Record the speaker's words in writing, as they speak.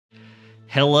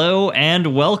Hello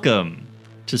and welcome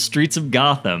to Streets of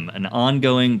Gotham, an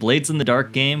ongoing Blades in the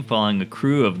Dark game following a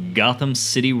crew of Gotham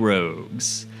City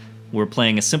rogues. We're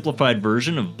playing a simplified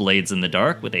version of Blades in the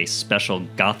Dark with a special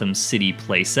Gotham City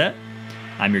playset.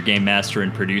 I'm your game master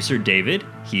and producer, David,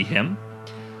 he, him.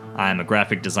 I'm a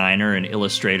graphic designer, an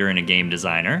illustrator, and a game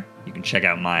designer. You can check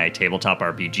out my tabletop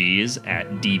RPGs at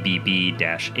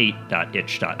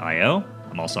dbb-8.itch.io.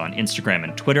 I'm also on Instagram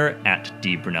and Twitter at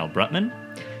dbrunelbrutman.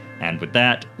 And with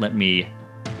that, let me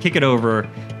kick it over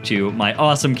to my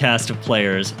awesome cast of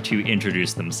players to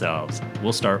introduce themselves.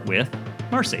 We'll start with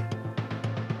Marcy.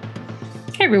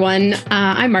 Hey everyone,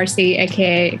 I'm Marcy,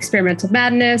 aka Experimental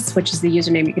Madness, which is the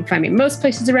username you can find me most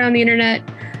places around the internet.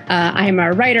 I am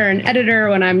a writer and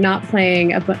editor when I'm not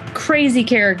playing crazy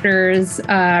characters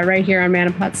right here on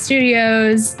ManaPot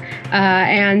Studios.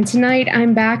 And tonight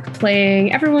I'm back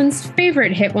playing everyone's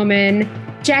favorite hit woman,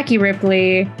 Jacky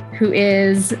Ripley, who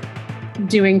is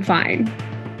doing fine.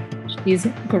 She's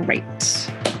great.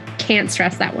 Can't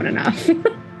stress that one enough.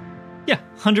 Yeah,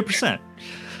 100%.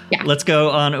 Yeah. Let's go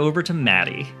on over to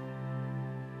Maddie.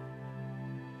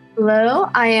 Hello,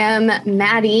 I am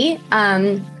Maddie,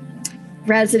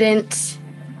 resident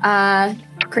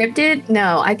cryptid.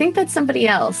 No, I think that's somebody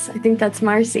else. I think that's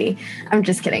Marcy. I'm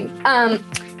just kidding.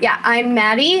 Yeah, I'm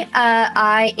Maddie.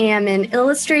 I am an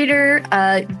illustrator,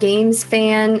 games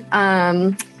fan,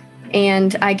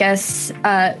 and I guess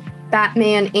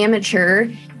Batman amateur.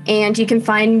 And you can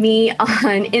find me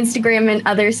on Instagram and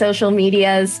other social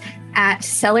medias at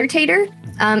Cellartator.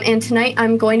 And tonight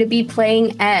I'm going to be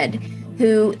playing Ed,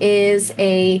 who is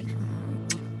a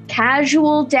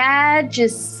casual dad,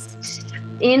 just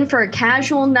in for a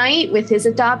casual night with his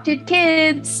adopted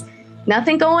kids.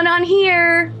 Nothing going on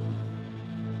here.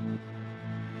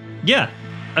 Yeah,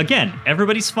 again,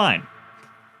 everybody's fine.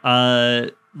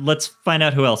 Let's find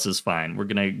out who else is fine. We're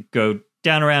going to go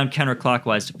down around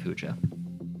counterclockwise to Pooja.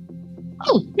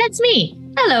 Oh, that's me.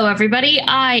 Hello, everybody.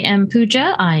 I am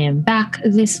Pooja. I am back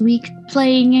this week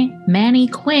playing Manny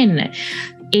Quinn,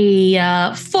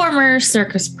 a former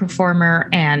circus performer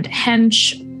and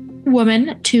hench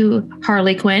woman to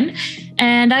Harley Quinn.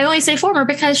 And I only say former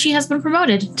because she has been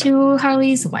promoted to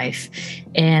Harley's wife.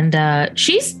 And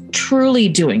she's truly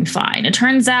doing fine. It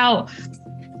turns out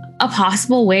a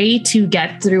possible way to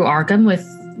get through Arkham with,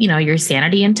 you know, your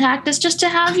sanity intact is just to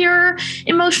have your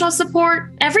emotional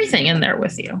support, everything in there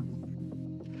with you.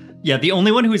 Yeah, the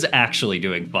only one who is actually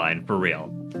doing fine, for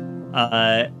real.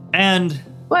 And...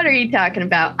 What are you talking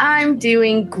about? I'm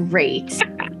doing great.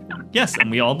 Yes,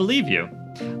 and we all believe you.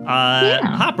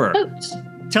 Hopper,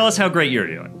 tell us how great you're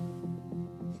doing.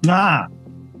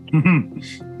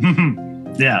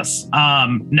 Yes.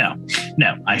 No,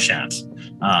 I shan't.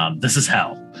 This is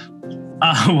hell.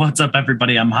 What's up,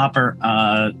 everybody? I'm Hopper.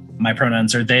 My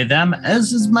pronouns are they, them,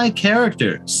 as is my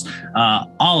characters.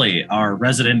 Olly, our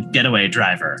resident getaway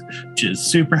driver, which is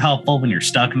super helpful when you're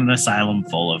stuck in an asylum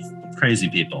full of crazy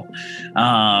people.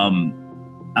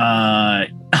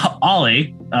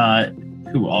 Olly,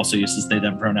 who also uses they,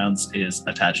 them pronouns, is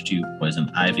attached to Poison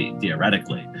Ivy,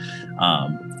 theoretically.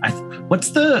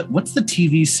 What's the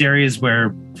TV series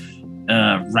where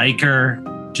Riker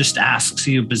just asks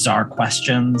you bizarre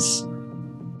questions?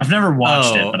 I've never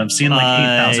watched it, but I've seen like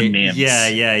 8,000 memes.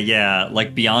 Yeah.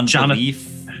 Like Beyond Belief,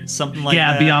 something like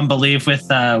that. Yeah, Beyond Belief with,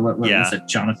 what was it,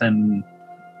 Jonathan?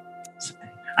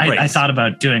 I thought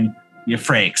about doing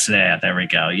Frakes. Yeah, there we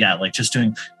go. Yeah, like just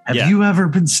doing, have you ever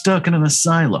been stuck in an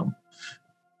asylum?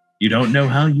 You don't know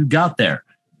how you got there.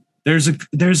 There's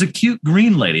a cute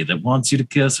green lady that wants you to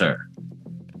kiss her.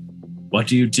 What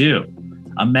do?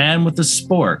 A man with a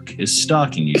spork is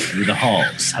stalking you through the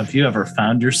halls. Have you ever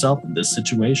found yourself in this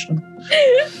situation?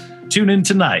 Tune in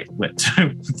tonight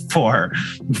for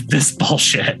this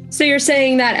bullshit. So you're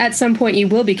saying that at some point you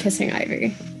will be kissing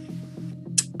Ivy?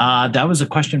 That was a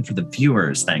question for the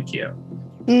viewers. Thank you.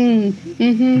 The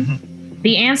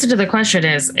answer to the question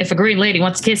is, if a green lady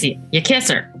wants to kiss you, you kiss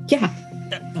her. Yeah.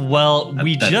 Well,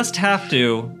 we just have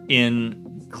to,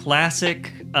 in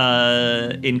classic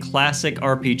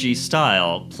RPG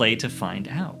style, play to find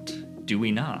out. Do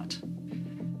we not?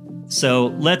 So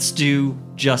let's do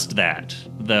just that,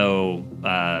 though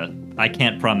I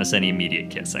can't promise any immediate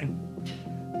kissing.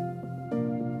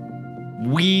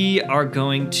 We are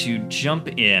going to jump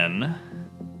in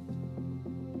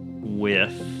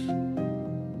with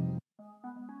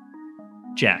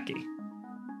Jacky.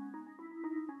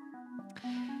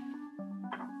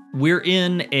 We're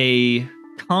in a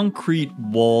concrete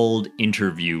walled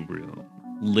interview room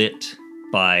lit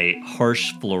by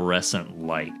harsh fluorescent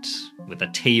light with a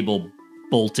table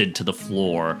bolted to the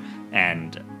floor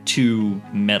and two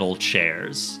metal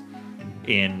chairs.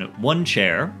 In one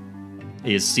chair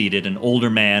is seated an older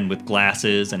man with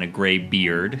glasses and a gray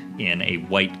beard in a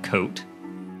white coat.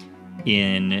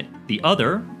 In the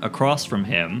other, across from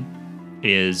him,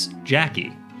 is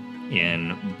Jacky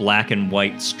in black and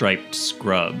white striped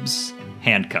scrubs,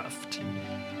 handcuffed.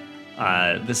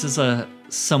 This is a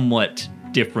somewhat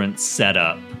different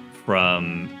setup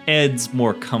from Ed's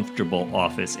more comfortable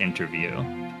office interview.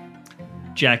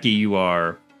 Jacky, you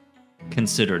are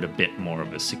considered a bit more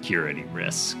of a security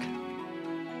risk.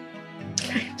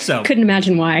 So couldn't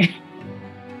imagine why.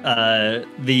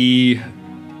 The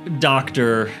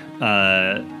doctor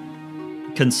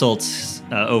consults,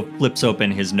 flips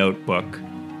open his notebook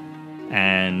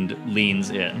and leans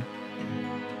in.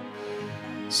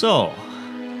 So,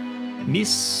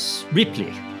 Miss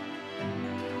Ripley,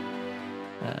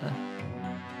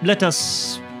 let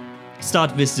us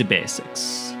start with the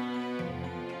basics.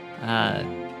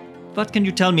 What can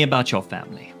you tell me about your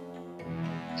family?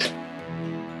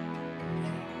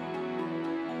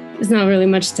 There's not really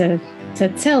much to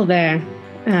tell there.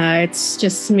 It's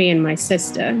just me and my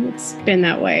sister. It's been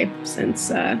that way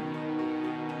since I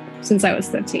was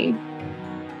 13.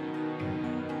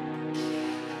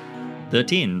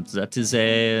 13. That is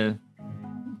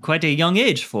quite a young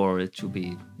age for it to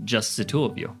be just the two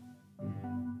of you.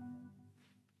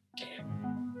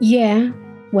 Yeah,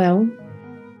 well,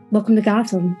 welcome to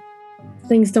Gotham.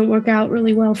 Things don't work out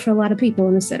really well for a lot of people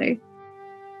in the city.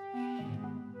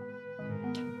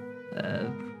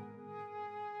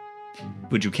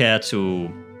 Would you care to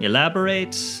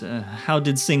elaborate? How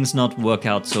did things not work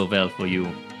out so well for you?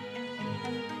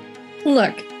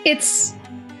 Look, it's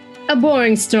a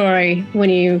boring story when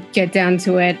you get down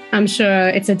to it. I'm sure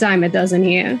it's a dime a dozen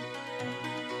here.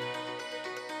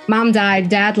 Mom died,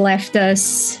 Dad left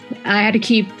us. I had to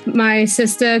keep my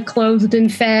sister clothed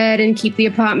and fed and keep the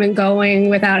apartment going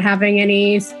without having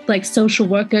any social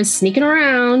workers sneaking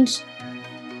around.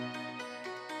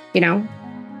 You know,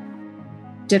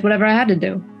 did whatever I had to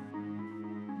do.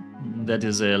 That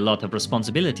is a lot of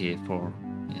responsibility for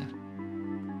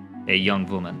a young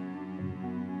woman.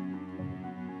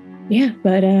 Yeah,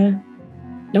 but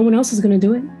no one else is going to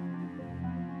do it.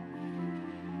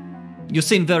 You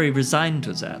seem very resigned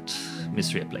to that,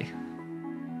 Miss Ripley.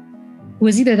 It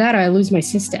was either that or I lose my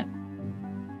sister.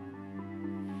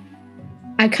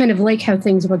 I kind of like how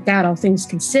things worked out, all things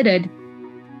considered,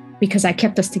 because I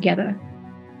kept us together.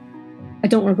 I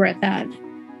don't regret that.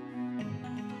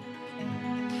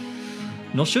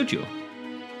 Nor should you.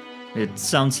 It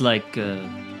sounds like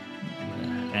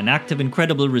an act of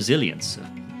incredible resilience.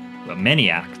 Many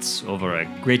acts over a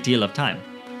great deal of time.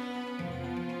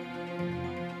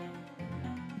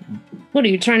 What, are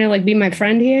you trying to be my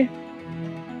friend here?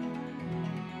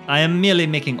 I am merely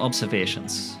making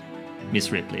observations,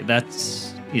 Miss Ripley. That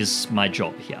is my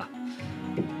job here.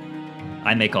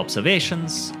 I make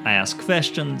observations, I ask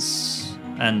questions,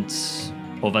 and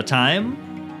over time,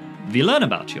 we learn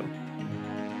about you.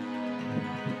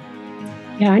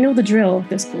 Yeah, I know the drill at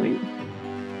this point.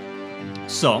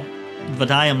 So,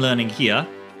 what I am learning here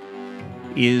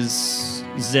is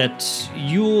that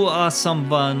you are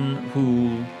someone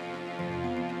who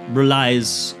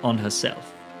relies on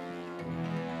herself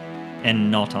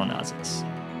and not on others.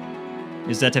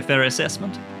 Is that a fair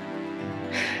assessment?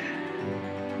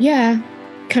 Yeah,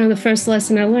 kind of the first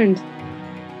lesson I learned.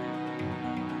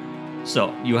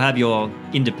 So, you have your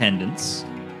independence,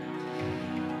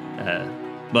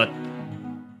 but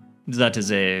that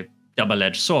is a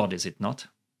double-edged sword, is it not?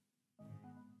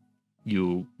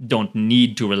 You don't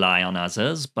need to rely on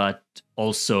others, but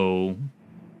also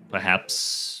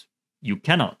perhaps you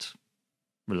cannot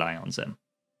rely on them.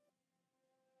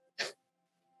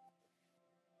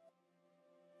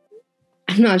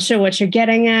 I'm not sure what you're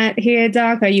getting at here,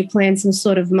 Doc. Are you playing some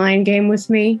sort of mind game with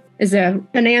me? Is there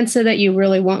an answer that you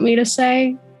really want me to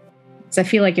say? Because I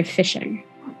feel like you're fishing.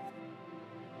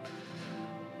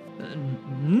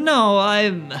 No,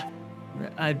 I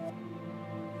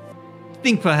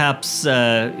think perhaps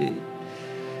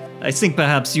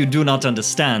you do not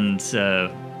understand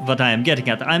what I am getting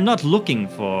at. I'm not looking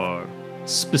for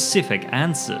specific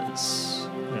answers,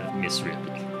 Miss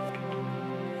Ripley.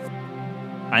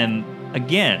 I'm,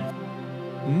 again,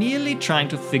 merely trying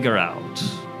to figure out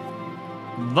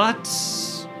what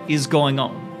is going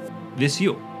on with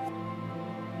you.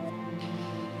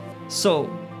 So,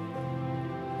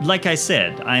 like I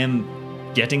said, I am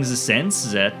getting the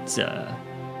sense that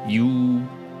you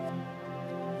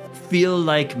feel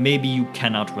like maybe you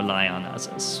cannot rely on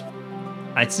others.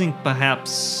 I think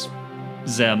perhaps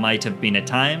there might have been a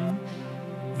time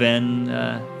when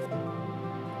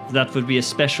that would be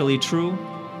especially true.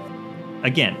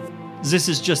 Again, this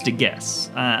is just a guess.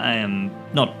 I am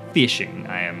not fishing.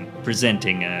 I am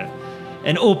presenting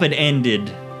an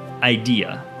open-ended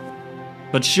idea.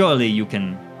 But surely you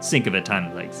can think of a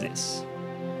time like this.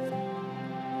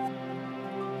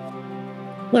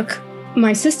 Look,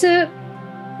 my sister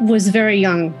was very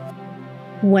young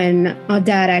when our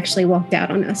dad actually walked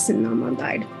out on us and our mom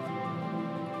died.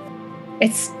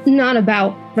 It's not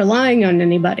about relying on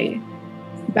anybody.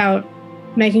 It's about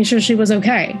making sure she was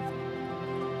okay.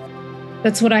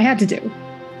 That's what I had to do.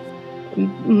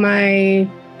 My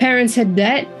parents had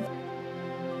debt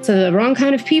to the wrong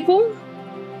kind of people,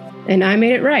 and I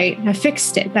made it right. I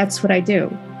fixed it. That's what I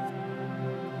do.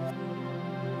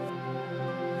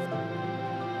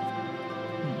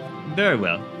 Very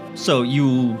well. So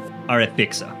you are a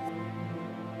fixer.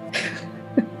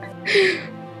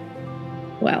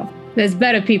 Well, there's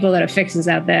better people that are fixers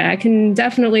out there. I can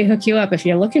definitely hook you up if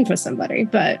you're looking for somebody,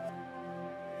 but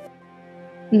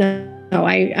no,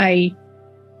 I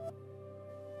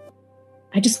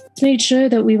just made sure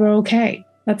that we were okay.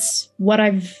 That's what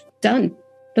I've done.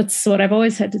 That's what I've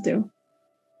always had to do.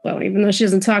 Well, even though she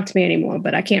doesn't talk to me anymore,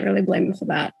 but I can't really blame her for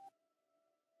that.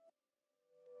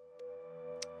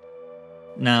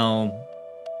 Now,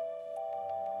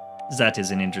 that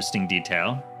is an interesting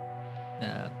detail.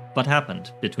 What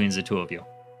happened between the two of you?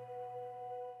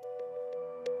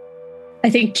 I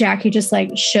think Jacky just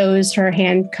shows her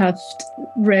handcuffed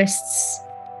wrists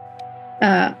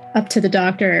up to the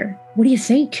doctor. What do you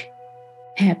think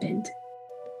happened?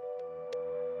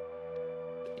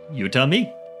 You tell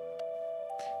me.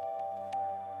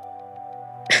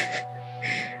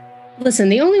 Listen,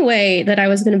 the only way that I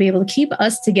was going to be able to keep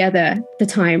us together at the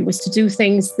time was to do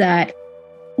things that,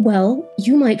 well,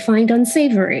 you might find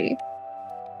unsavory.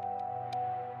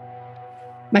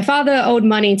 My father owed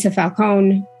money to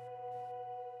Falcone.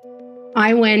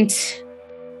 I went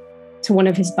to one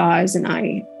of his bars and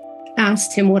I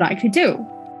asked him what I could do.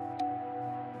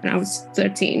 And I was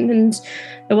 13, and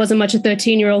there wasn't much a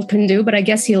 13-year-old can do, but I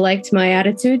guess he liked my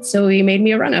attitude, so he made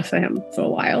me a runner for him for a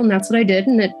while, and that's what I did,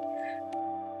 and it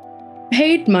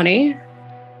paid money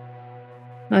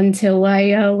until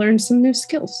I learned some new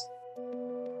skills.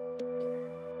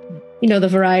 You know, the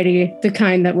variety, the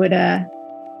kind that would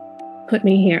put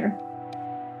me here.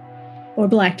 Or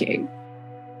Blackgate.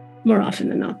 More often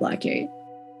than not, Blackgate.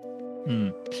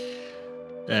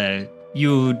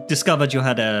 You discovered you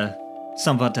had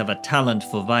somewhat of a talent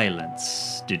for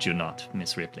violence, did you not,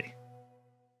 Miss Ripley?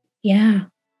 Yeah,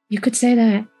 you could say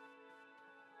that.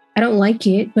 I don't like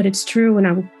it, but it's true, and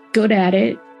I'm good at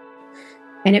it.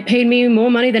 And it paid me more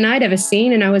money than I'd ever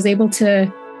seen, and I was able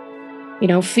to,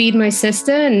 feed my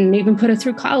sister and even put her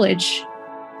through college.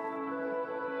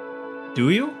 Do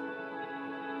you?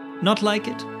 Not like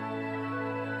it?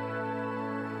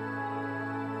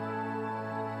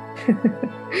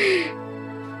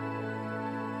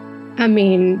 I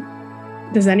mean,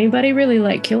 does anybody really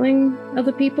like killing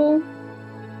other people?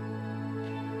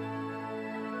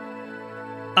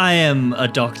 I am a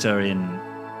doctor in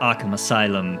Arkham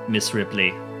Asylum, Miss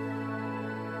Ripley.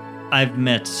 I've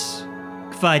met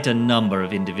quite a number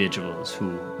of individuals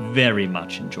who very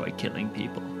much enjoy killing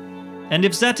people. And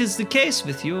if that is the case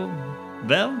with you,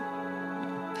 well,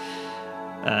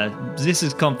 this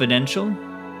is confidential.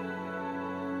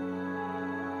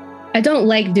 I don't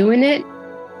like doing it,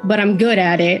 but I'm good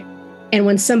at it. And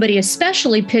when somebody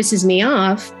especially pisses me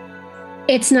off,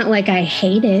 it's not like I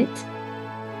hate it.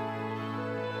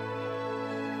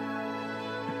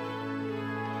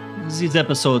 These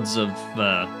episodes of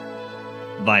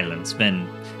violence, when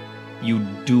you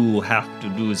do have to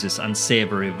do this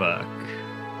unsavory work,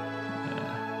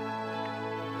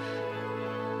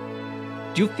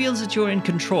 do you feel that you're in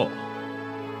control?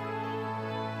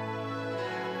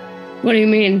 What do you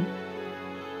mean?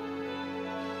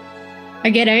 I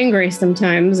get angry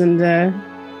sometimes, and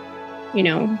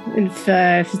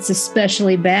if it's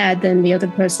especially bad, then the other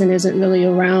person isn't really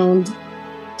around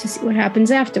to see what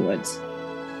happens afterwards.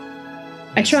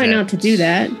 I try not to do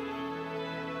that.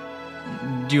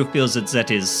 Do you feel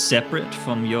that is separate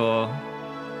from your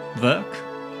work?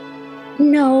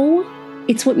 No,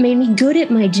 it's what made me good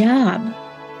at my job.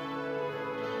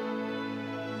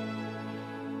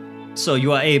 So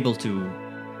you are able to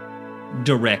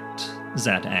direct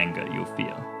that anger you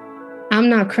feel. I'm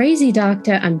not crazy,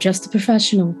 Doctor. I'm just a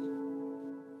professional.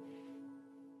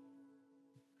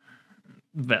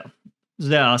 Well,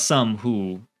 there are some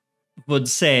who would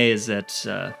say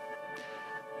that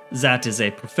that is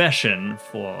a profession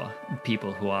for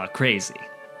people who are crazy.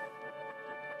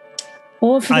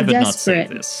 Or for the I would desperate. not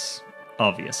say this,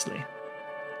 obviously.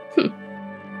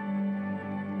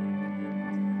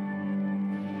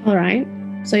 All right.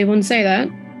 So you wouldn't say that?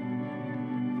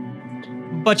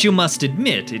 But you must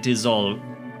admit it is all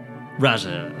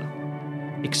rather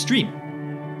extreme.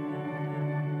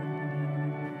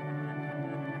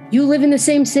 You live in the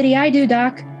same city I do,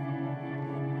 Doc.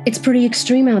 It's pretty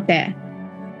extreme out there.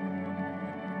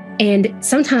 And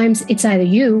sometimes it's either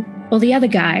you or the other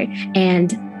guy,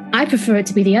 and I prefer it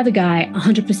to be the other guy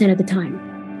 100% of the time.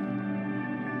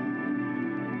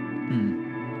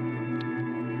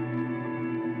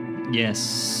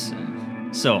 Yes.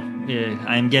 So,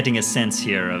 I'm getting a sense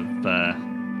here of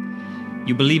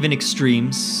you believe in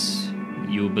extremes.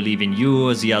 You believe in you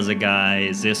as the other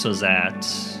guy, this or that.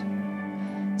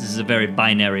 This is a very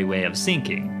binary way of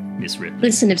thinking, Miss Ripley.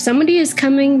 Listen, if somebody is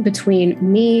coming between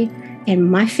me and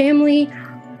my family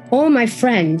or my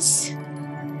friends,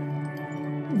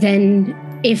 then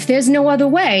if there's no other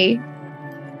way,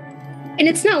 and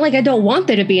it's not like I don't want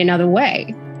there to be another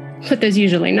way, but there's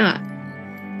usually not.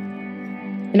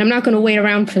 And I'm not going to wait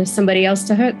around for somebody else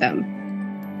to hurt them.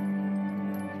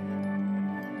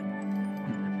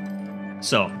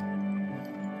 So,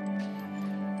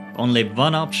 only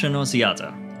one option or the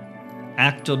other.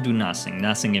 Act or do nothing,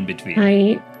 nothing in between.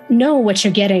 I know what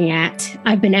you're getting at.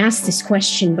 I've been asked this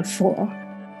question before.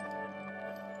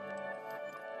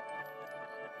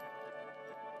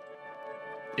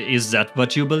 Is that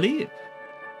what you believe?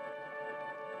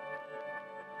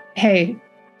 Hey,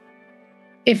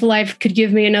 if life could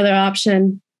give me another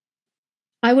option,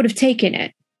 I would have taken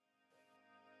it.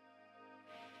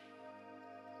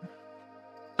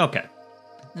 Okay.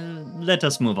 Let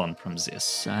us move on from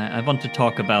this. I want to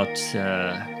talk about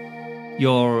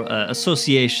your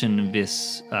association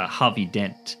with Harvey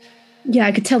Dent. Yeah,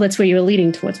 I could tell that's where you were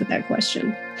leading towards with that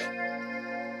question.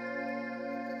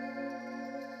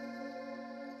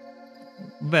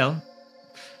 Well,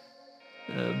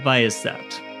 why is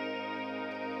that?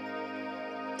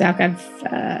 Doc,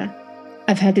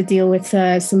 I've had to deal with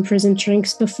some prison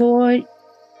shrinks before.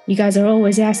 You guys are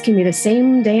always asking me the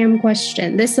same damn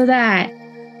question, this or that,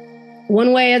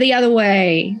 one way or the other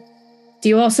way. Do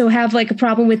you also have like a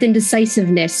problem with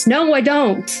indecisiveness? No, I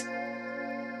don't.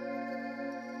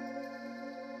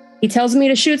 He tells me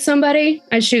to shoot somebody,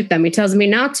 I shoot them. He tells me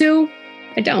not to,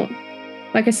 I don't.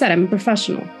 Like I said, I'm a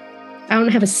professional. I don't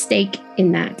have a stake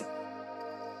in that.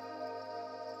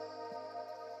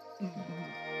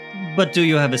 But do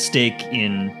you have a stake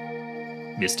in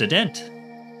Mr. Dent?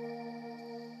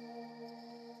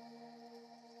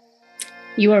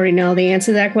 You already know the answer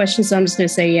to that question, so I'm just going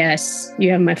to say yes.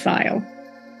 You have my file.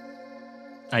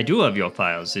 I do have your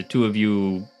files. The two of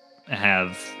you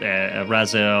have a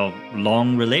rather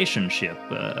long relationship,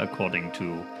 according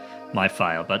to my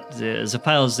file. But the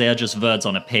files, they are just words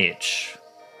on a page.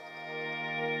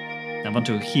 I want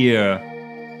to hear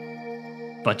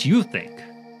what you think.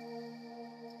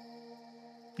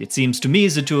 It seems to me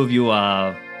the two of you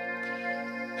are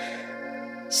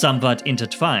somewhat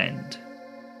intertwined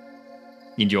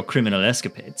in your criminal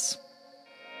escapades.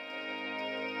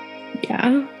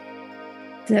 Yeah,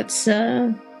 that's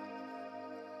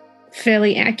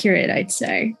fairly accurate, I'd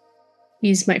say.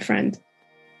 He's my friend.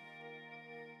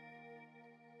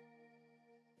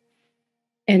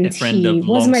 And a friend he of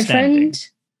was my long-standing. friend.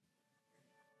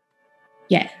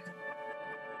 Yeah.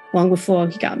 Long before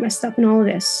he got messed up in all of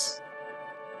this.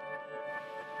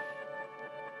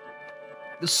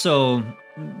 So,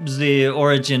 the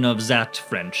origin of that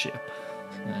friendship.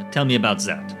 Tell me about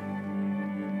that.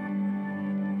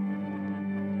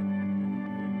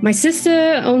 My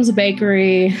sister owns a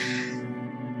bakery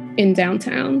in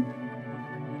downtown.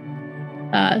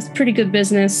 It's a pretty good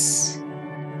business.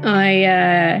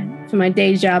 For my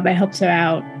day job, I helped her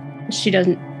out. She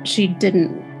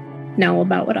didn't know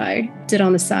about what I did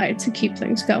on the side to keep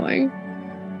things going.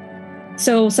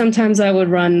 So sometimes I would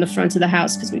run the front of the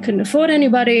house because we couldn't afford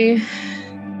anybody.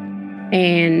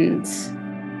 And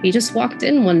he just walked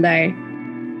in one day.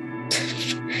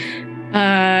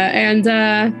 and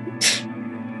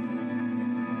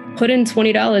put in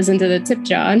 $20 into the tip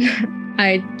jar.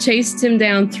 I chased him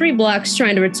down 3 blocks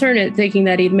trying to return it, thinking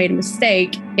that he'd made a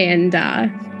mistake. And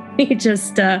he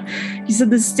said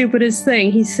the stupidest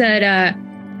thing. He said,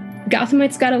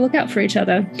 Gothamites gotta look out for each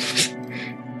other.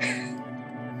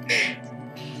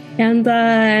 And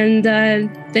then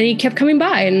he kept coming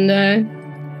by and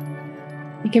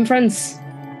became friends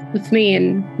with me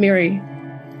and Miri.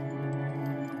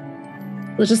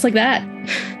 It was just like that.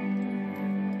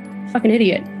 Fucking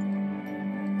idiot.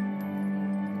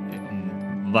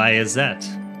 Why is that?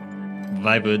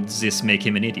 Why would this make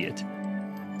him an idiot?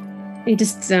 He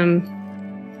just, I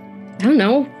don't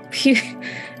know. He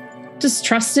just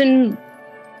trusting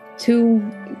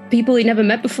 2 people he never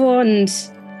met before and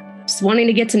just just wanting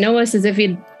to get to know us as if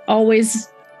he'd always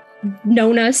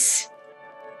known us.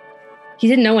 He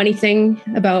didn't know anything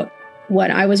about what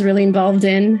I was really involved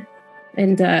in.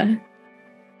 And I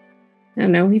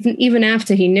don't know, even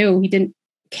after he knew, he didn't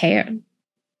care.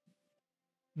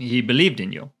 He believed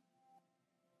in you.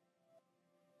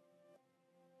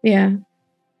 Yeah.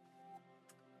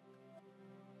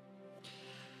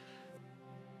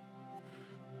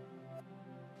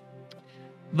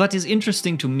 What is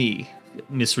interesting to me,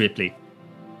 Miss Ripley,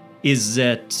 is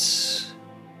that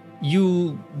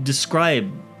you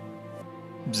describe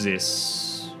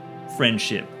this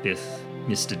friendship with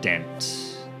Mr.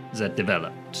 Dent that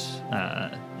developed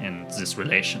in this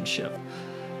relationship,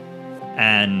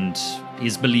 and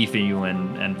his belief in you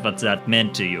and what that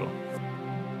meant to you.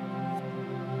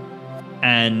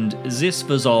 And this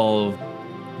was all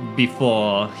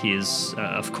before his,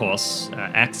 of course,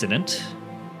 accident.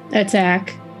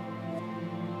 Attack.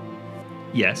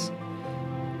 Yes.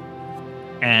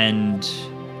 And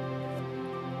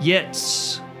yet,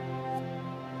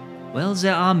 well,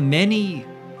 there are many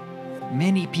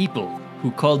people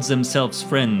who called themselves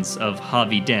friends of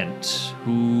Harvey Dent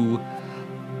who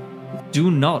do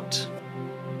not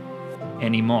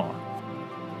anymore.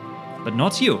 But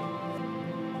not you.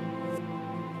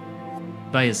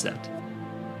 Why is that?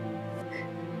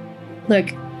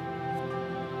 Look,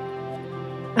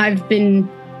 I've been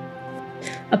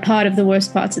a part of the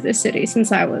worst parts of this city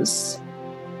since I was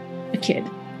a kid.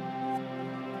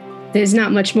 There's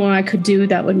not much more I could do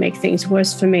that would make things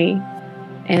worse for me.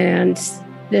 And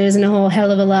there isn't a whole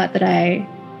hell of a lot that I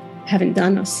haven't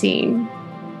done or seen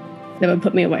that would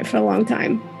put me away for a long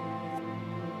time.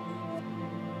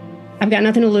 I've got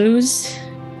nothing to lose.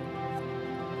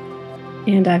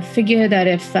 And I figure that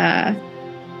if,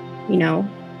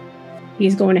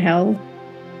 he's going to hell,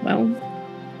 well,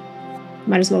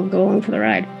 might as well go along for the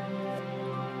ride.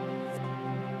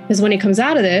 Because when he comes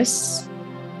out of this,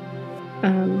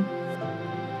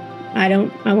 I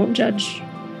won't judge.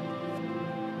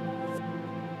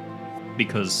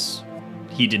 Because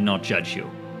he did not judge you.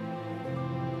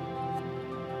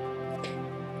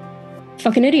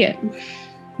 Fucking idiot.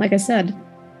 Like I said.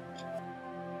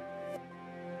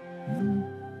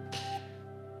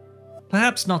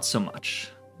 Perhaps not so much.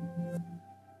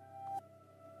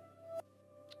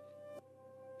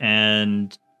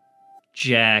 And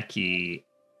Jacky,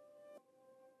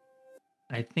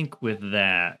 I think with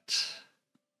that,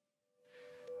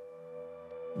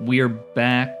 we're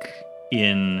back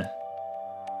in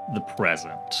the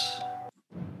present.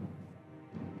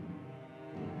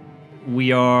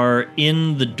 We are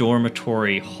in the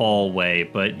dormitory hallway,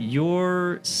 but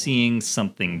you're seeing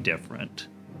something different.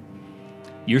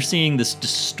 You're seeing this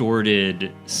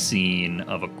distorted scene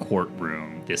of a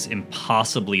courtroom, this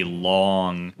impossibly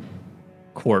long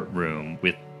courtroom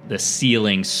with the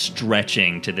ceiling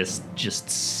stretching to this just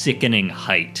sickening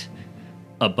height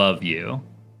above you.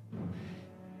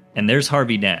 And there's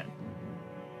Harvey Dent.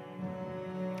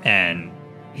 And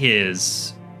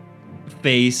his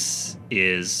face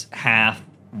is half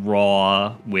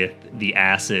raw with the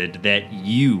acid that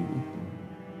you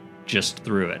just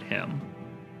threw at him.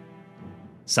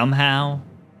 Somehow,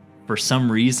 for some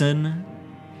reason,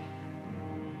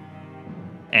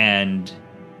 and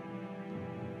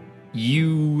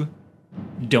you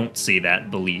don't see that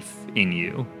belief in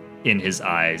you, in his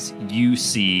eyes. You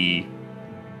see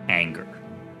anger.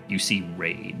 You see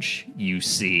rage. You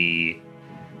see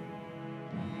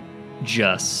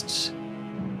just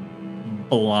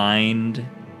blind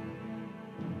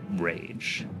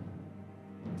rage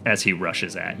as he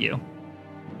rushes at you.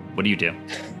 What do you do?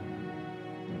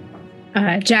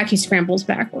 Jacky scrambles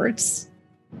backwards.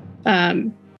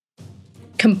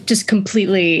 Just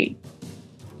completely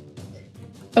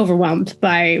overwhelmed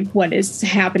by what is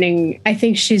happening. I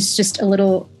think she's just a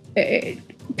little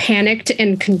panicked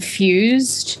and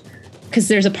confused because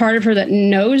there's a part of her that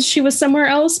knows she was somewhere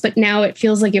else, but now it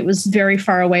feels like it was very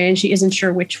far away and she isn't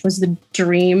sure which was the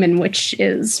dream and which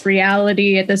is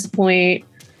reality at this point.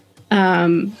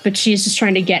 But she's just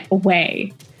trying to get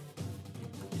away.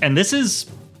 And this is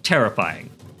terrifying.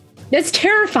 That's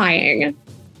terrifying.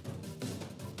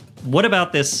 What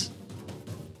about this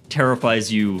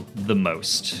terrifies you the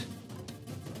most?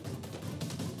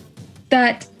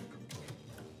 That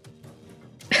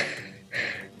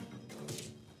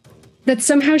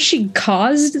somehow she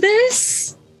caused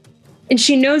this, and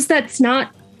she knows that's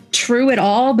not true at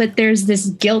all, but there's this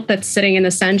guilt that's sitting in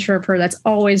the center of her that's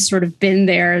always sort of been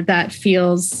there that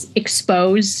feels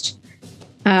exposed.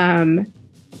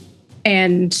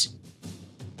 And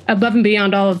above and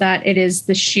beyond all of that, it is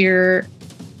the sheer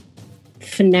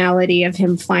finality of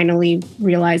him finally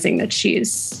realizing that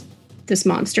she's this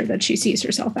monster that she sees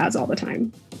herself as all the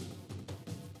time.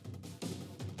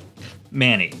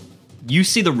 Manny, you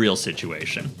see the real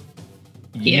situation.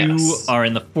 Yes. You are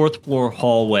in the 4th floor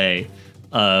hallway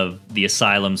of the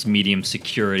Asylum's medium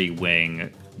security wing,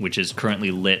 which is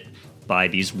currently lit by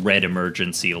these red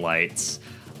emergency lights.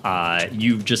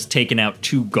 You've just taken out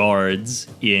 2 guards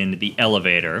in the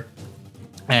elevator,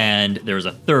 and there's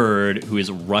a third who is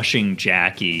rushing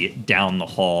Jacky down the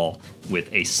hall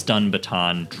with a stun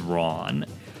baton drawn.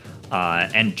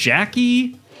 And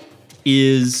Jacky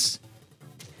is...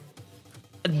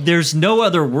 There's no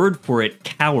other word for it,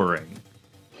 cowering.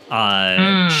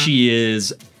 She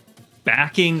is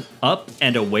backing up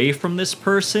and away from this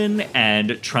person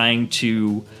and trying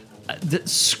to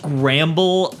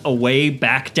scramble away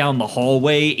back down the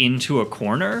hallway into a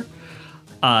corner,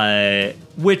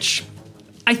 which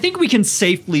I think we can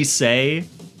safely say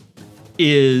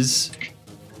is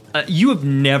you have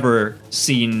never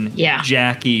seen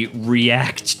Jacky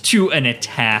react to an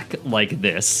attack like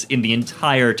this in the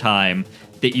entire time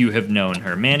that you have known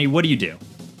her. Manny, what do you do?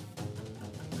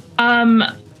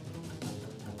 Can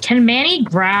Manny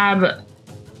grab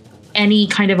any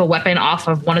kind of a weapon off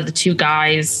of one of the 2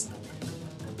 guys?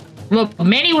 Well,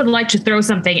 Manny would like to throw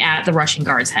something at the rushing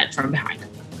guard's head from behind.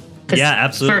 Yeah,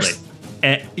 absolutely.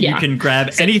 You can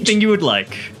grab anything you would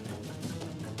like.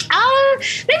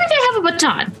 Maybe they have a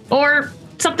baton or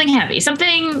something heavy,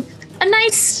 a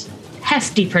nice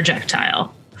hefty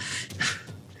projectile.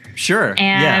 Sure.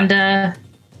 And a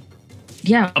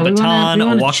baton,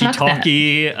 a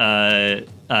walkie-talkie, a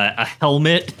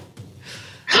helmet.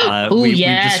 We've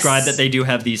described that they do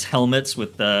have these helmets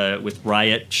with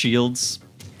riot shields.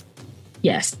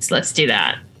 Yes, let's do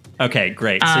that. Okay,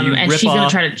 great. So you and rip she's off gonna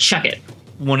try to chuck it.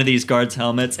 One of these guards'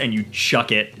 helmets and you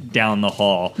chuck it down the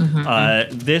hall.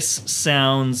 This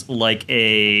sounds like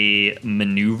a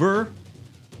maneuver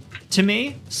to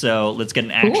me. So let's get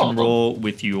an action roll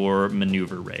with your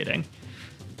maneuver rating.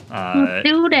 Let's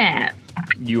do that.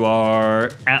 You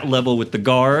are at level with the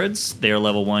guards. They are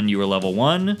level 1. You are level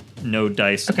 1. No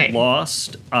dice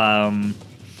lost. I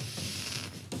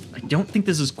don't think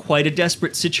this is quite a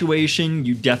desperate situation.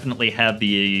 You definitely have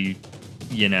the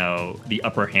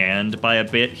upper hand by a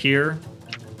bit here.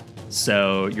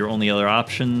 So your only other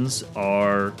options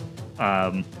are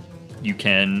you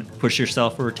can push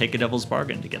yourself or take a devil's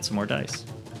bargain to get some more dice.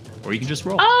 Or you can just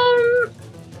roll.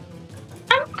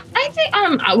 I think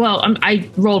I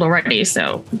rolled already,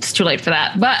 so it's too late for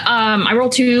that. But I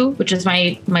rolled 2, which is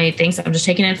my thing. So I'm just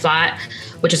taking it flat,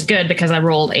 which is good because I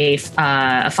rolled a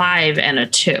 5 and a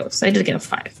 2. So I did get a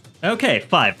 5. Okay,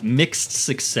 5. Mixed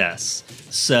success.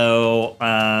 So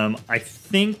I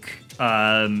think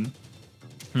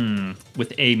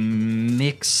with a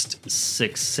mixed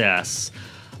success,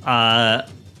 all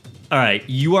right,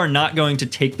 you are not going to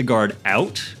take the guard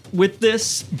out with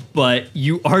this, but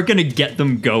you are going to get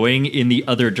them going in the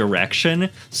other direction.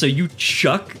 So you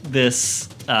chuck this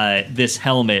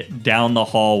helmet down the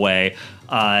hallway,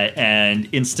 and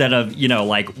instead of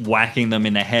whacking them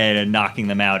in the head and knocking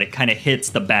them out, it kind of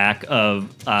hits the back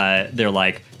of their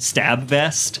stab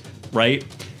vest, right?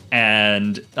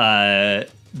 And the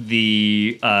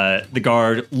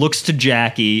guard looks to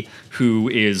Jacky, who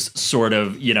is sort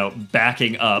of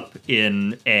backing up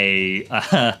in a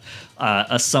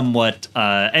somewhat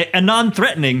a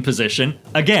non-threatening position.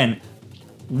 Again,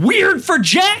 weird for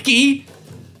Jacky.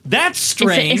 That's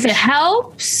strange. If it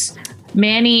helps,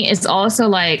 Manny is also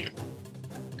like,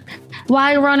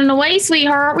 "Why running away,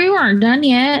 sweetheart? We weren't done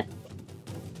yet."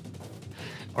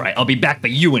 All right, I'll be back by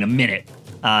you in a minute.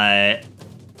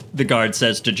 The guard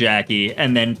says to Jacky,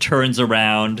 and then turns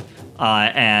around,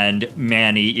 and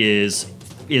Manny is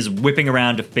whipping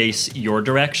around to face your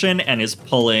direction and is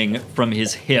pulling from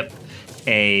his hip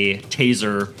a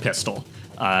taser pistol,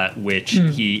 which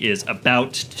he is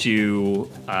about to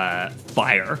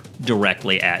fire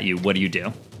directly at you. What do you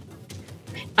do?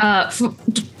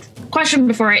 Question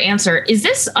before I answer: is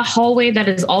this a hallway that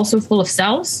is also full of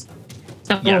cells?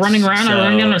 So we're running around or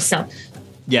running down a cell?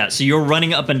 Yeah, so you're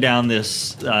running up and down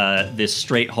this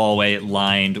straight hallway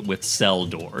lined with cell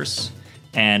doors.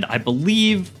 And I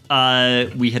believe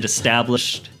we had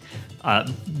established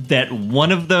that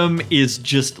one of them is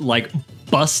just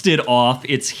busted off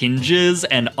its hinges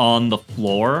and on the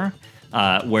floor,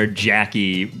 where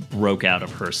Jacky broke out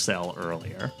of her cell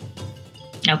earlier.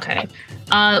 Okay.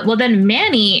 Well, then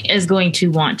Manny is going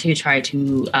to want to try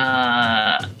to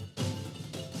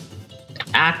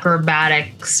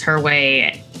acrobatics her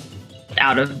way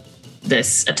out of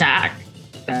this attack.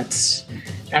 That's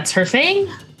her thing.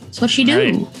 That's what she do.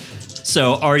 Right.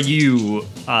 So are you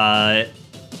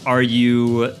are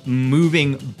you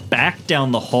moving back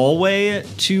down the hallway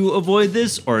to avoid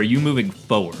this, or are you moving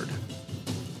forward?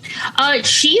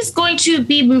 She's going to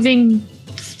be moving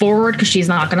forward because she's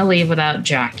not going to leave without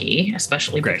Jacky,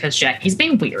 especially because Jacky's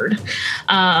being weird.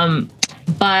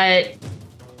 But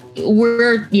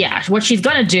what she's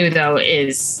going to do though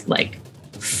is like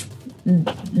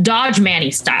dodge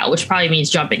Manny style, which probably means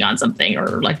jumping on something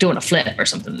or like doing a flip or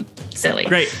something silly.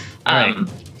 Great. All right.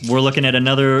 We're looking at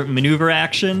another maneuver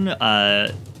action.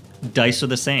 Dice are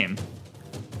the same.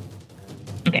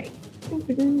 Okay.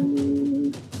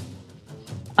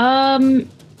 Oh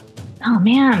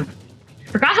man,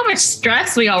 forgot how much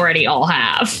stress we already all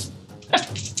have.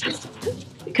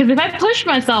 Because if I push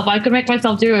myself, I could make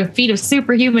myself do a feat of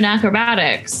superhuman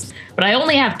acrobatics. But I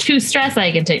only have 2 stress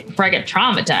I can take before I get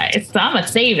traumatized. So I'm gonna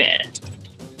save it.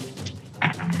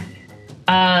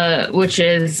 Which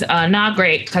is not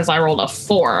great because I rolled a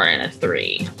 4 and a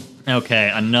 3. Okay,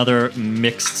 another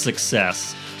mixed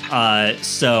success.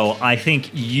 So I think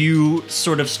you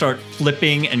sort of start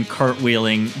flipping and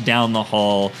cartwheeling down the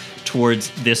hall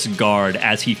towards this guard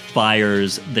as he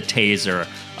fires the taser.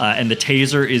 And the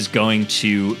taser is going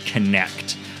to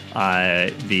connect.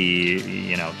 The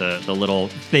little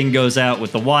thing goes out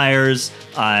with the wires,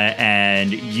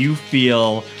 and you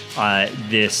feel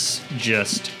this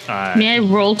just... May I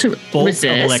roll to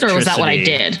resist, or was that what I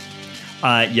did?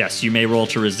 Yes, you may roll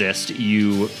to resist.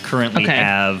 You currently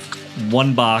have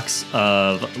 1 box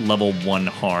of level 1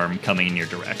 harm coming in your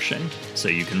direction, so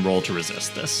you can roll to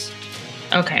resist this.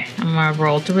 Okay, I'm gonna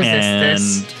roll to resist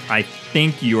this. And I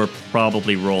think you're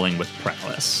probably rolling with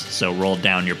prowess, so roll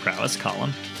down your prowess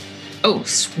column. Oh,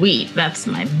 sweet. That's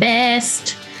my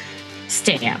best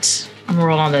stat. I'm gonna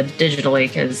roll on the digitally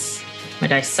because my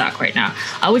dice suck right now,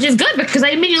 which is good because I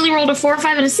immediately rolled a 4,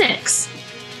 5, and a 6.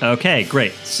 Okay,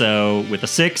 great. So with a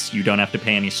 6, you don't have to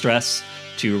pay any stress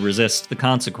to resist the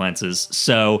consequences.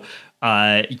 So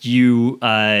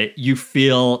you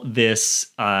feel this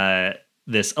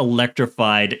this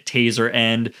electrified taser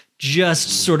end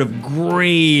just sort of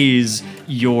graze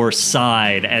your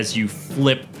side as you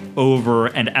flip over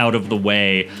and out of the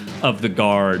way of the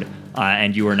guard,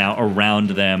 and you are now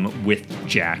around them with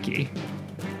Jacky.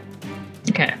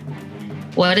 Okay.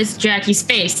 What is Jacky's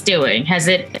face doing? Has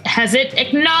it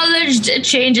acknowledged a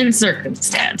change in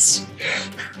circumstance?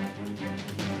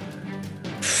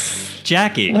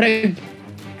 Jacky,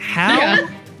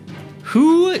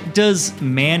 who does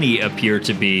Manny appear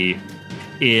to be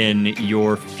in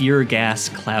your fear gas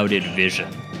clouded vision?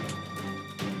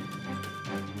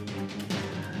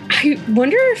 I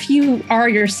wonder if you are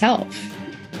yourself.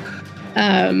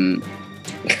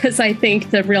 Because I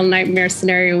think the real nightmare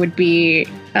scenario would be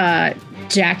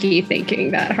Jacky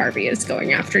thinking that Harvey is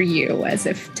going after you as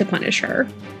if to punish her.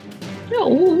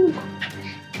 No.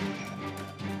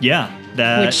 Yeah,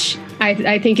 which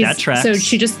I think is tracks. So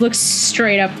she just looks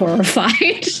straight up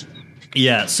horrified.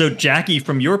 Yeah, so Jacky,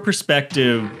 from your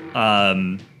perspective,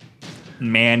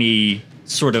 Manny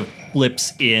sort of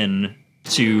flips in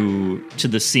to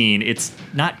the scene. It's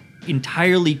not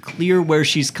entirely clear where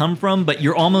she's come from, but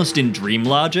you're almost in dream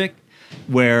logic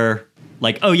where,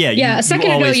 like, oh yeah, a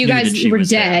second ago you guys were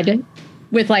dead there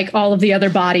with like all of the other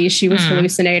bodies she was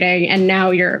hallucinating, and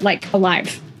now you're like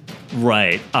alive.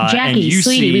 Right. Jacky, and you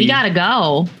sweetie, we gotta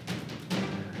go.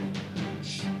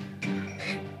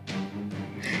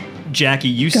 Jacky,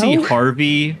 you see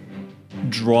Harvey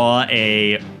draw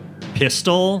a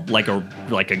pistol, like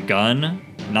a gun,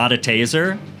 not a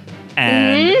taser,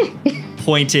 and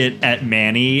point it at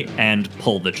Manny and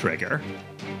pull the trigger.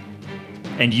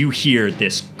 And you hear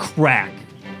this crack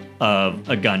of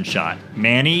a gunshot.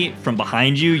 Manny, from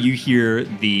behind you, you hear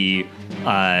the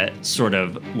sort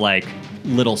of like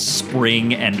little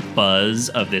spring and buzz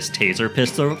of this taser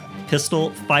pistol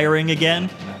firing again.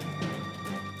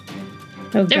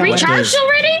 Oh, they're recharged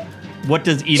already? What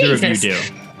does either of you do?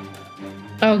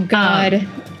 Oh, God.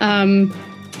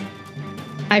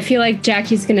 I feel like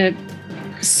Jacky's going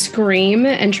to scream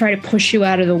and try to push you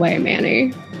out of the way,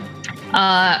 Manny.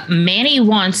 Manny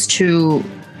wants to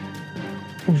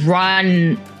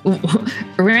run.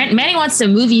 Manny wants to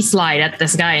movie slide at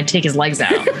this guy and take his legs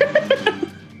out.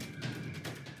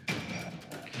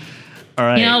 All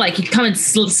right. You know, like you come and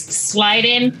slide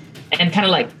in and kind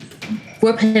of like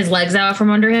whip his legs out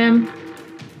from under him.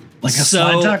 Like a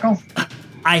slide tackle?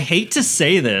 I hate to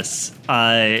say this,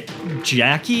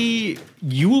 Jacky,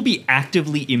 you will be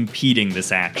actively impeding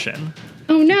this action.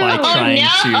 Oh, no. By trying to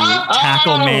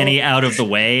tackle Manny out of the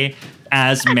way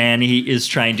as Manny is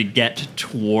trying to get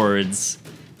towards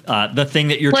the thing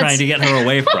that you're trying to get her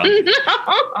away from.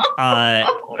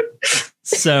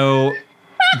 So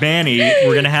Manny,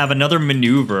 we're gonna have another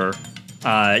maneuver.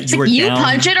 You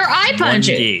punch it or I punch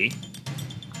 1D. it?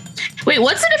 Wait,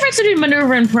 what's the difference between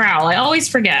maneuver and prowl? I always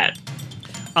forget.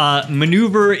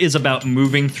 Maneuver is about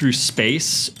moving through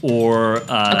space or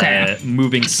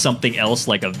moving something else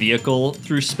like a vehicle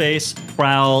through space.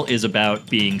 Prowl is about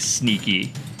being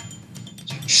sneaky.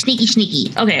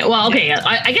 Sneaky. Okay, well, okay. Yeah.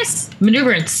 I guess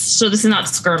maneuver, so this is not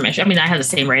skirmish. I mean, I have the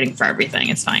same rating for everything.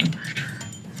 It's fine.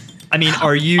 I mean,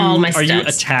 are you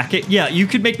attacking? Yeah, you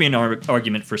could make me an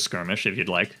argument for skirmish if you'd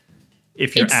like.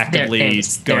 If you're actively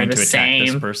going to attack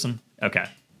this person. Okay.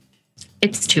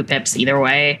 It's 2 pips either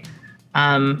way.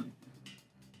 And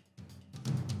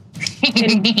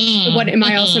what am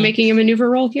I also making a maneuver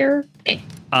roll here? It's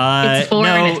 4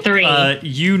 and a 3.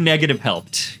 You negative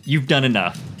helped. You've done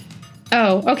enough.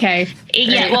 Oh, okay.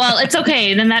 Yeah, well, it's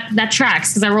okay. Then that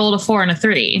tracks because I rolled a 4 and a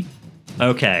 3.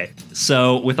 Okay,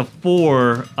 so with a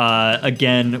 4,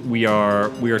 again, we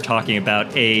are talking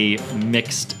about a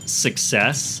mixed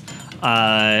success,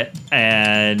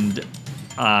 and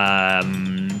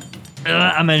I'm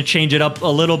going to change it up a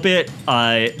little bit.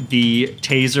 The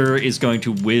taser is going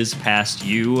to whiz past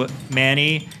you,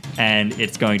 Manny, and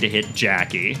it's going to hit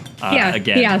Jacky.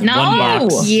 Again, no. 1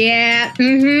 box. Yeah.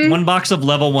 Mm-hmm. 1 box of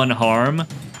level 1 harm.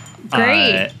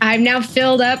 Great. I've now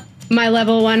filled up my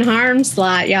level 1 harm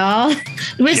slot, y'all.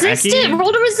 Resist Jacky? it.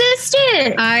 Roll to resist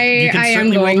it. I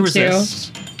am going to.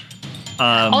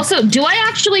 Also, do I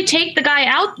actually take the guy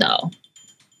out, though?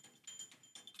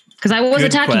 Because I was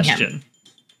attacking him.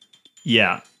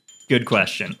 Yeah, good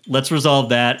question. Let's resolve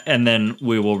that, and then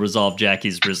we will resolve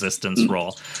Jacky's resistance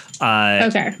roll.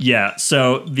 Okay. Yeah,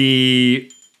 so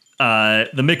the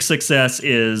mixed success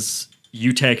is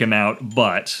you take him out,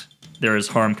 but there is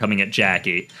harm coming at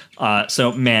Jacky.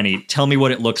 So, Manny, tell me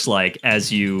what it looks like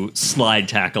as you slide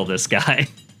tackle this guy.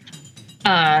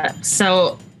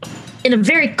 So, in a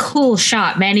very cool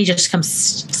shot, Manny just comes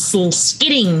slip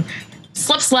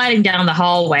sliding down the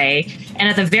hallway, and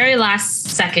at the very last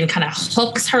second kind of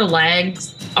hooks her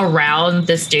legs around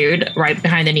this dude right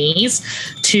behind the knees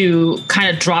to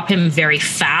kind of drop him very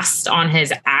fast on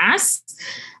his ass.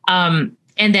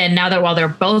 And then now that while they're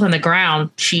both on the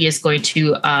ground, she is going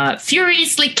to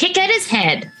furiously kick at his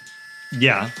head.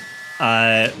 Yeah,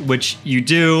 which you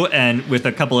do, and with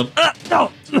a couple of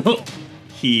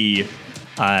he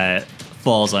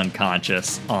falls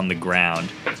unconscious on the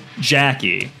ground.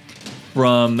 Jacky,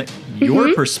 from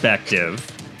your perspective,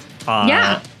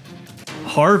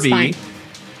 Harvey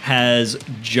has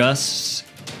just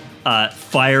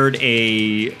fired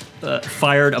a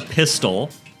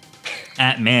pistol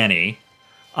at Manny.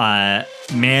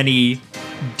 Manny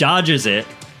dodges it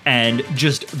and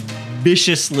just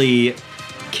viciously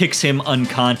kicks him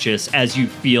unconscious as you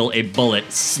feel a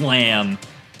bullet slam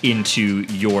into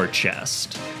your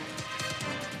chest.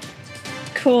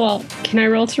 Cool. Can I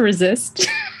roll to resist?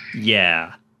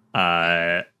 Yeah.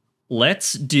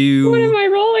 Let's do... What am I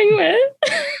rolling with?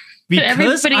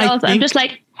 Everybody else, I'm just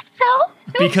like, help.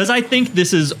 Because I think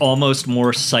this is almost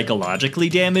more psychologically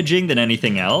damaging than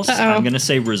anything else, I'm going to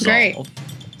say resolve. Great.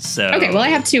 So okay, well, I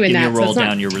have 2 in that. Give me a roll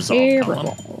down your resolve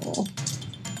column.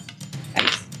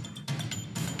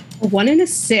 1 and a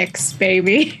 6,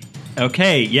 baby.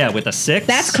 Okay, yeah, with a 6.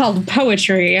 That's called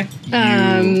poetry.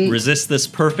 You resist this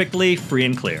perfectly, free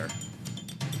and clear.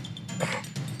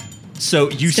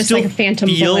 So you it's just still like a phantom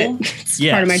bullet. It's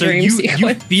part of my dream sequence.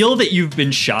 You feel that you've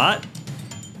been shot,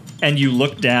 and you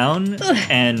look down,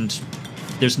 and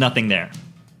there's nothing there.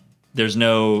 There's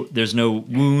no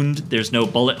wound. There's no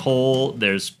bullet hole.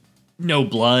 There's no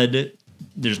blood.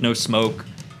 There's no smoke.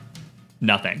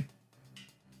 Nothing.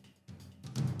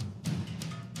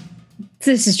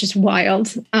 This is just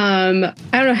wild. I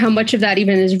don't know how much of that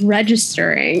even is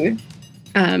registering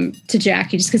to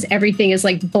Jacky, just because everything is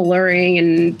like blurring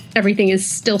and everything is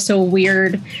still so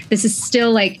weird. This is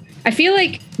still like, I feel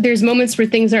like there's moments where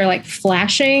things are like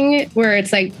flashing, where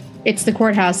it's like, it's the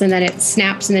courthouse and then it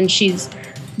snaps and then she's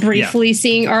briefly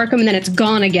seeing Arkham and then it's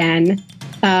gone again.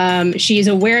 She's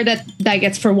aware that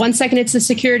gets for 1 second it's the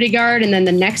security guard, and then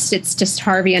the next it's just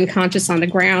Harvey unconscious on the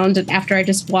ground after I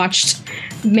just watched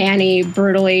Manny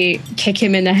brutally kick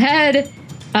him in the head.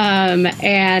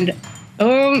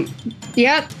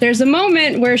 There's a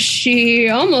moment where she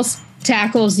almost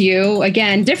tackles you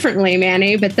again differently,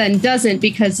 Manny, but then doesn't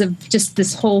because of just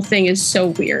this whole thing is so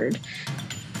weird.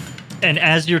 And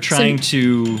as you're trying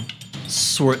to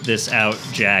sort this out,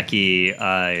 Jacky,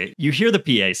 you hear the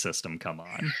PA system come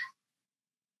on.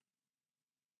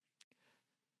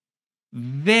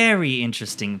 Very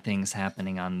interesting things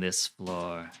happening on this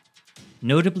floor.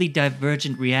 Notably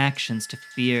divergent reactions to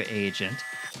fear agent.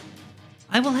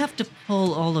 I will have to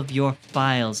pull all of your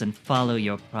files and follow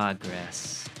your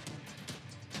progress.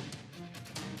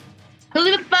 Who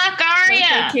the fuck are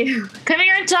Thank you? you. Come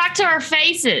here and talk to our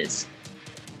faces.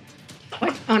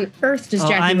 What on earth does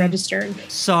Jacky register?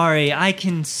 Sorry, I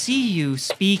can see you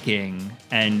speaking.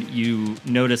 And you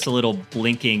notice a little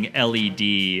blinking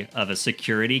LED of a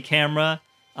security camera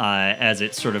as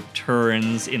it sort of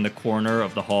turns in the corner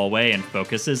of the hallway and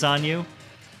focuses on you.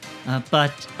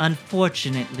 But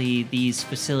unfortunately, these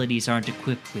facilities aren't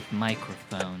equipped with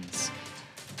microphones.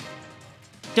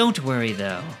 Don't worry,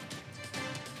 though.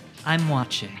 I'm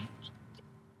watching.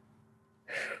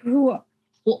 Who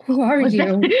are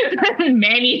you?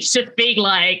 Manny's just being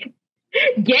like,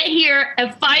 get here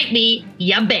and fight me,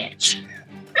 ya bitch.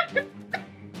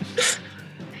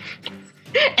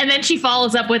 And then she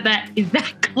follows up with that, is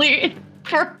that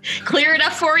clear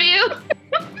enough for you?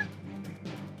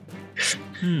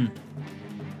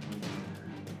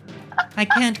 I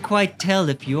can't quite tell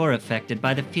if you're affected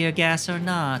by the fear gas or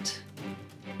not.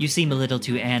 You seem a little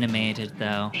too animated,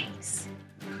 though.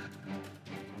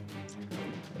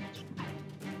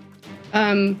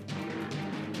 I'm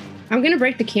gonna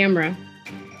break the camera.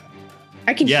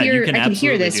 I can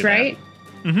hear this, right?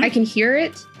 Mm-hmm. I can hear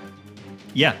it.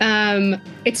 Yeah.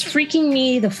 It's freaking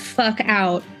me the fuck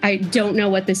out. I don't know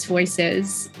what this voice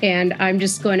is, and I'm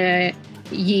just gonna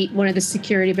yeet one of the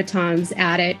security batons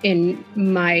at it in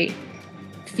my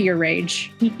fear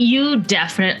rage. You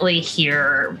definitely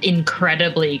hear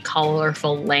incredibly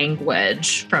colorful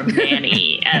language from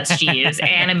Manny as she is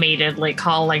animatedly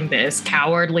calling this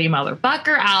cowardly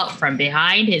motherfucker out from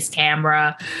behind his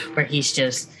camera, where he's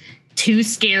just too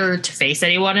scared to face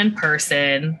anyone in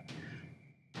person.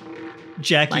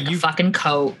 Jacky, like a fucking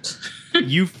coat.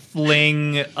 You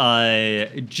fling,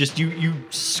 you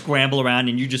scramble around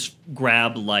and you just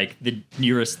grab like the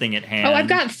nearest thing at hand. Oh, I've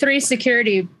got 3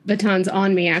 security batons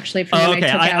on me actually. Okay,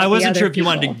 I wasn't sure if you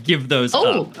wanted to give those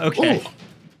up. Okay,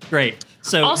 great.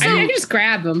 So also, I can just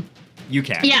grab them. You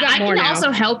can. Yeah, I can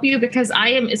also help you because I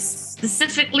am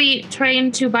specifically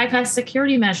trained to bypass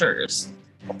security measures.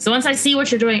 So once I see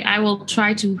what you're doing, I will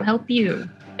try to help you.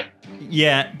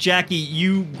 Yeah, Jacky,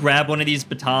 you grab one of these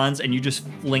batons and you just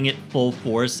fling it full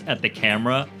force at the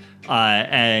camera,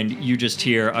 and you just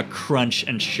hear a crunch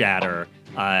and shatter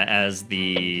as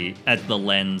the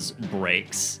lens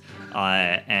breaks,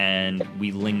 and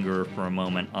we linger for a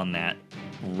moment on that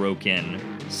broken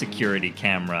security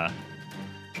camera,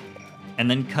 and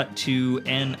then cut to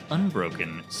an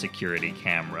unbroken security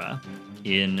camera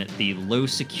in the low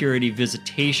security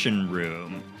visitation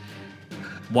room,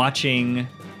 watching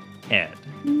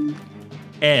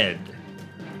Ed,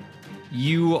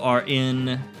 you are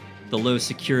in the low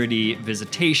security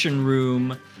visitation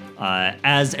room,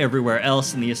 as everywhere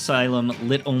else in the asylum,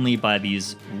 lit only by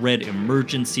these red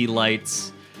emergency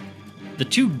lights. The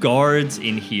 2 guards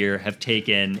in here have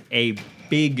taken a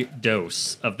big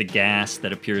dose of the gas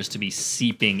that appears to be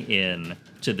seeping in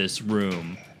to this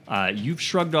room. You've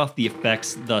shrugged off the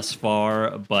effects thus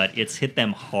far, but it's hit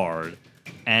them hard.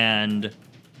 And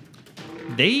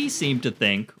they seem to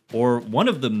think, or one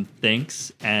of them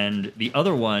thinks, and the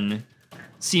other one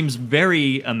seems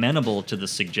very amenable to the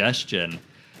suggestion,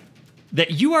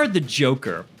 that you are the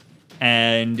Joker,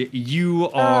 and you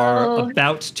are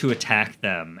about to attack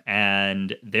them,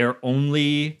 and their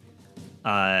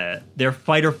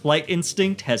fight or flight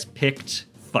instinct has picked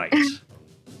fight.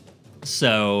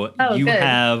 So you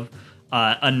have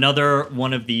another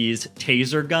one of these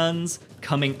taser guns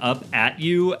coming up at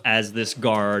you as this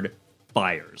guard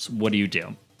fires. What do you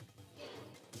do?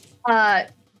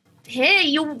 Hey,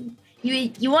 you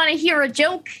want to hear a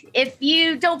joke? If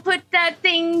you don't put that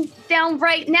thing down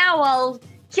right now, I'll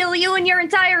kill you and your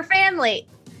entire family.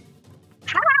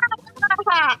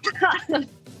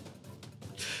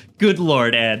 Good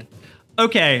Lord, Ed.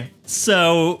 Okay,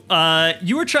 so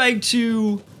you were trying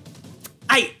to...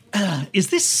 is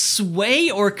this sway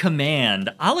or command?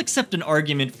 I'll accept an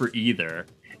argument for either.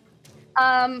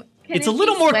 It's a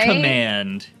little more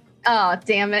command. Oh,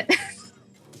 damn it.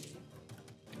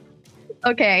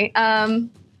 Okay.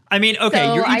 I mean, okay,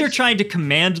 so you're either trying to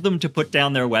command them to put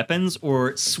down their weapons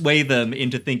or sway them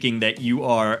into thinking that you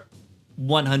are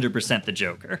 100% the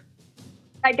Joker.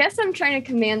 I guess I'm trying to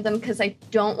command them because I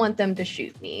don't want them to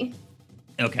shoot me.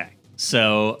 Okay,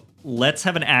 so let's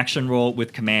have an action roll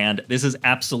with command. This is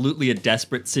absolutely a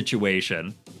desperate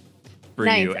situation for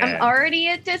you, Ed. I'm already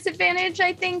at disadvantage,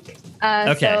 I think.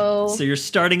 Okay, so you're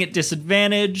starting at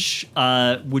disadvantage.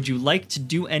 Would you like to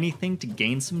do anything to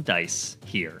gain some dice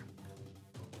here?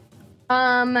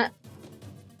 I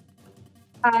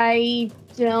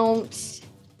don't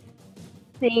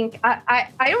think I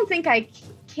don't think I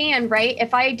can, right?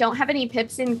 If I don't have any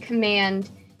pips in command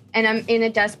and I'm in a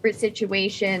desperate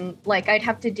situation, like I'd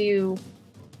have to do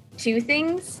 2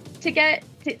 things to get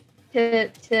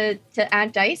to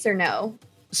add dice, or no?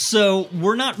 So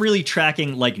we're not really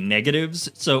tracking like negatives.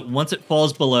 So once it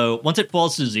falls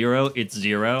to 0, it's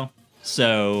 0.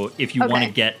 So if you want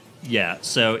to get,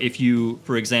 so if you,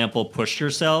 for example, pushed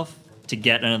yourself to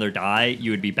get another die,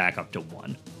 you would be back up to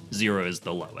 1. 0 is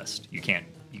the lowest. You can't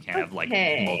have like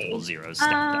multiple zeros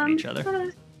stacked on each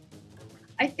other.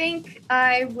 I think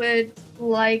I would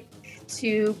like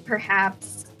to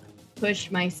perhaps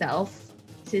push myself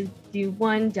to do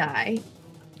 1 die.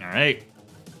 All right.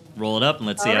 Roll it up and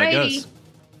let's see how it goes.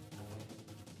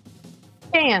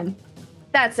 Bam.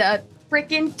 That's a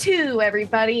frickin' 2,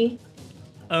 everybody.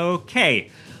 Okay.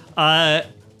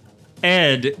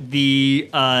 Ed, the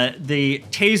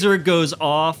taser goes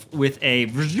off with a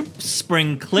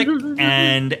spring click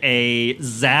and a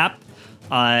zap,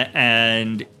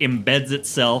 and embeds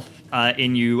itself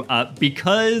in you.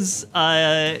 Because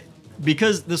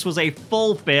this was a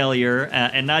full failure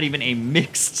and not even a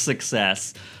mixed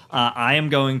success, I am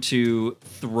going to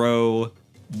throw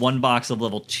 1 box of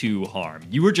level 2 harm.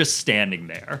 You were just standing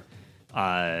there.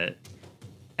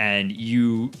 And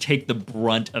you take the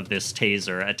brunt of this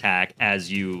taser attack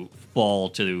as you fall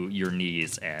to your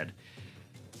knees, Ed.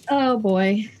 Oh,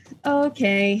 boy.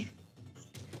 Okay.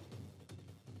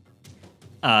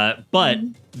 But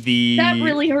that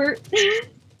really hurt.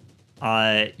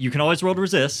 You can always roll to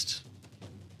resist.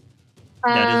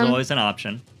 That is always an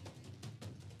option.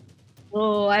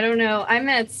 Oh, I don't know. I'm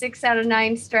at 6 out of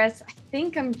 9 stress. I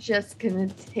think I'm just gonna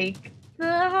take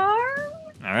the harm.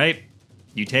 All right,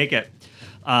 you take it.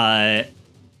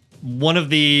 One of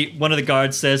the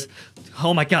guards says,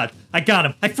 "Oh my God, I got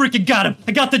him! I freaking got him!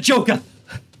 I got the Joker!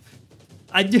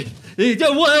 What do I do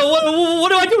now? What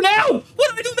do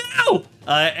I do now?"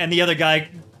 And the other guy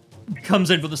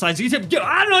comes in from the side. He said,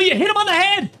 "I don't know. You hit him on the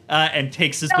head!" And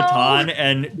takes his baton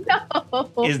and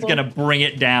is gonna bring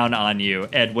it down on you.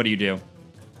 Ed, what do you do?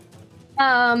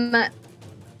 Can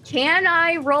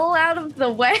I roll out of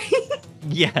the way?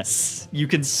 Yes, you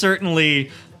can certainly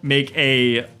make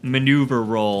a maneuver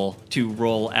roll to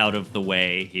roll out of the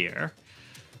way here.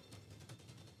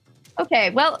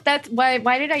 Okay, well, that's why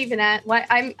did I even add? Why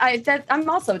I'm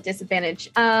also at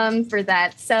disadvantage for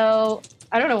that. So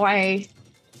I don't know why.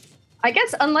 I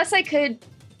guess unless I could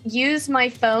use my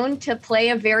phone to play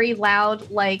a very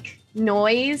loud like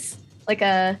noise, like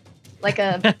a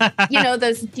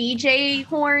those DJ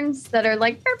horns that are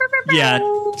like burr, burr, burr, burr. Yeah,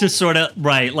 to sort of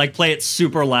like play it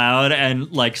super loud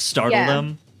and like startle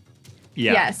them.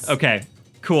 Yeah. Yes. Okay.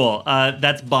 Cool.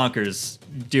 That's bonkers.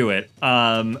 Do it.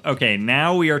 Okay.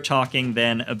 Now we are talking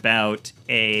then about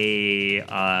a.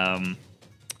 I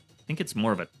think it's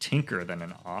more of a tinker than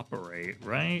an operate,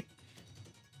 right?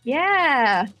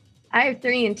 Yeah, I have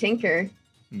 3 in tinker.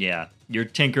 Yeah, you're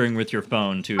tinkering with your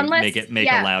phone to make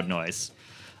a loud noise.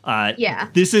 Yeah.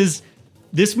 This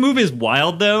move is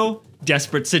wild though.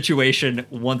 Desperate situation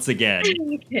once again.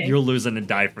 Okay. You're losing a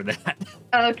die for that.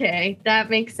 Okay, that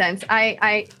makes sense.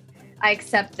 I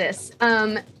accept this.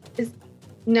 Is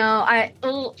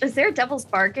there a devil's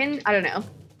bargain? I don't know.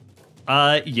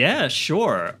 Yeah,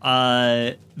 sure.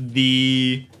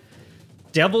 The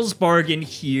devil's bargain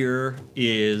here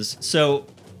is, so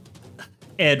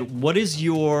Ed, what is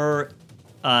your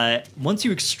once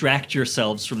you extract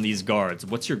yourselves from these guards,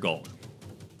 what's your goal?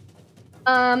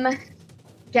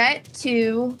 Get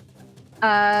to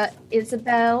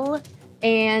Isabel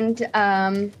and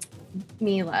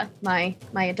Mila, my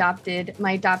adopted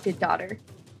daughter.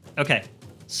 Okay.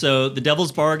 So the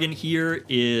devil's bargain here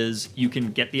is you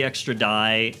can get the extra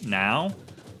die now,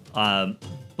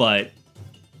 but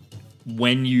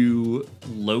when you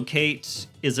locate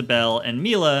Isabel and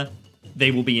Mila,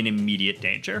 they will be in immediate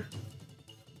danger.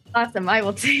 Awesome, I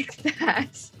will take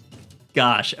that.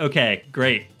 Gosh, okay,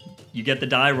 great. You get the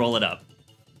die, roll it up.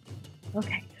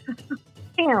 Okay.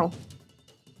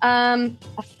 A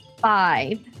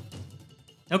 5.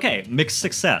 Okay, mixed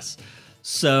success.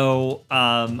 So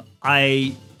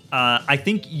I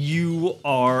think you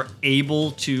are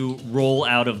able to roll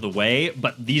out of the way,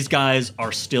 but these guys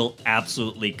are still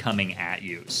absolutely coming at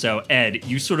you. So Ed,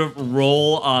 you sort of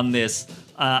roll on this.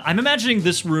 I'm imagining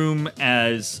this room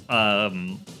as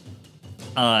kind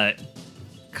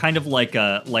of like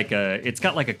a it's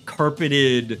got like a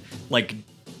carpeted like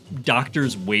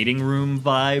doctor's waiting room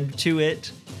vibe to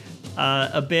it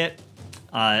a bit.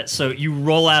 So you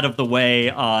roll out of the way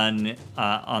on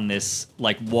this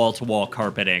like wall-to-wall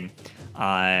carpeting,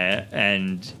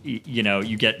 and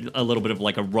you get a little bit of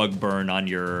like a rug burn on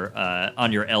your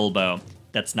elbow,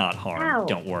 That's not harm. Ow.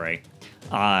 Don't worry.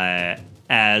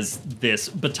 As this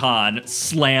baton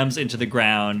slams into the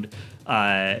ground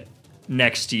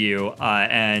next to you,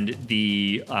 and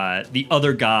the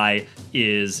other guy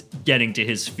is getting to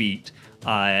his feet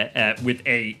with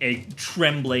a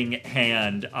trembling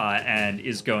hand, and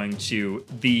is going to.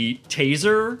 The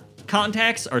taser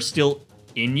contacts are still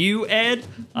in you, Ed,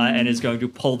 and is going to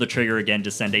pull the trigger again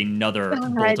to send another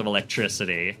bolt of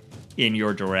electricity in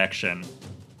your direction.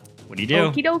 What do you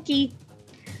do? Okie dokie.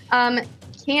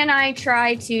 Can I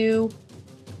try to,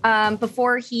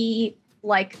 before he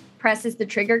presses the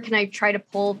trigger, can I try to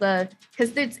pull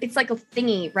because it's like a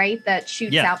thingy, right, that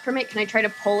shoots out from it. Can I try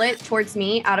to pull it towards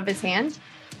me out of his hand?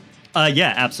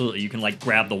 Yeah, absolutely. You can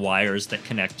grab the wires that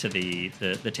connect to the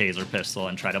taser pistol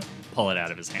and try to pull it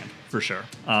out of his hand, for sure.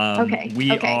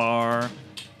 We are, I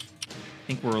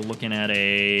think we're looking at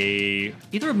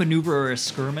either a maneuver or a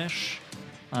skirmish,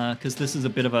 because this is a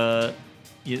bit of a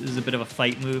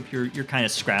fight move. You're kind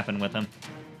of scrapping with him.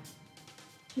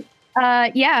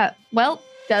 Yeah. Well,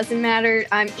 doesn't matter.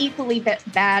 I'm equally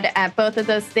bad at both of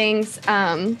those things.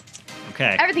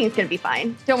 Okay. Everything's gonna be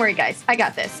fine. Don't worry, guys. I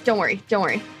got this. Don't worry.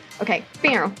 Okay.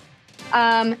 Bam.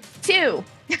 2.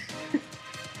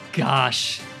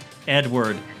 Gosh,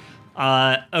 Edward.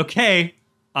 Okay.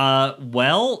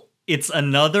 Well, it's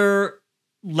another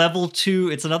level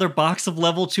 2. It's another box of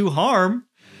level 2 harm.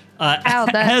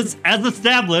 As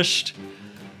established.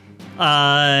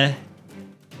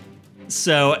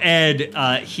 So Ed,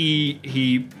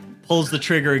 he pulls the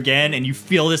trigger again, and you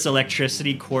feel this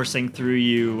electricity coursing through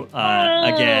you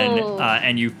again,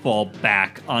 and you fall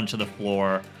back onto the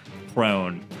floor,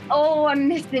 prone. Oh, I'm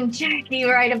missing Jacky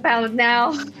right about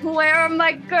now. Where are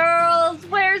my girls?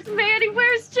 Where's Manny?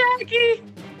 Where's Jacky?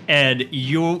 Ed,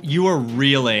 you are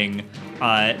reeling.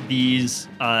 These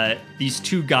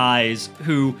 2 guys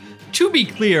who, to be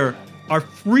clear, are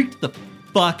freaked the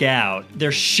fuck out.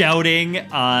 They're shouting,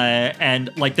 and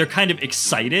they're kind of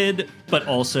excited, but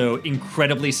also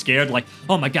incredibly scared.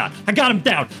 Oh my god, I got him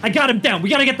down! We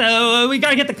gotta get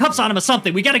the cuffs on him or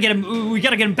something. We gotta get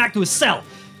him back to his cell.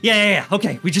 Yeah.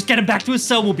 Okay, we just get him back to his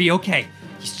cell. We'll be okay.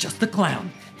 He's just a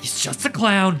clown.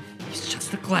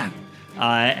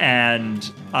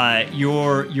 And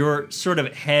your sort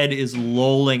of head is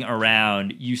lolling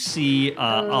around. You see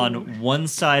on one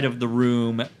side of the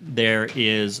room there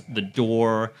is the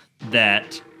door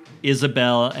that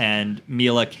Isabel and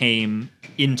Mila came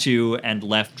into and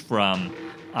left from,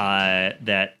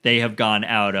 that they have gone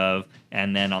out of.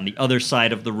 And then on the other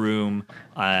side of the room,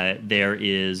 there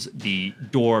is the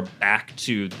door back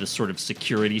to the sort of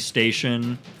security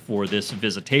station for this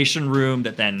visitation room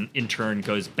that then in turn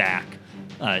goes back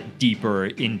deeper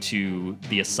into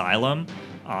the asylum.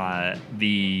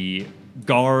 The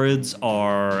guards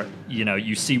are,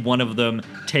 you see one of them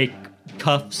take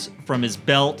cuffs from his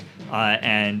belt,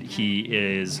 and he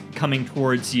is coming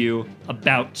towards you,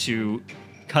 about to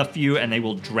cuff you, and they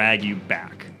will drag you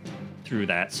back through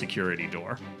that security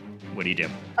door. What do you do?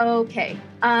 Okay.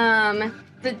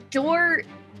 The door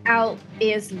out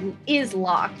is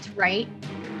locked, right?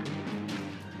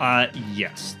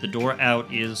 Yes. The door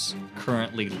out is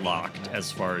currently locked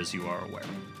as far as you are aware.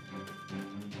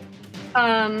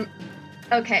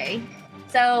 Okay.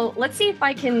 So let's see if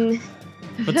I can...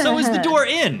 But so is the door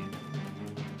in!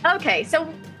 Okay,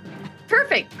 so...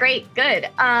 Perfect. Great. Good.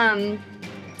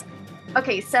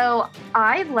 Okay, so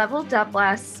I leveled up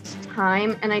last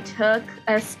time, and I took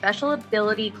a special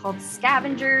ability called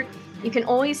Scavenger. You can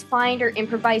always find or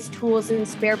improvise tools and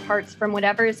spare parts from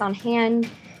whatever is on hand,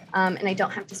 and I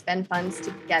don't have to spend funds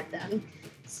to get them.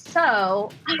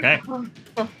 So, okay.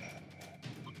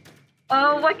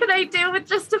 Oh, what can I do with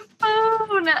just a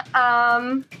phone?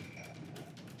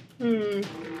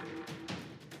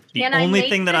 The only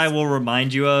thing that I will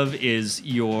remind you of is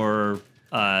your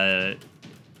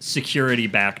security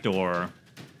backdoor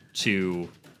to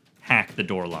hack the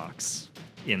door locks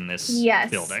in this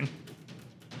building.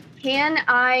 Can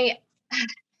I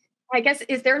guess,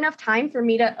 is there enough time for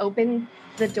me to open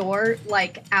the door,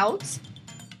 out?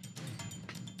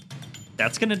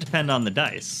 That's going to depend on the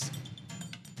dice.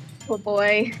 Oh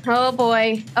boy.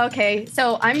 Okay,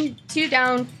 so I'm 2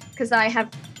 down because I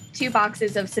have 2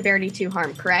 boxes of severity 2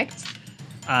 harm, correct?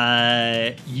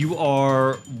 You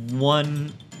are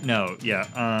 1... No,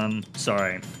 yeah,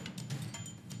 sorry.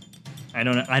 I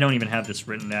don't even have this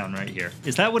written down right here.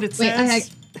 Is that what it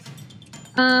says?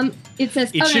 It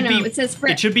says, it says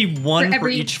it should be 1 for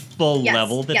each full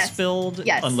level that's filled,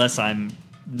 yes. Unless I'm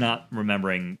not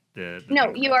remembering the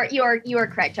No, you are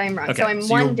correct. I'm wrong. Okay, so I'm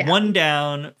so 1 you're down. 1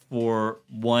 down for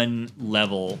 1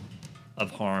 level of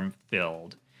harm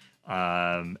filled.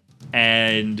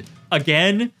 And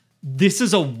again, this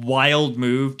is a wild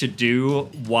move to do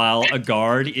while a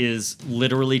guard is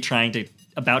literally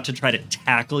about to try to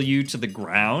tackle you to the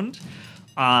ground.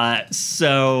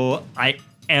 So I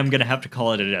am going to have to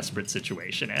call it a desperate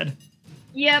situation, Ed.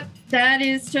 Yep, that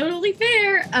is totally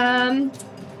fair.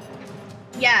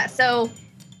 Yeah, so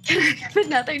can I have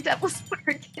another devil's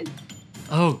bargain?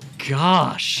 Oh,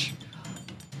 gosh.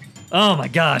 Oh, my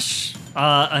gosh.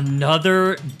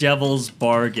 Another devil's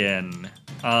bargain.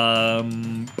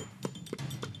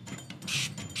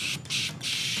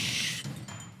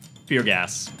 Fear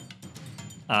gas.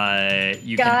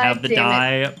 You can have the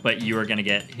die, but you are going to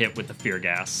get hit with the fear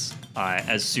gas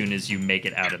as soon as you make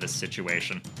it out of this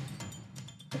situation.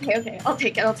 Okay. I'll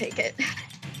take it.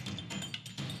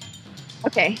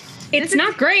 Okay. It's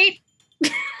not great.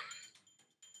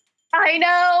 I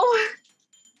know.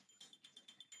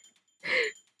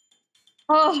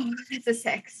 Oh, it's a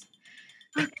 6.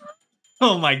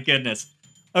 Oh my goodness.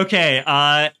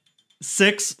 Okay,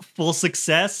 6 full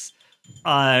success.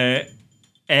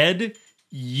 Ed,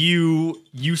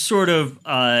 you sort of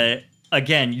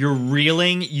again, you're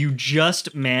reeling. You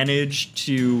just managed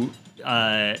to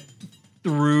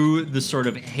through the sort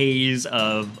of haze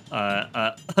of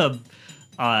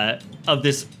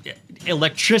this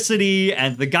electricity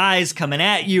and the guys coming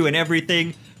at you and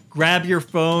everything. Grab your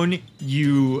phone.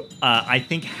 You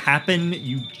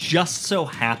you just so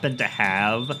happen to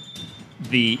have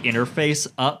the interface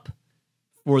up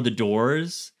for the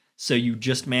doors. So you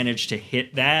just managed to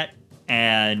hit that,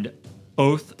 and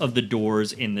both of the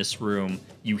doors in this room,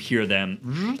 you hear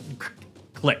them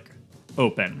click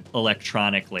open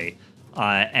electronically.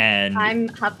 And I'm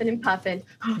huffing and puffing.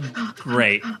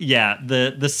 Great. Yeah,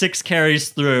 the 6 carries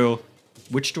through.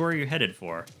 Which door are you headed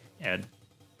for, Ed?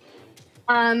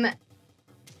 I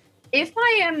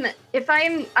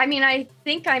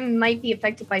think I might be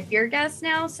affected by fear gas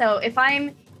now. So if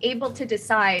I'm able to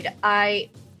decide,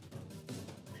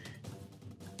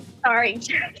 sorry,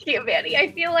 Jacky and Manny,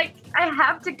 I feel like I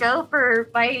have to go for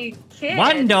my kid.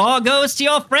 One door goes to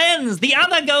your friends, the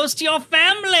other goes to your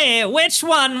family. Which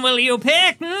one will you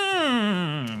pick?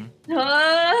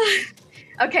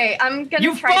 Okay, I'm gonna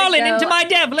You've fallen into my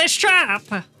devilish trap.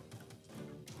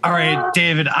 All right,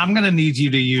 David, I'm going to need you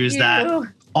to use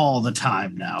that all the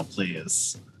time now,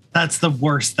 please. That's the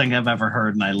worst thing I've ever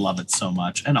heard, and I love it so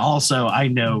much. And also, I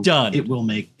know it will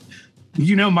make...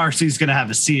 You know Marcy's going to have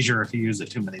a seizure if you use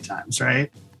it too many times,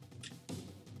 right?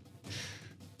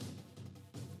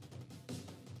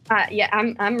 Yeah,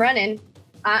 I'm running.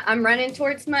 I'm running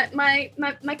towards my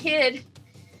kid.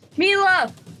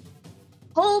 Mila,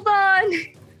 hold on.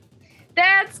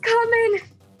 Dad's coming.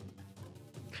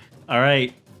 All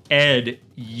right, Ed,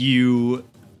 you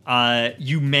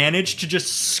managed to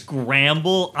just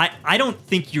scramble. I don't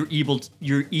think you're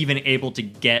even able to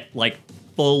get like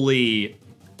fully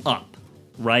up,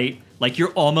 right? Like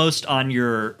you're almost on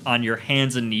your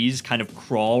hands and knees, kind of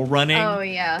crawl running. Oh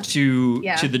yeah. To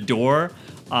the door,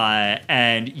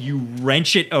 and you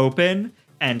wrench it open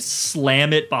and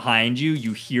slam it behind you.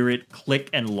 You hear it click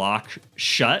and lock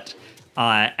shut.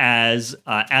 As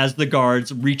the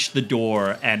guards reach the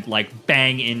door and like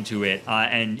bang into it,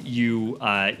 and you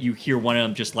hear one of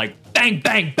them just like bang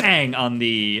bang bang on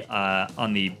the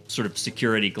sort of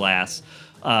security glass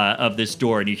of this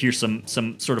door, and you hear some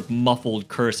sort of muffled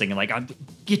cursing and like,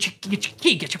 get your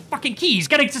key, get your fucking key. He's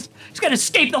gonna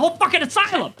escape the whole fucking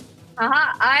asylum.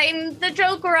 I'm the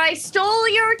Joker. I stole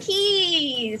your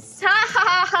keys. Ha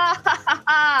ha ha ha ha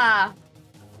ha.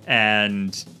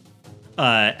 And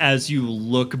as you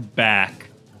look back,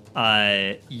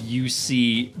 you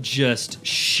see just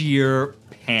sheer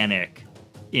panic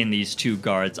in these two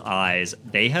guards' eyes.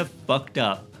 They have fucked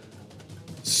up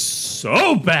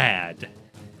so bad.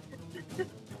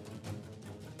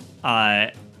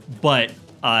 But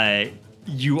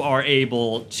you are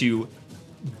able to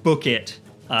book it,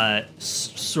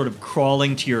 sort of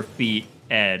crawling to your feet,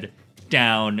 Ed,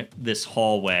 down this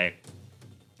hallway.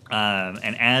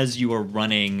 And as you are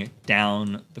running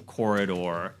down the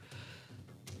corridor,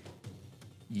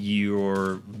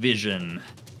 your vision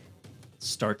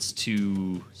starts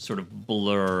to sort of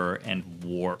blur and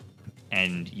warp,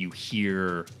 and you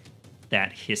hear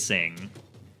that hissing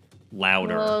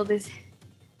louder. Whoa,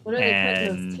 what are they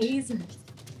putting those tasers?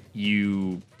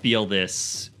 You feel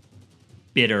this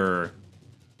bitter,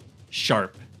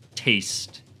 sharp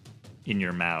taste in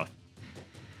your mouth.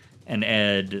 And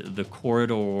Ed, the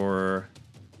corridor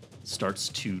starts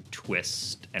to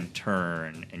twist and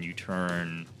turn, and you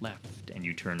turn left, and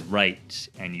you turn right,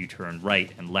 and you turn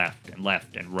right and left and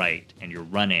left and right, and you're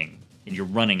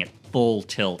running at full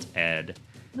tilt, Ed.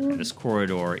 And this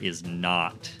corridor is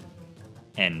not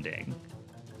ending.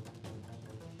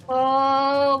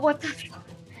 Oh, what the fuck?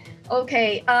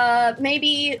 Okay,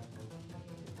 maybe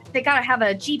they gotta have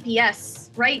a GPS,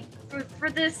 right? For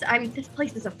this? I mean, this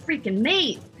place is a freaking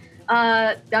maze.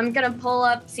 I'm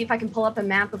gonna see if I can pull up a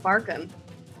map of Arkham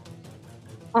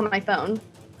on my phone.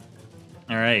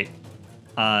 All right.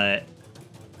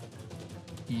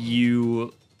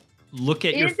 You look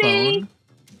at your phone.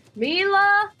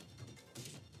 Mila?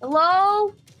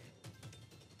 Hello?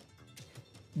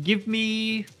 Give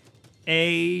me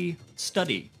a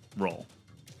study roll.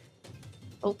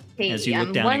 Okay. As you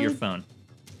look down at your phone.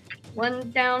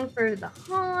 One down for the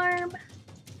harm.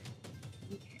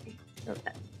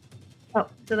 Okay.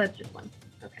 So that's just one.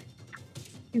 Okay.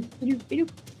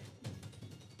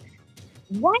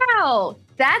 Wow,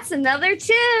 that's another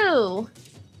 2.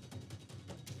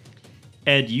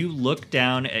 Ed, you look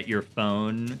down at your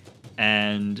phone,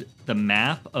 and the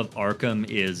map of Arkham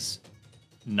is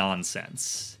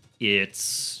nonsense.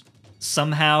 It's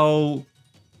somehow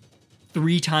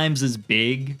 3 times as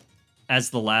big as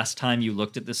the last time you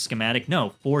looked at this schematic. No,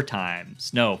 4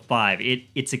 times. No, 5.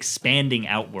 It's expanding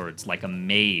outwards like a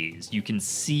maze. You can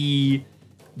see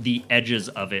the edges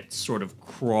of it sort of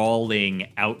crawling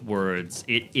outwards.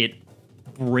 It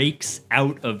breaks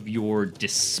out of your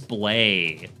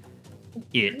display.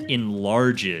 It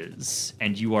enlarges,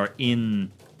 and you are in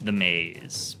the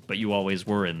maze. But you always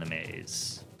were in the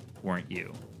maze, weren't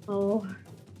you? Oh.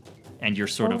 And you're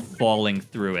sort of falling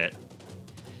through it.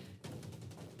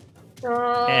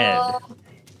 Oh. Ed,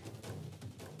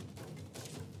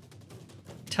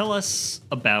 tell us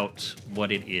about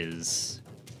what it is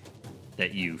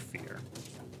that you fear.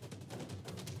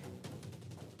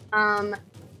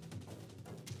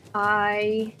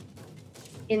 I,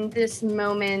 in this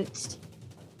moment,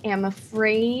 am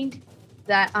afraid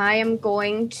that I am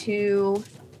going to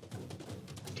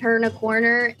turn a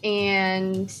corner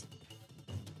and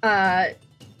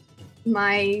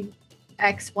my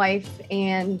ex-wife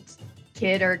and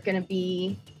kid are gonna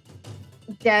be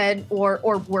dead or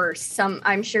worse.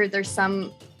 I'm sure there's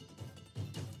some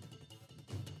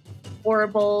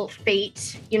horrible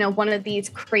fate, one of these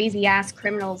crazy ass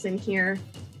criminals in here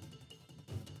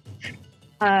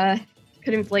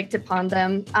could inflict upon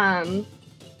them.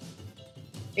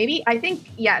 Maybe, I think,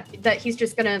 that he's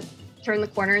just gonna turn the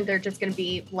corner and they're just gonna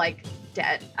be like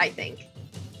dead, I think.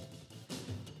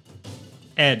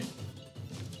 Ed,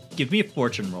 give me a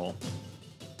fortune roll.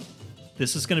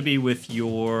 This is going to be with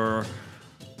your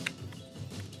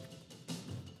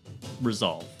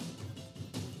resolve.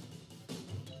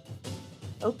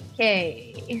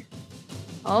 Okay.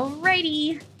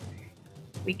 Alrighty.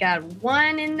 We got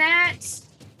 1 in that.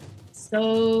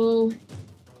 So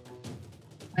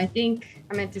I think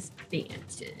I'm at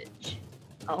disadvantage.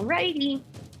 Alrighty.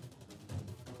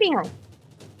 Bam.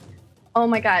 Oh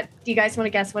my god. Do you guys want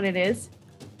to guess what it is?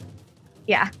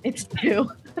 Yeah, it's 2.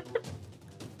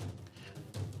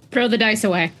 Throw the dice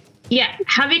away. Yeah.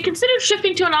 Have you considered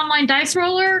shifting to an online dice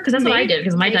roller? Because that's what I did,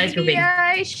 because my dice were big. Yeah,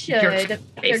 I should.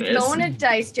 They're going to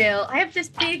dice jail. I have this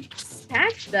big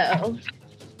stash, though.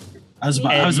 I was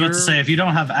about to say, if you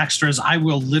don't have extras, I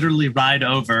will literally ride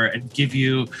over and give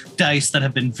you dice that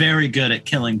have been very good at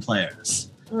killing players.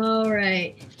 All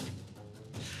right.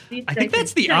 I think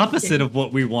that's the opposite of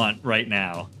what we want right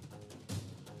now.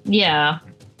 Yeah.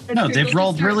 No, they've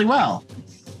rolled really well.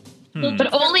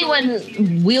 But only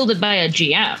when wielded by a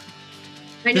GM.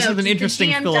 I know, this is an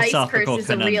interesting philosophical dice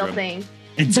curse is a real thing.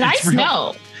 Dice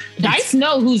know. Dice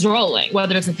know who's rolling,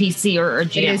 whether it's a PC or a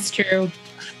GM. It is true.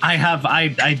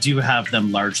 I do have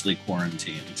them largely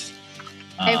quarantined.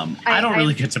 I don't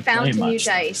really get to play much. New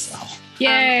dice. So.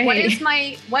 Yay!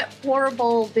 What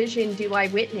horrible vision do I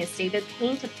witness, David?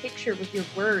 Paint a picture with your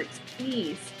words,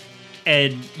 please.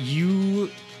 Ed, you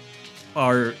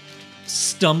are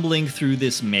stumbling through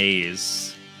this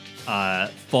maze,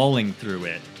 falling through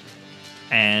it,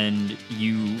 and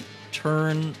you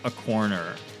turn a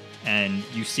corner, and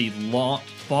you see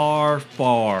far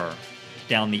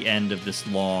down the end of this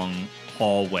long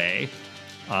hallway,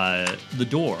 the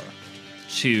door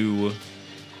to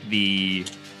the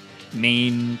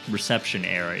main reception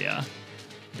area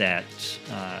that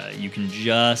you can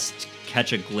just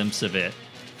catch a glimpse of it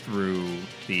through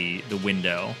the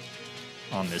window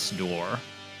on this door.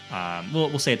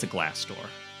 We'll say it's a glass door,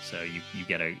 so you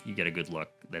get a good look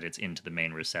that it's into the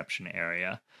main reception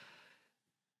area.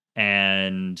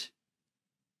 And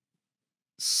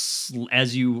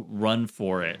as you run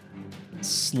for it,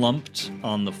 slumped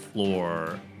on the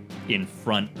floor in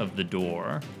front of the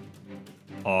door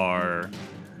are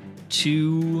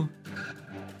 2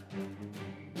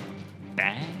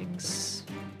 bags.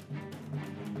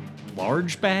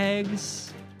 large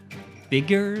bags,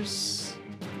 figures.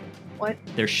 What?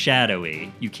 They're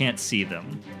shadowy. You can't see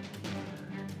them.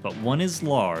 But one is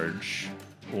large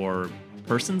or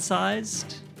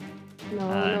person-sized,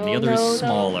 and the other is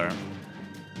smaller.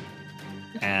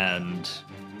 And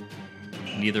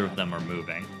neither of them are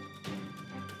moving.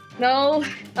 No.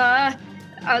 Can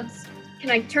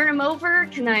I turn them over?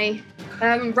 Can I?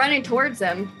 I'm running towards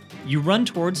them. You run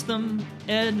towards them,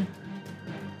 Ed,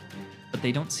 but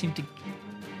they don't seem to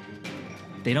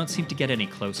get any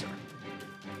closer.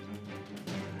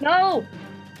 No.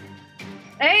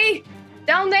 Hey,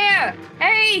 down there.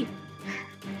 Hey.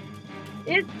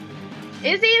 Is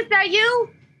that you?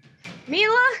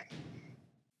 Mila?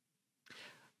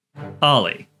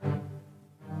 Olly.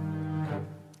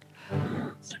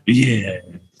 Yeah.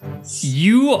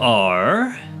 You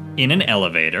are in an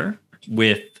elevator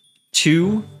with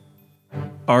 2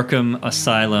 Arkham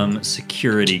Asylum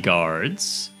security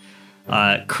guards,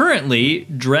 currently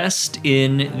dressed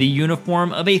in the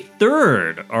uniform of a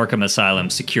 3rd Arkham Asylum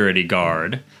security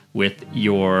guard with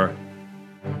your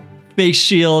face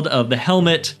shield of the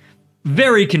helmet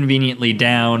very conveniently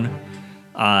down,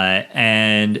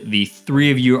 and the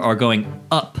 3 of you are going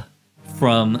up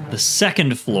from the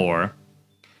 2nd floor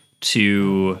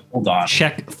to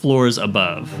check floors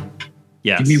above.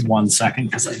 Yes. Give me 1 second,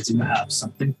 because I do have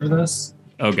something for this.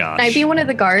 Oh, gosh. Can I be one of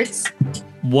the guards?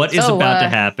 What is about to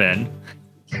happen?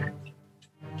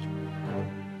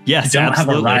 Yes, I don't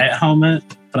absolutely. have a riot helmet,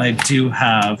 but I do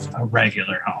have a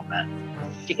regular helmet.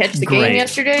 Did you catch the game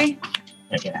yesterday?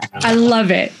 Yeah. I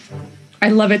love it. I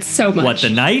love it so much. What, the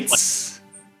Knights?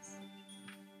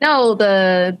 No,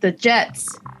 the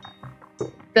jets.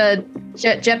 The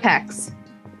jetpacks.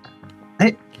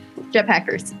 Hey.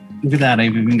 Jetpackers. Look at that. I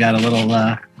even got a little,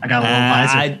 I got a little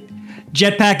visor.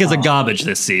 Jetpack is a garbage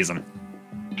this season.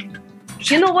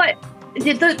 You know what?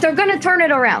 They're going to turn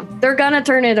it around. They're going to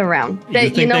turn it around. You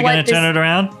think they're going to turn it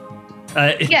around?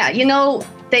 Yeah, you know,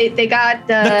 they got...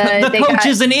 the coach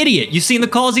is an idiot. You seen the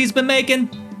calls he's been making?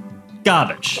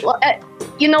 Garbage. Well,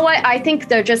 you know what? I think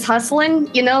they're just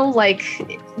hustling, you know, like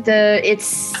the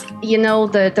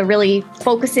really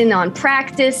focusing on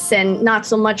practice and not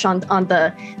so much on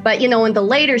the, but, you know, in the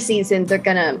later season, they're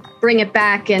going to bring it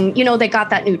back. And, you know, they got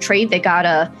that new trade. They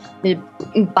got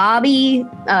Bobby,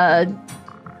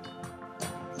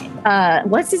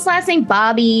 what's his last name?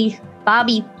 Bobby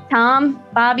Tom.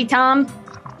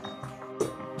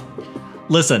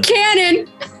 Listen. Cannon.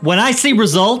 When I see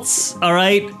results, all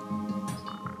right,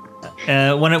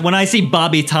 when I see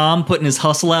Bobby Tom putting his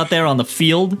hustle out there on the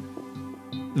field,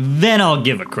 then I'll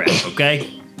give a crap,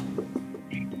 okay?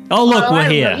 Oh, look, we're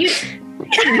here.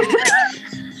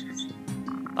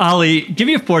 Olly, give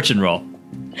me a fortune roll.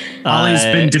 Ollie's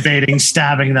been debating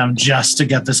stabbing them just to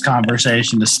get this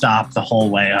conversation to stop the whole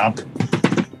way up.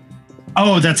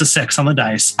 Oh, that's a 6 on the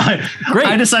dice. Great.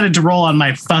 I decided to roll on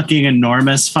my fucking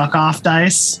enormous fuck off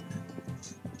dice.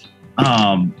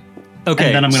 Okay,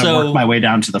 and then I'm going to work my way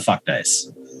down to the fuck dice.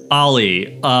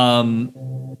 Olly,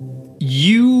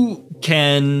 you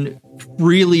can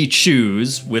freely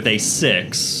choose with a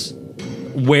 6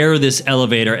 where this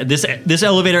elevator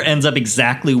ends up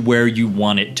exactly where you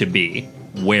want it to be.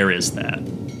 Where is that?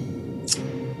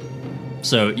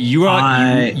 So you were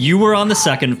on the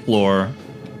 2nd floor.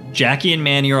 Jacky and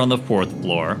Manny are on the 4th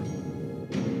floor.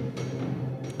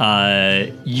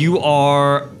 You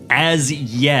are as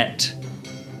yet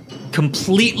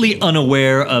completely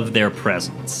unaware of their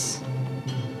presence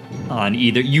on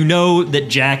either. You know that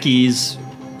Jacky's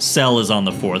cell is on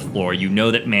the 4th floor. You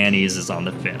know that Manny's is on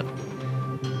the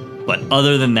 5th. But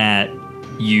other than that,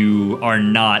 you are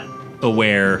not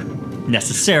aware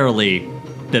necessarily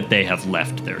that they have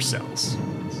left their cells.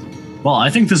 Well, I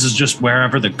think this is just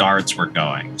wherever the guards were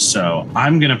going. So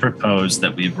I'm going to propose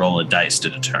that we roll a dice to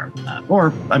determine that.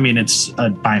 Or, I mean, it's a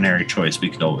binary choice. We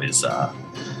could always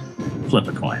flip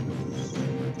a coin.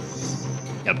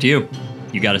 Up to you.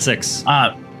 You got a 6.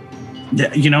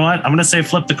 You know what? I'm going to say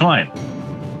flip the coin.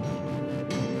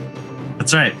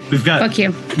 That's right. We've got... Fuck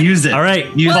you. Use it. All right.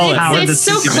 It's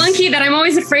so clunky that I'm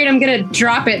always afraid I'm going to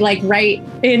drop it like right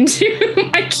into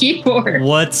my keyboard.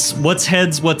 What's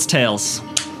heads? What's tails?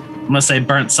 I'm going to say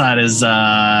burnt side is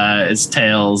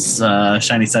tails,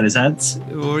 shiny side is heads.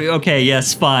 Okay,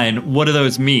 yes, fine. What do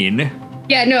those mean?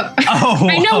 Yeah, no.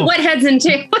 I know what heads and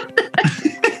tails.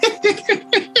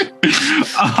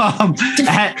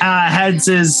 Heads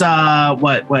is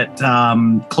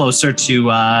closer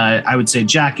to I would say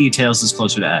Jacky. Tails is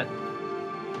closer to Ed.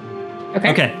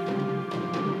 Okay.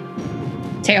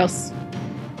 Tails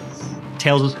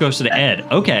Is closer to Ed.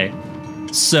 Okay.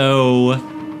 So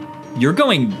you're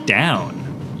going down.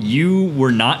 you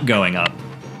were not going up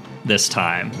this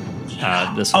time.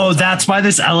 That's why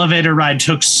this elevator ride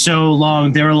took so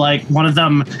long. They were like, one of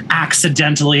them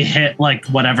accidentally hit like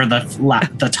whatever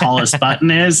the tallest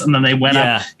button is, and then they went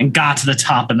up and got to the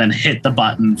top and then hit the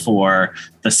button for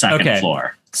the second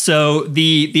floor. So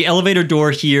the elevator door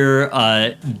here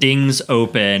dings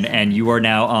open, and you are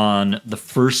now on the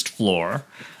first floor.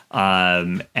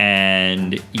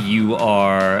 And you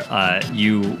are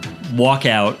you walk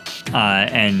out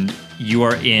and you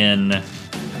are in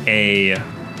a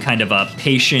kind of a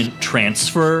patient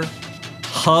transfer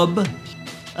hub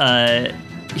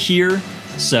here.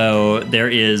 So there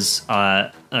is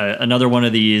another one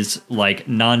of these like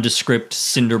nondescript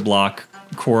cinder block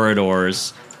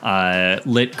corridors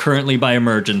lit currently by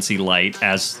emergency light,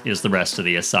 as is the rest of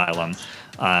the asylum,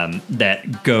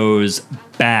 that goes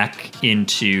back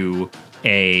into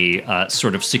a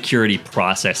sort of security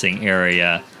processing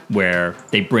area where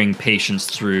they bring patients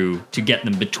through to get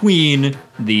them between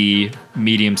the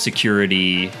medium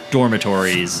security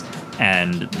dormitories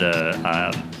and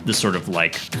the sort of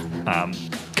like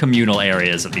communal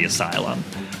areas of the asylum,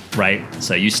 right?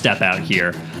 So you step out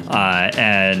here,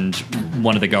 and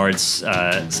one of the guards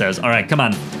says, "All right, come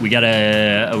on, we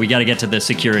gotta get to the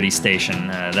security station.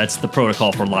 That's the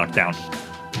protocol for lockdown."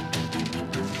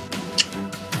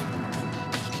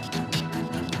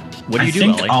 What do you do,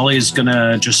 Ollie? I think Ollie's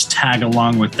gonna just tag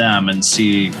along with them and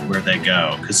see where they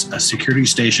go, because a security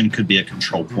station could be a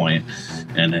control point,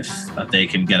 and if they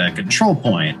can get a control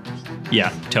point,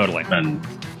 yeah, totally, then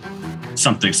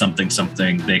something,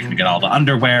 they can get all the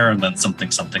underwear, and then something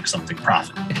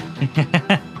profit.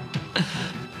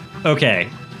 Okay,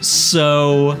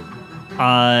 so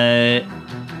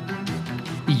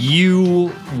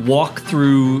you walk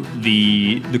through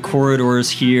the corridors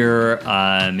here.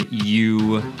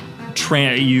 You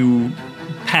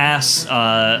pass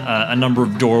a number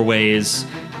of doorways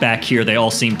back here. They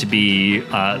all seem to be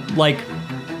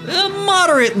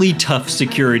moderately tough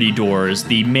security doors.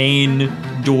 The main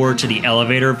door to the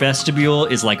elevator vestibule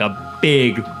is like a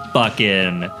big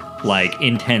fucking like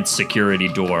intense security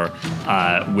door,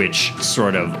 which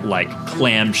sort of like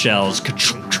clamshells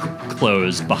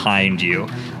close behind you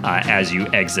as you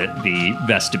exit the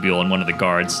vestibule, and one of the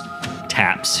guards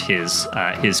taps his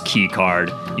key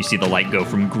card. You see the light go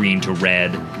from green to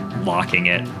red, locking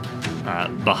it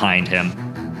behind him.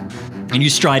 And you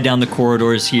stride down the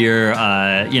corridors here.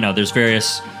 There's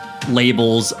various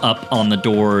labels up on the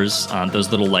doors, those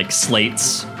little like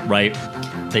slates, right,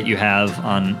 that you have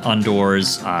on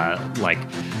doors.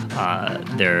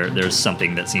 There's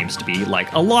something that seems to be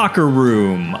like a locker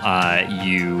room.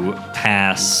 You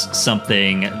pass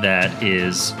something that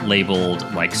is labeled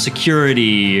like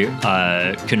security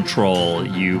control.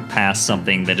 You pass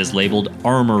something that is labeled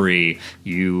armory.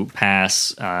 You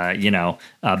pass,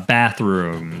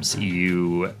 bathrooms.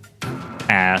 You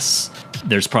pass.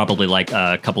 There's probably like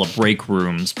a couple of break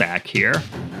rooms back here,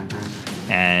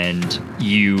 and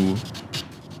you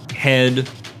head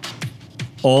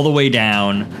all the way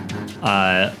down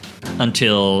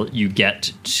until you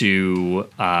get to,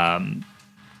 I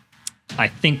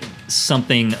think,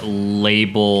 something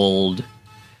labeled.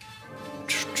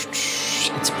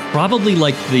 It's probably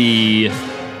like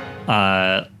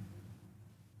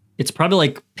it's probably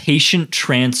like patient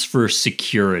transfer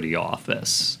security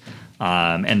office,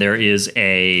 and there is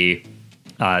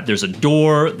there's a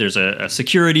door, there's a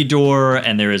security door,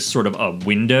 and there is sort of a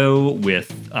window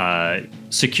with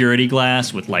security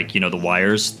glass with like, the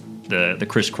wires, the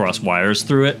crisscross wires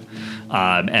through it,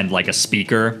 and like a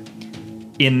speaker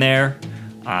in there.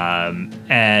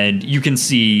 And you can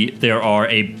see there are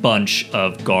a bunch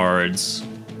of guards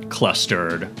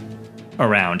clustered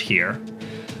around here.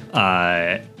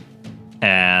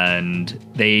 And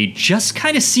they just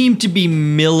kind of seem to be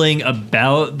milling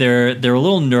about. They're a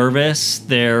little nervous.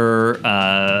 They're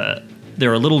a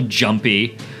little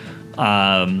jumpy.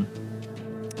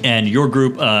 And your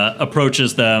group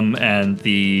approaches them, and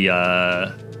the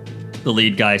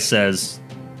lead guy says,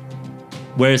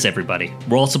 "Where's everybody?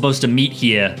 We're all supposed to meet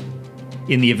here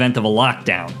in the event of a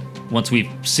lockdown. Once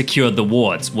we've secured the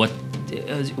wards. Where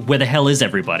the hell is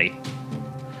everybody?"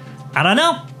 "I don't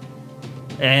know.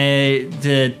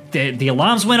 The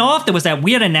alarms went off. There was that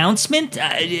weird announcement.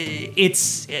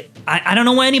 I don't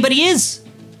know where anybody is.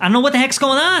 I don't know what the heck's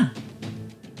going on."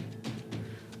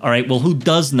 "All right, well, who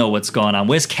does know what's going on?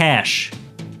 Where's Cash?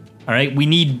 All right, we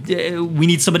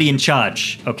need somebody in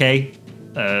charge, okay?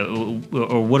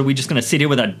 Or what, are we just gonna sit here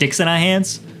with our dicks in our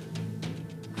hands?"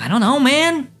 "I don't know,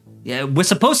 man. Yeah, we're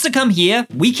supposed to come here.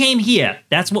 We came here.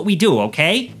 That's what we do,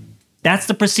 okay? That's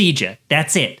the procedure.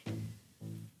 That's it."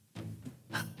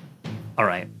 "All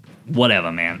right,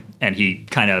 whatever, man. And he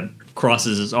kind of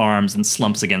crosses his arms and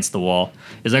slumps against the wall.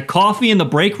 Is there coffee in the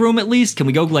break room at least? Can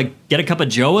we go like get a cup of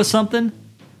Joe or something?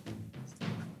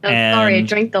 Sorry, I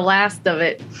drank the last of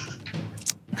it.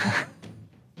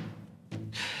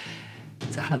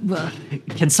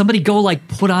 Can somebody go like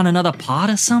put on another pot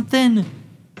or something?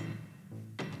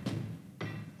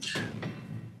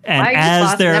 And I just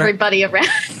lost everybody around.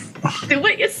 Do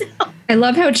it yourself. I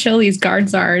love how chill these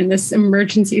guards are in this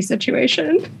emergency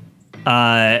situation.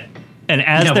 And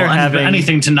as they're having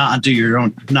anything to not do your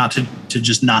own, not to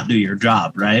just not do your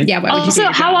job, right? Yeah. Why would also,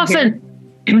 you how often?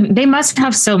 They must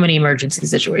have so many emergency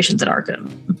situations at Arkham.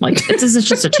 Like this is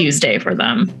just a Tuesday for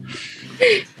them.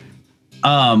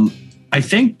 I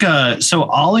think so.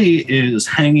 Olly is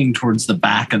hanging towards the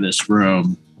back of this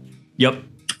room. Yep.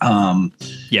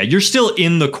 Yeah, you're still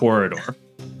in the corridor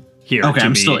here. Okay,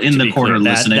 I'm still in the corridor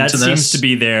listening to this. That seems to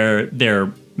be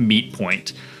their meet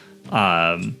point.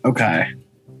 Okay.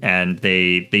 And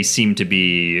they seem to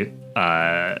be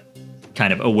kind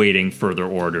of awaiting further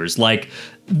orders. Like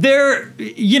they're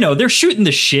shooting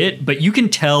the shit, but you can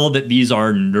tell that these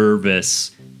are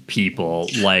nervous people.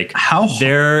 Like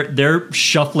they're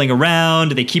shuffling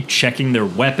around. They keep checking their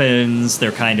weapons.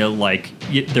 They're kind of like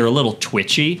they're a little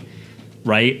twitchy.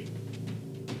 Right?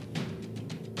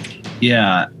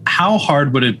 Yeah. How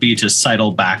hard would it be to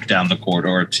sidle back down the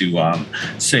corridor to,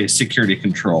 say, security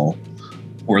control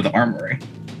or the armory?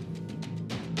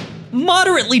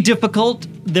 Moderately difficult.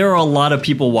 There are a lot of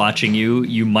people watching you.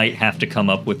 You might have to come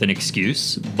up with an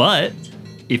excuse. But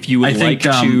if you would like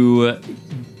to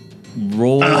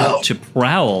roll to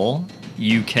prowl,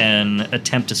 you can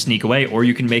attempt to sneak away, or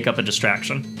you can make up a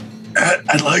distraction.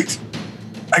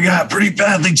 I got pretty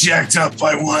badly jacked up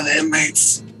by one of the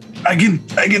inmates. I can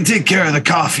take care of the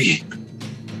coffee.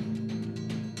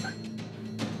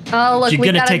 Oh, look, you're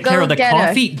gonna take care of the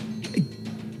coffee?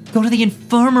 Go to the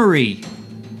infirmary.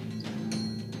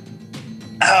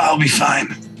 I'll be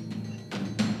fine.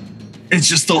 It's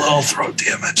just a little throat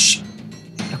damage.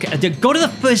 Okay, go to the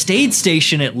first aid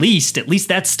station at least. At least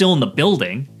that's still in the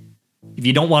building. If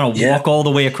you don't want to walk all the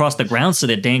way across the grounds to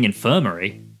the dang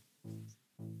infirmary.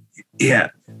 Yeah.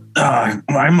 I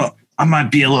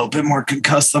might be a little bit more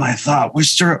concussed than I thought.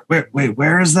 Wait,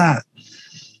 where is that?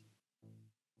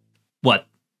 What?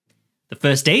 The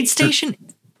first aid station?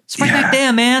 It's right back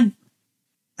there, man.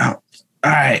 Oh, all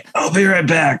right. I'll be right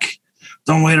back.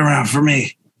 Don't wait around for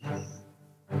me.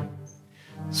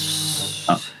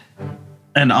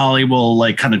 And Olly will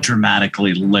like kind of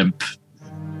dramatically limp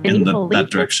in that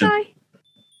direction.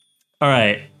 All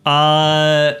right.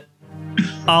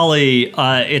 Olly,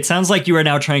 it sounds like you are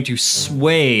now trying to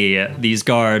sway these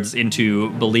guards into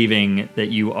believing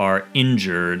that you are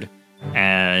injured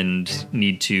and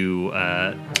need to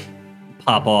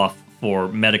pop off for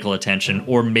medical attention,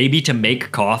 or maybe to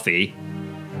make coffee.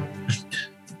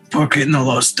 Porque no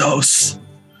los dos.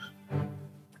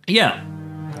 Yeah,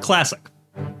 classic.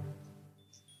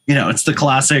 You know, it's the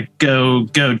classic go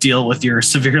deal with your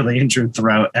severely injured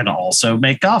throat and also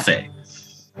make coffee.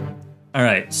 All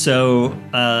right, so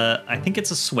I think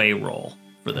it's a sway roll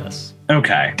for this.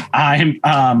 Okay, I'm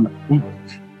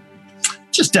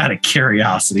just out of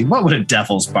curiosity, what would a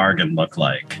devil's bargain look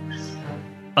like?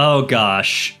 Oh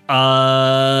gosh,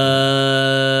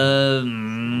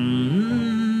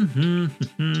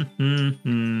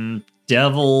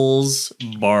 devil's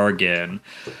bargain.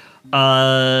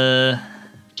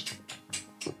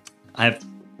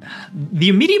 The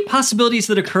immediate possibilities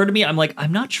that occur to me, I'm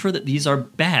not sure that these are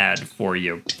bad for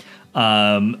you.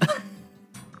 That's,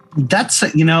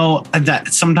 that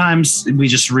sometimes we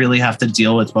just really have to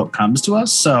deal with what comes to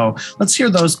us. So let's hear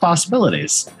those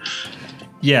possibilities.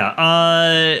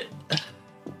 Yeah.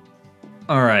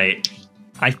 All right.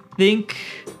 I think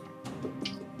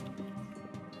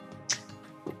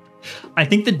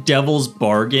the devil's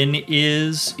bargain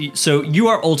is, so you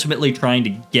are ultimately trying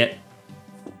to get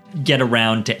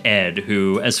around to Ed,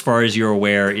 who, as far as you're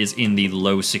aware, is in the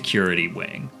low security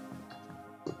wing.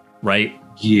 Right?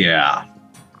 Yeah.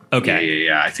 Okay.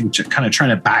 Yeah. I think kind of trying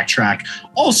to backtrack.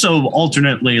 Also,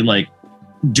 alternately, like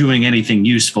doing anything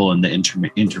useful in the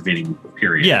intervening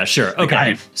period. Yeah, sure.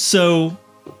 Okay. So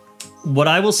what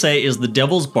I will say is the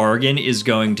devil's bargain is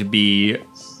going to be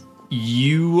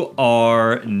you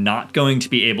are not going to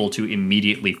be able to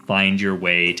immediately find your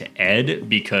way to Ed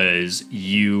because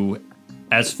you,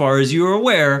 as far as you are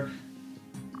aware,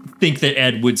 think that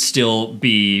Ed would still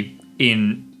be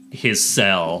in his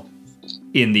cell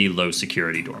in the low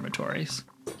security dormitories.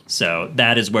 So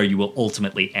that is where you will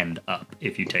ultimately end up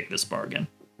if you take this bargain,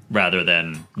 rather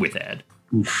than with Ed.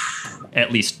 Oof.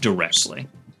 At least directly.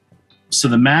 So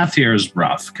the math here is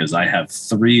rough because I have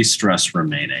 3 stress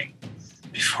remaining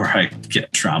before I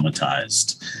get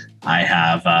traumatized. I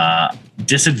have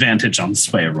disadvantage on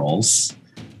sway rolls.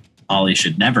 Olly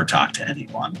should never talk to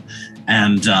anyone.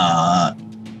 And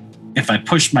if I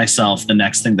push myself, the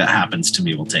next thing that happens to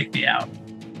me will take me out.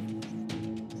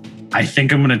 I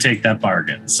think I'm going to take that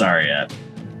bargain. Sorry, Ed.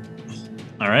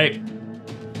 All right.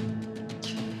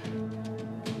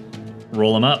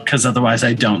 Roll them up. Because otherwise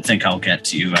I don't think I'll get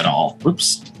to you at all.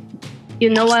 Whoops. You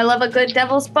know I love a good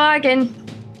devil's bargain.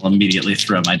 I'll immediately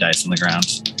throw my dice on the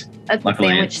ground. That's the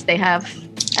sandwich they have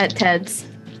at Ted's.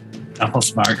 Oh,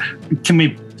 smart. Can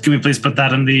we please put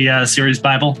that in the series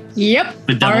Bible? Yep.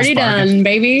 Already done,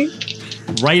 baby.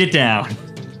 Write it down.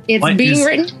 It's being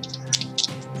written.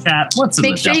 Chat, what's in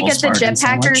Make the sure you get the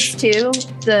jetpackers too.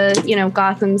 The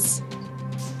Gotham's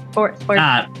sports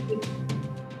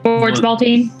ball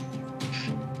team.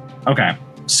 Okay,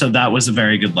 so that was a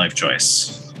very good life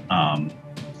choice.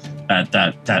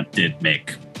 That did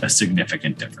make a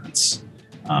significant difference.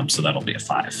 So that'll be a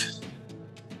 5.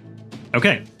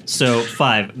 Okay, so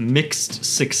 5 mixed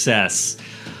success.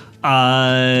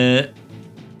 All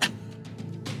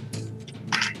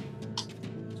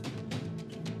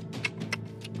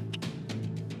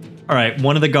right,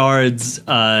 one of the guards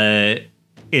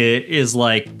is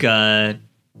like,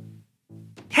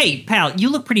 "Hey, pal, you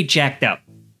look pretty jacked up.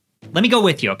 Let me go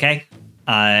with you, okay?"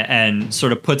 And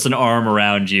sort of puts an arm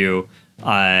around you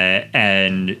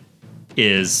and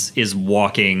is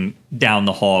walking down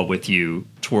the hall with you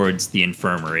towards the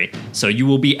infirmary. So you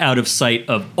will be out of sight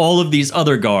of all of these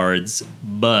other guards,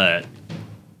 but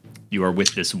you are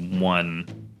with this one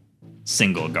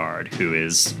single guard who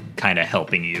is kind of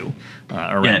helping you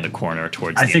around the corner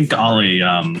towards the infirmary.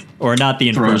 Olly... or not the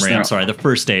infirmary, I'm sorry, the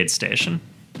first aid station.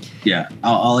 Yeah,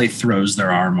 Olly throws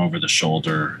their arm over the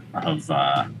shoulder of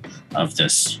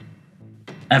this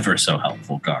ever so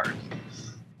helpful guard.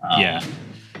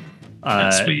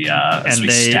 As we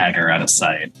stagger out of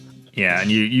sight. Yeah,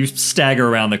 and you stagger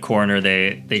around the corner.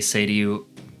 They say to you,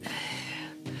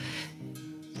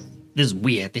 "This is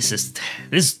weird. This is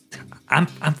I'm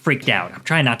freaked out. I'm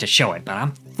trying not to show it, but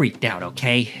I'm freaked out.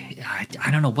 Okay, I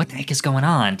don't know what the heck is going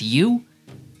on. Do you?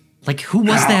 Like, who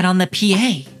was that on the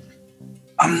PA?"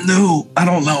 "I'm new. I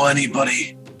don't know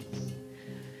anybody."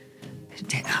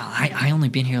 I only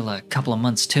been here a couple of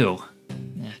months too.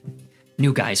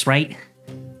 New guys, right?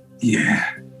 Yeah.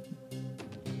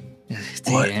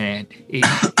 What?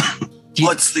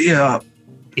 What's the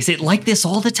Is it like this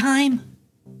all the time?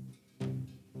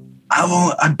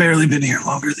 I've barely been here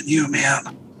longer than you,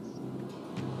 man.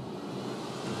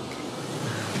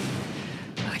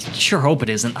 I sure hope it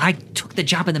isn't. I took the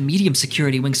job in the medium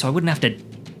security wing so I wouldn't have to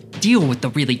deal with the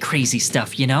really crazy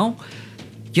stuff, you know?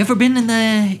 You ever been in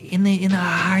the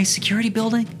high security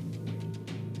building?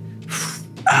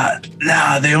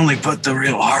 Nah, they only put the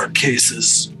real hard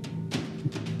cases.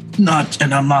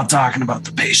 And I'm not talking about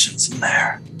the patients in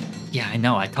there. Yeah, I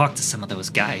know. I talked to some of those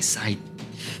guys. I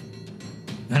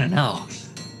don't know.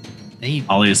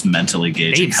 Olly is mentally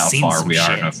gauging how far we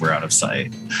are and if we're out of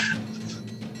sight.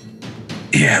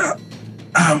 Yeah.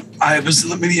 I was in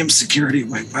the medium security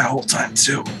wing my whole time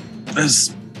too. I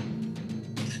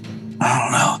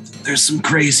don't know. There's some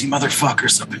crazy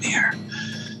motherfuckers up in here.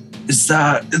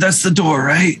 That's the door,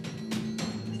 right?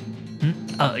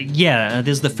 Yeah,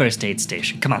 this is the first aid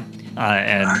station. Come on.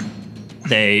 And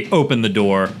they open the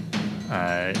door.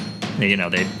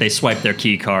 They swipe their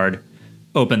key card,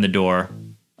 open the door,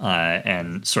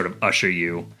 and sort of usher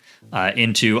you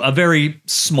into a very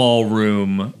small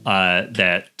room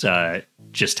that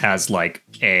just has like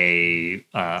a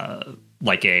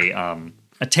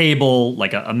table,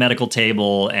 like a medical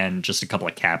table, and just a couple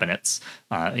of cabinets.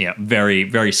 Very,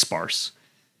 very sparse.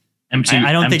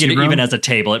 I don't think it even has a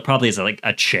table. It probably is like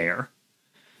a chair.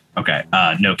 Okay.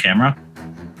 No camera.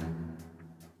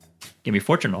 Give me a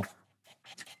fortune roll.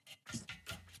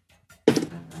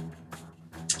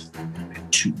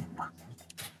 2.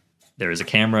 There is a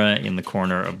camera in the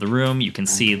corner of the room. You can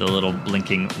see the little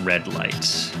blinking red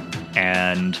light.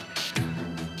 And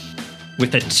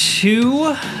with a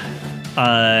 2,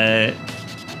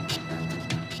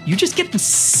 you just get the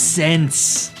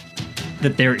sense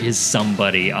that there is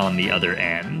somebody on the other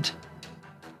end.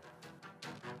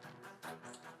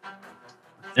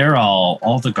 They're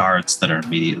all the guards that are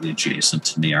immediately adjacent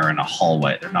to me are in a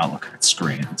hallway. They're not looking at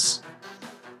screens.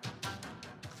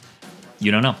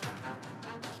 You don't know.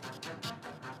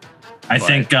 I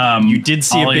think you did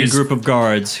see a big group of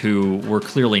guards who were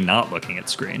clearly not looking at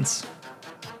screens.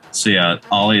 So yeah,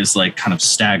 Olly's like kind of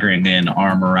staggering in,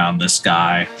 arm around this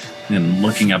guy, and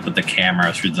looking up at the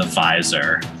camera through the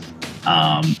visor.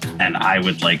 And I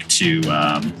would like to.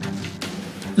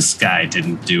 This guy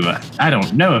didn't do I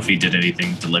don't know if he did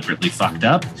anything deliberately fucked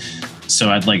up. So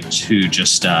I'd like to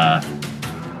just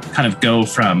kind of go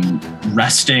from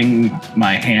resting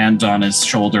my hand on his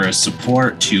shoulder as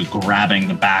support to grabbing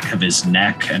the back of his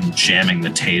neck and jamming the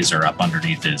taser up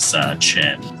underneath his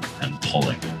chin and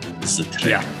pulling the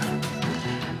trigger.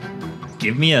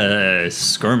 Give me a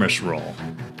skirmish roll.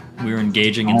 We're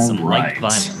engaging in some light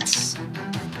violence.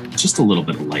 Just a little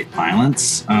bit of light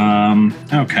violence.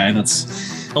 Okay,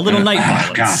 that's a little night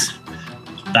violence. God.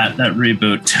 That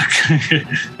reboot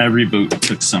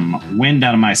took some wind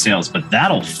out of my sails, but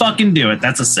that'll fucking do it.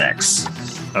 That's a 6.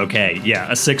 Okay, yeah,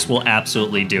 a 6 will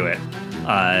absolutely do it.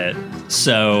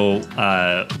 So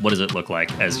what does it look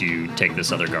like as you take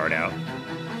this other guard out?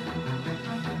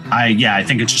 I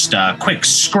think it's just a quick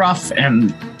scruff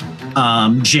and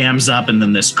jams up, and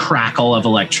then this crackle of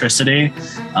electricity,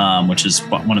 which is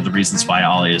one of the reasons why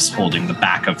Olly is holding the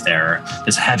back of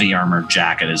his heavy armored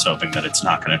jacket, is hoping that it's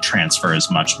not going to transfer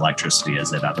as much electricity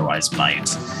as it otherwise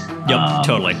might. Yep,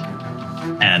 totally.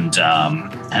 And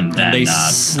then they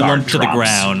slump to the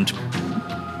ground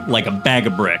like a bag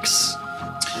of bricks.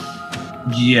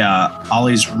 Yeah,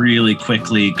 Olly's really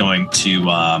quickly going to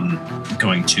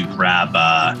grab.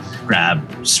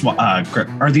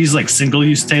 Are these like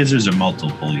single-use tasers or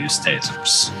multiple-use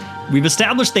tasers? We've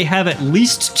established they have at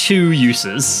least 2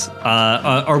 uses.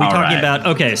 Are we talking about?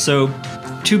 Okay, so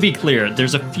to be clear,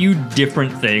 there's a few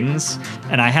different things,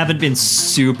 and I haven't been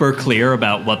super clear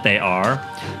about what they are.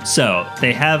 So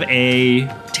they have a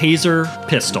taser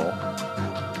pistol.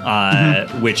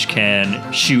 Which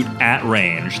can shoot at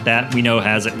range. That we know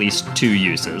has at least 2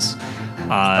 uses.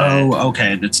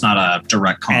 Okay. It's not a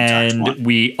direct contact and one.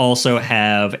 We also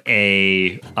have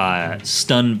a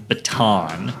stun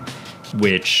baton,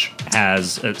 which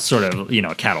has a sort of,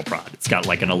 a cattle prod. It's got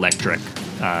like an electric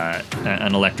buoy at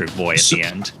the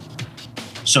end.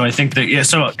 So I think that,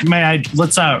 so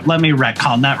let me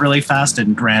retcon that really fast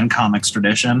in Grand Comics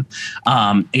tradition.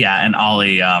 And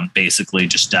Olly basically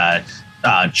just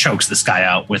chokes this guy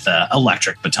out with an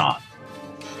electric baton.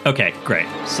 Okay, great.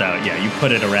 So yeah, you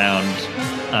put it around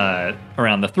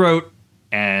the throat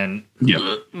and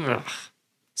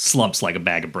slumps like a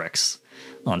bag of bricks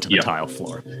onto the tile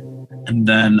floor. And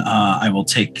then I will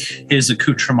take his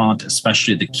accoutrement,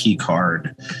 especially the key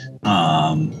card,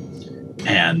 and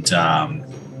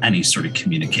any sort of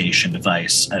communication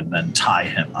device, and then tie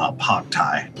him up, hog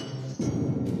tie.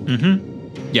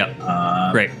 Mm-hmm. Yep.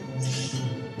 Great.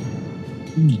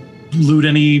 Loot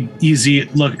any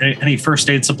first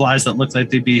aid supplies that look like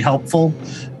they'd be helpful,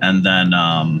 and then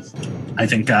I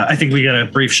think we get a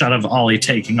brief shot of Olly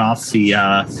taking off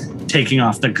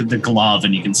the glove,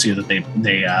 and you can see that they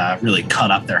really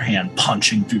cut up their hand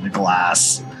punching through the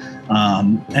glass,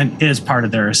 and is part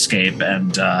of their escape,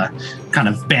 and kind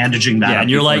of bandaging that. Yeah, and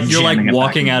you're like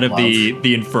walking out of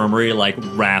the infirmary, like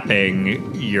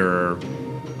wrapping your.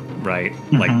 Right,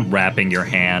 like wrapping your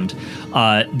hand.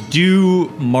 Do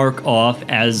mark off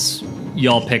as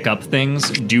y'all pick up things.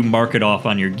 Do mark it off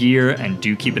on your gear, and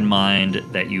do keep in mind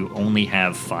that you only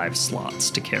have 5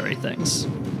 slots to carry things.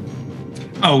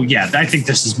 Oh yeah, I think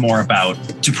this is more about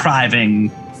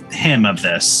depriving him of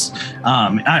this.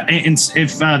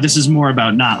 If this is more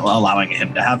about not allowing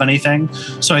him to have anything,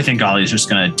 so I think Olly's just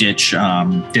going to ditch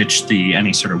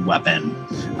any sort of weapon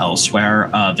elsewhere.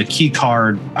 The key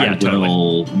card,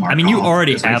 totally. I mean, you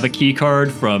already have a key card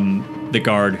from the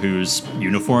guard whose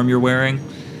uniform you're wearing.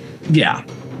 Yeah.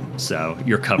 So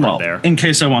you're covered there. In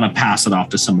case I want to pass it off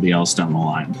to somebody else down the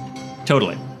line.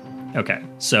 Totally. Okay.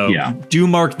 So do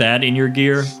mark that in your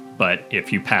gear. But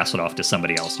if you pass it off to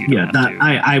somebody else, you don't have to.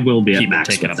 I will be keep at max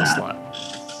it taken with up that. a slot.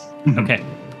 Okay,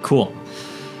 cool.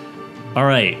 All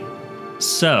right,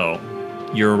 so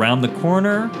you're around the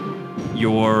corner.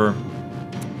 Your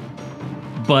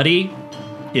buddy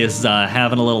is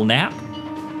having a little nap.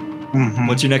 Mm-hmm.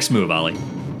 What's your next move, Olly?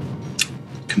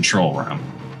 Control room.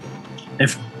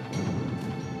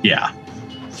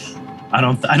 I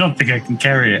don't think I can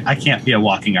carry it. I can't be a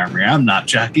walking armory. I'm not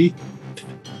Jacky.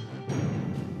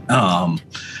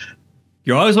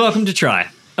 You're always welcome to try.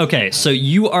 Okay, so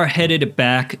you are headed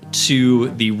back to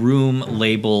the room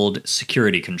labeled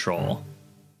security control.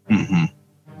 Mm-hmm.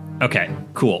 Okay,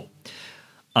 cool.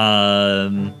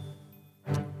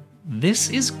 This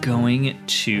is going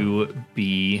to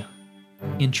be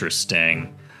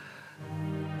interesting.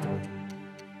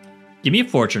 Give me a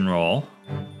fortune roll.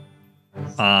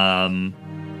 And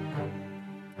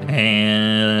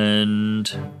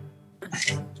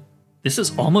this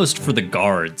is almost for the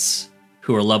guards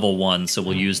who are level 1, so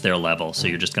we'll use their level. So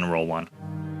you're just going to roll 1.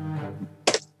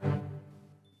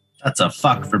 That's a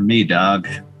fuck for me, dog.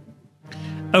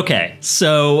 Okay,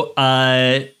 so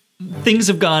things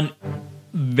have gone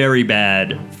very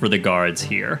bad for the guards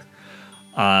here.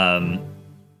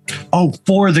 Oh,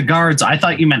 for the guards. I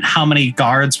thought you meant how many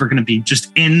guards were going to be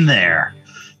just in there.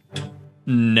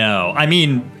 No, I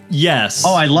mean, yes.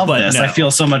 Oh, I love this. No. I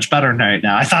feel so much better right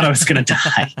now. I thought I was going to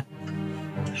die.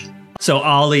 So,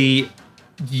 Olly,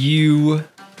 you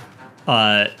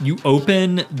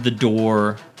open the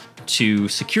door to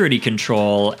security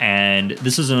control, and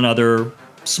this is another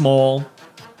small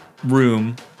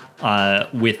room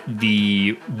with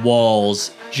the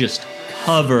walls just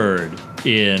covered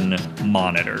in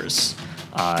monitors.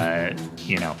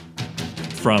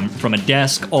 From a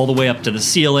desk all the way up to the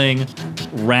ceiling,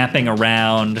 wrapping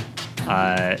around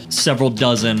several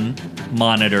dozen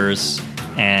monitors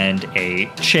and a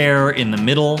chair in the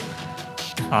middle.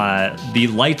 The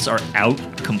lights are out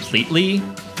completely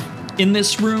in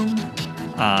this room.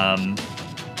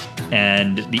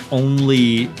 And the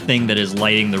only thing that is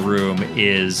lighting the room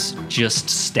is just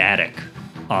static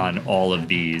on all of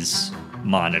these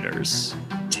monitors.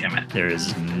 Damn it. There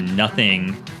is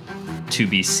nothing to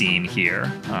be seen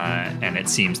here, and it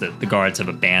seems that the guards have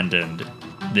abandoned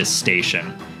this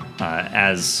station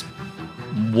as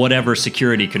whatever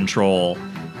security control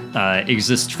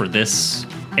exists for this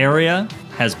area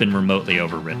has been remotely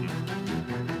overridden.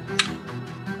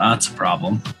 That's a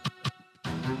problem.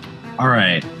 All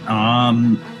right.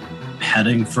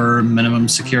 Heading for minimum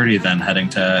security then, heading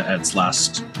to its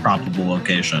last probable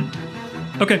location.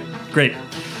 Okay, great.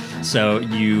 So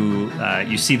you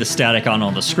see the static on all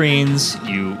the screens,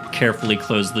 you carefully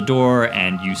close the door,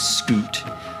 and you scoot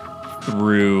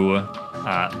through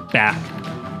back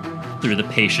through the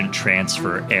patient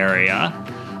transfer area,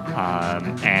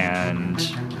 and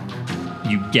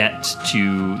you get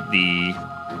to the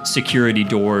security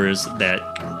doors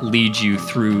that lead you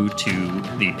through to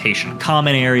the patient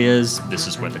common areas. This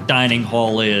is where the dining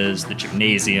hall is, the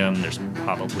gymnasium. There's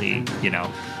probably,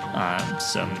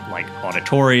 some like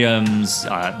auditoriums.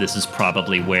 This is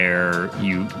probably where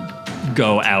you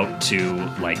go out to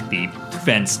like the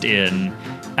fenced in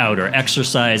outer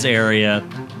exercise area,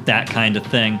 that kind of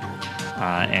thing.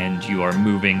 And you are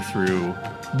moving through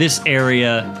this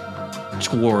area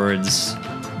towards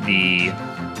the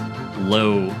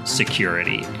low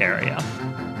security area.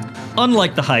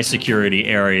 Unlike the high security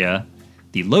area,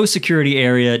 the low security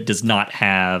area does not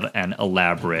have an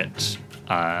elaborate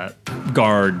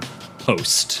guard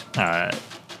post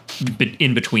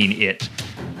in between it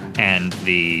and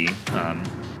the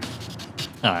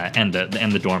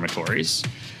dormitories.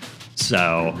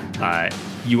 So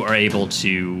you are able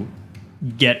to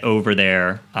get over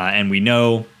there, and we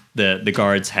know the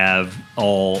guards have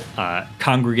all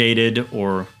congregated,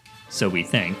 or so we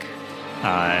think,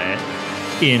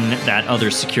 in that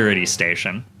other security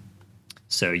station.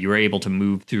 So you were able to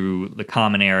move through the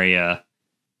common area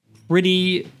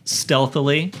pretty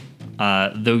stealthily,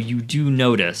 though you do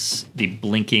notice the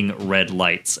blinking red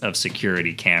lights of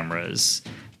security cameras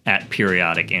at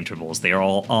periodic intervals. They are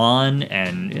all on,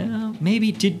 and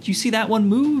maybe, did you see that one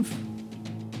move?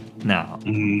 No,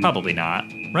 probably not,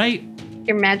 right?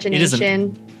 Your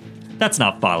imagination. That's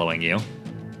not following you.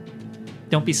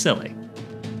 Don't be silly.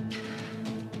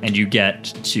 And you get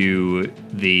to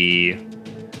the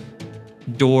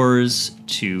doors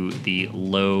to the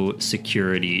low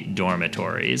security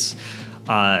dormitories.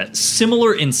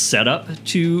 Similar in setup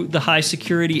to the high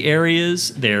security areas,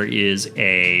 there's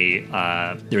a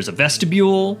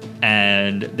vestibule,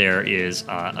 and there is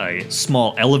a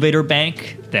small elevator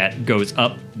bank that goes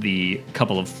up the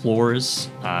couple of floors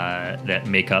that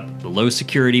make up the low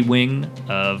security wing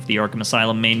of the Arkham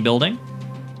Asylum main building.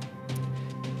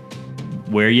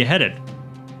 Where are you headed?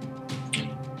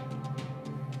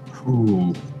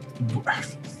 Ooh.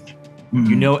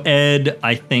 You know Ed,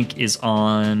 I think, is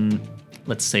on,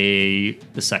 let's say,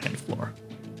 the second floor.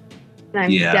 And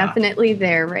I'm definitely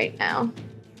there right now.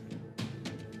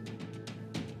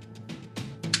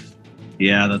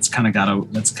 Yeah, that's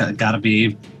gotta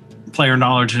be player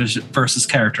knowledge versus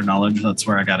character knowledge. That's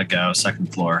where I gotta go,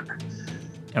 second floor.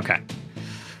 Okay.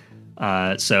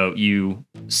 So you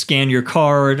scan your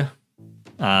card.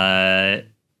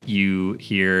 You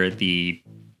hear the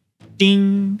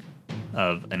ding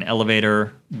of an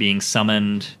elevator being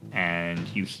summoned, and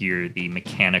you hear the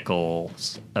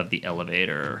mechanicals of the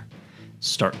elevator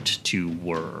start to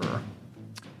whir.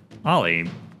 Olly,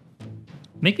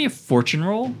 make me a fortune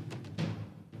roll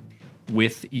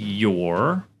with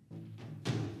your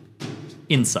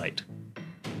insight.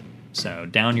 So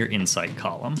down your insight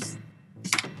column.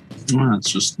 That's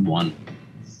just one.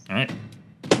 All right.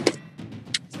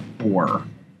 4.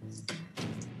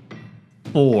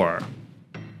 4.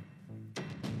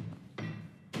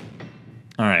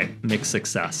 All right, mixed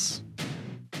success.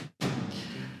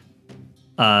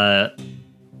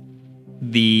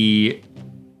 The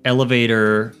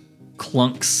elevator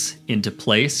clunks into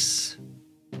place,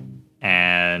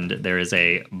 and there is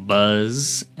a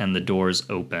buzz, and the doors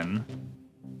open.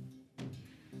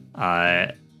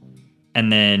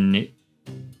 And then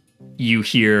you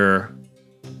hear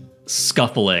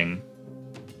scuffling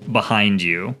behind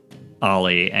you,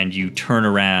 Olly, and you turn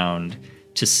around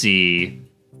to see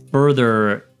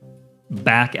further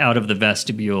back out of the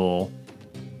vestibule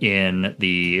in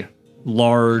the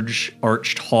large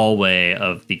arched hallway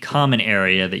of the common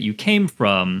area that you came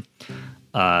from,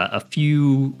 a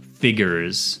few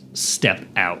figures step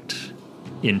out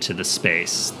into the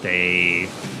space. They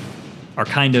are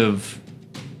kind of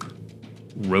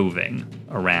roving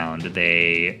around.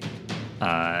 They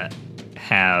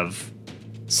have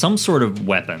some sort of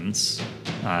weapons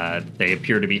they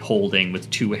appear to be holding with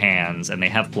 2 hands, and they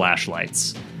have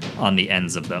flashlights on the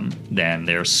ends of them. Then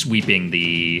they're sweeping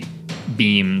the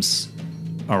beams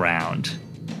around.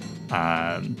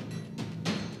 Can't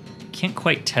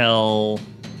quite tell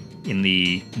in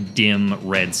the dim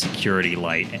red security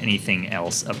light anything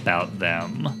else about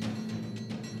them.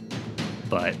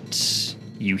 But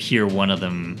you hear one of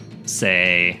them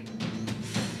say,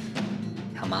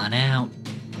 "Come on out.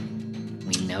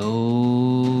 We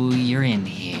know you're in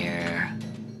here.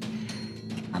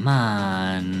 Come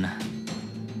on."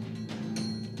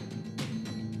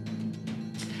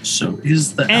 So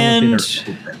is the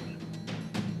elevator open?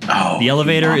 Oh, the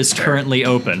elevator is currently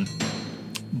open,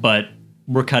 but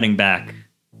we're cutting back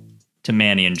to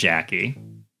Manny and Jacky.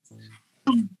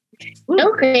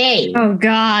 Okay. Oh,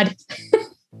 God.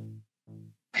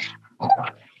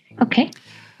 Okay.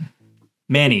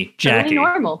 Manny, Jacky. Totally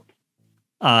normal.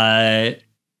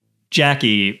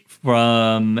 Jacky,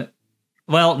 from...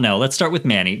 Well, no, let's start with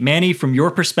Manny. Manny, from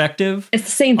your perspective... It's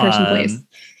the same person, please.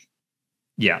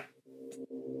 Yeah.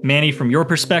 Manny, from your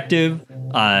perspective,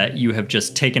 you have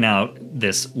just taken out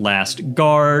this last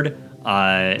guard,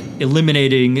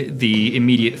 eliminating the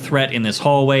immediate threat in this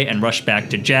hallway, and rushed back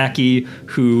to Jacky,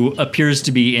 who appears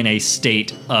to be in a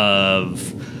state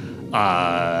of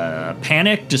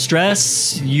panic,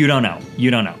 distress. You don't know.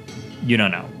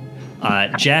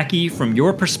 Jacky, from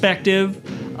your perspective,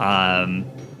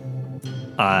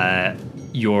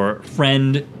 your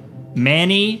friend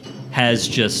Manny has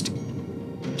just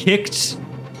kicked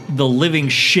the living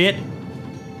shit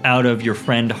out of your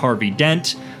friend Harvey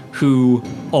Dent, who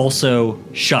also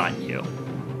shot you.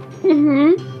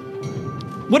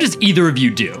 Mm-hmm. What does either of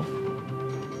you do?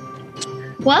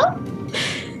 Well,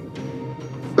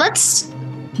 let's,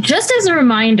 just as a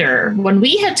reminder, when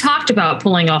we had talked about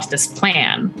pulling off this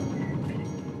plan,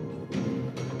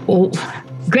 well,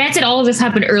 granted, all of this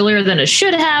happened earlier than it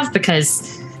should have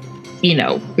because, you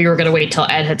know, we were going to wait till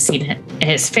Ed had seen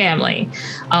his family.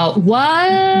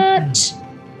 What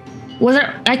was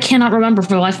there? I cannot remember for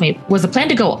the life of me. Was the plan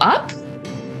to go up?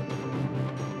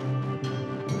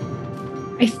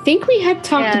 I think we had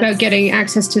talked about getting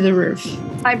access to the roof.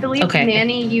 I believe,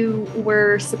 Manny, you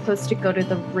were supposed to go to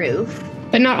the roof.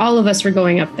 But not all of us were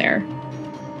going up there.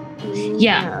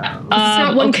 Yeah. It's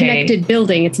not one connected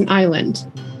building. It's an island.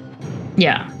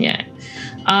 Yeah.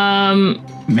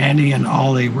 Manny and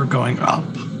Olly were going up.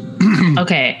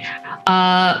 Okay.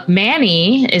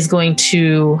 Manny is going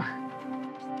to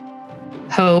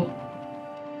hope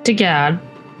to God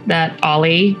that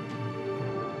Olly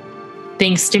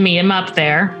thinks to meet him up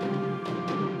there.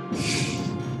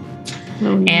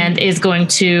 Oh, no. And is going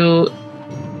to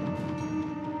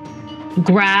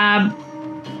grab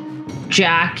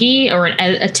Jacky, or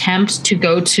attempt to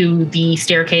go to the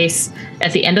staircase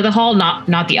at the end of the hall,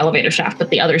 not the elevator shaft, but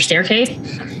the other staircase,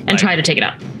 and try to take it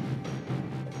up.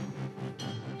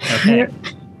 Okay.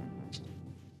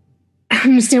 I don't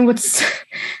understand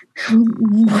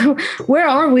where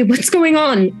are we? What's going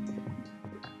on?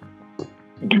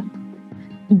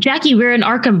 Jacky, we're in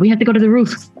Arkham. We have to go to the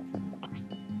roof.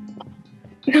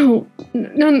 No.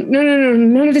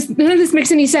 None of this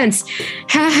makes any sense.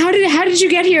 How did you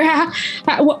get here?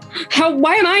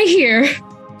 Why am I here?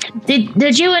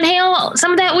 Did you inhale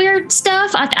some of that weird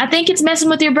stuff? I think it's messing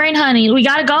with your brain, honey. We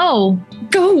gotta go.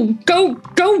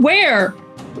 Go where?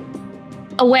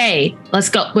 Away. Let's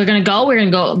go. We're gonna go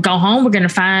home. We're gonna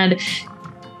find.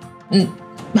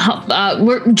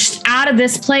 We're just out of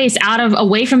this place,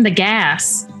 away from the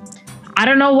gas. I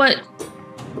don't know what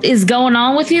is going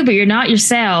on with you, but you're not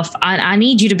yourself. I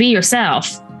need you to be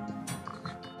yourself.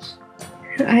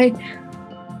 I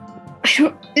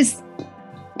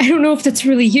don't know if that's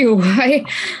really you. I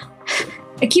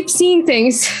keep seeing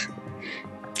things.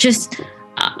 Just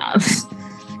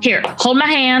here, hold my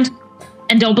hand,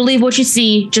 and don't believe what you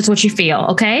see, just what you feel.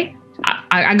 Okay?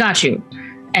 I got you.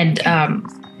 And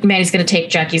Manny's gonna take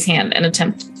Jacky's hand and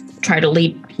attempt to try to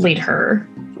lead her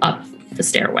up the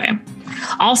stairway.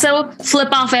 Also, flip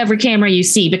off every camera you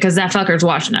see because that fucker's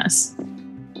watching us.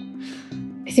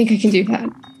 I think I can do that.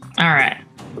 All right.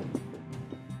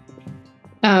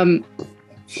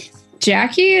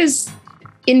 Jacky is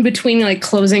in between like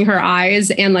closing her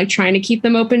eyes and like trying to keep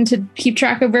them open to keep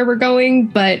track of where we're going.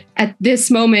 But at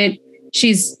this moment,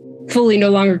 she's fully no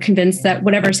longer convinced that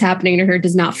whatever's happening to her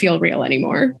does not feel real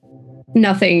anymore.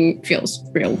 Nothing feels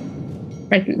real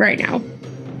right now.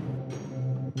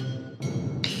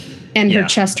 And her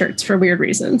chest hurts for weird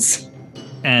reasons.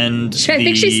 And I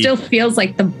think she still feels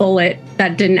like the bullet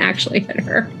that didn't actually hit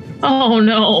her. Oh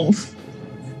no.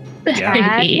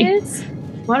 Yeah.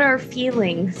 What are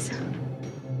feelings?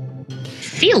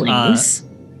 Feelings?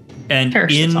 And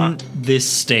in this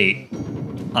state,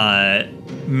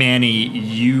 Manny,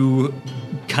 you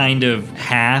kind of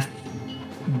half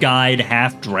guide,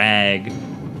 half drag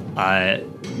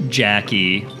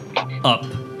Jacky up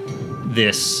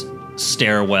this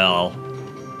stairwell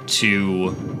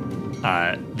to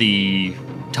the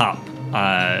top.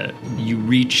 You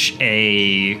reach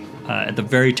at the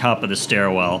very top of the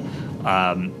stairwell,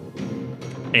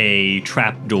 a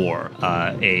trap door,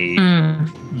 a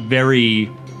very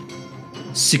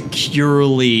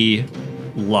securely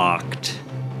locked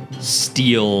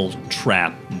steel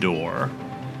trap door.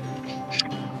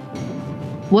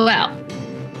 Well,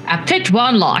 I picked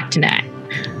one lock tonight.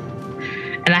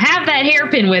 And I have that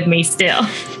hairpin with me still.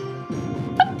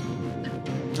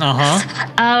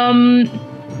 I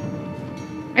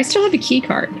still have a key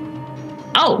card.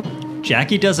 Oh.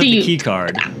 Jackie does have the key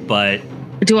card, but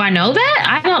do I know that?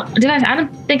 I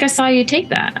don't think I saw you take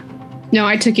that. No,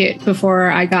 I took it before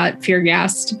I got fear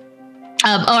gassed.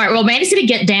 All right, well, Manny's gonna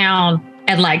get down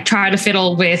and like try to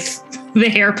fiddle with the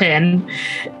hairpin.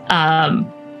 All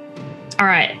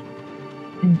right.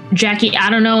 Jacky,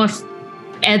 I don't know if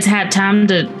Ed's had time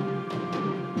to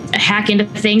hack into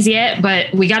things yet,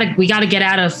 but we gotta get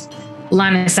out of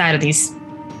line of sight of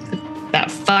that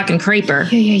fucking creeper.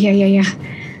 Yeah.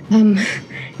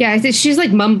 I think she's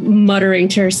like muttering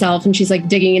to herself, and she's like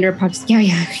digging in her pockets.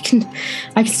 Yeah,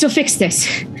 I can still fix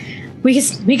this. We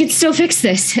can still fix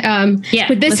this.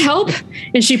 Would this help?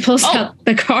 And she pulls out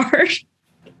the card.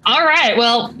 All right,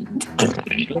 well,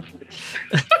 can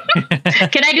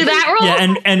I do that roll?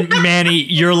 Yeah, and Manny,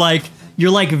 you're like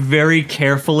very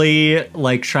carefully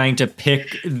like trying to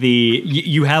pick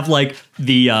you have like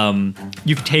the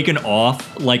you've taken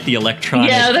off like the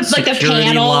electronic that's like a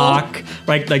panel lock,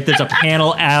 right? Like there's a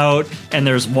panel out and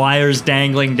there's wires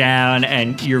dangling down,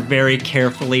 and you're very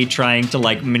carefully trying to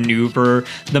like maneuver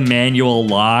the manual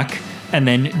lock, and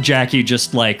then Jacky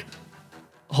just like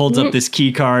holds up this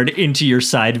key card into your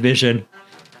side vision.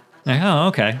 Like, oh,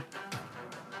 okay.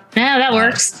 Yeah, that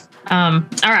works. All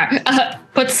right.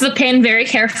 Puts the pin very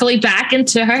carefully back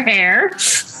into her hair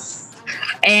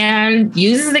and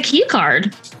uses the key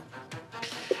card.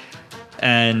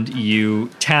 And you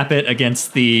tap it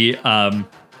against the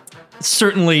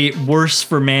certainly worse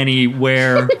for Manny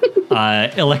wear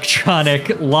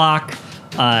electronic lock,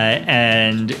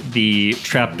 and the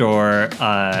trapdoor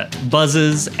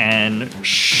buzzes and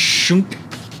shunk,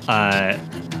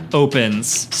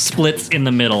 opens, splits in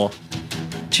the middle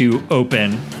to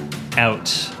open out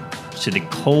to the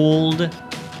cold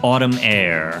autumn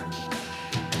air.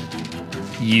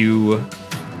 You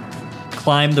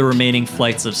climb the remaining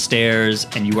flights of stairs,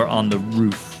 and you are on the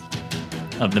roof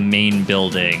of the main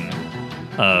building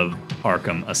of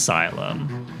Arkham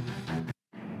Asylum.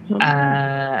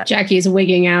 Jacky's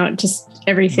wigging out. Just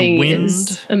everything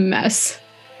is a mess.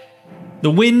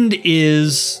 The wind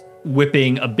is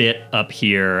whipping a bit up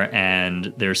here,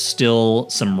 and there's still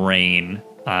some rain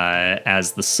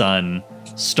as the sun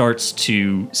starts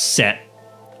to set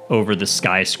over the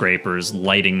skyscrapers,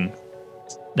 lighting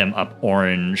them up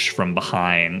orange from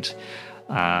behind,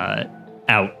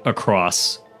 out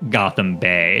across Gotham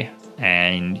Bay.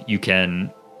 And you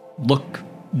can look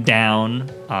down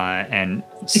and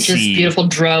see this beautiful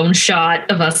drone shot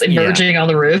of us emerging on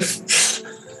the roof.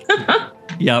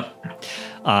 Yep.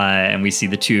 And we see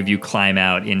the two of you climb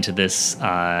out into this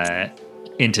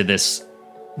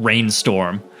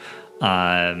rainstorm,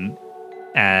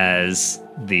 as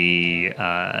the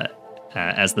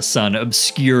sun,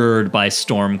 obscured by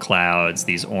storm clouds,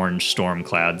 these orange storm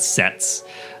clouds, sets,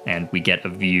 and we get a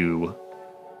view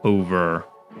over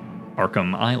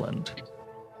Arkham Island.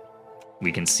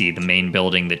 We can see the main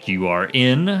building that you are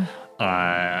in,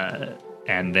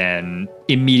 And then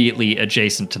immediately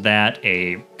adjacent to that,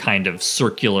 a kind of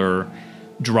circular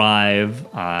drive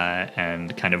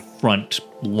and kind of front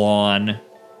lawn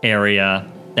area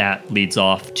that leads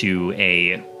off to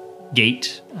a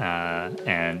gate.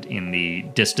 And in the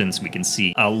distance, we can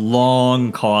see a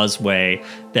long causeway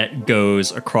that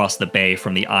goes across the bay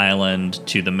from the island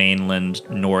to the mainland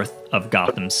north of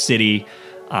Gotham City.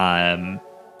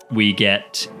 We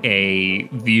get a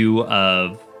view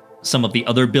of some of the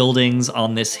other buildings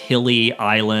on this hilly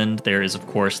island. There is, of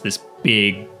course, this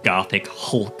big Gothic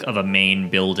hulk of a main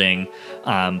building,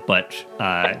 but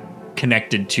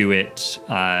connected to it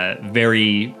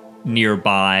very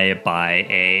nearby by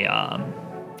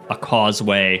a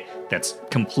causeway that's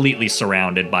completely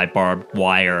surrounded by barbed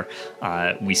wire.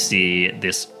 We see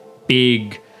this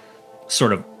big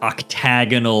sort of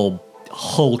octagonal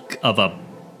hulk of a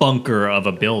bunker of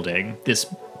a building, this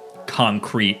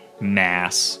concrete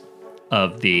mass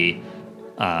of the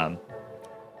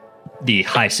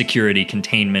high security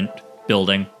containment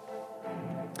building.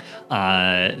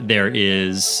 There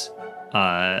is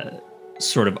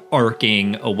sort of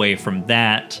arcing away from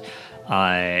that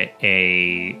a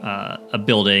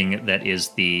building that is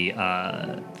the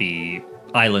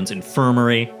island's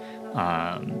infirmary,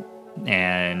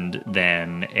 and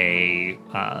then a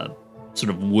sort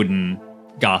of wooden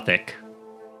Gothic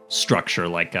structure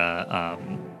like a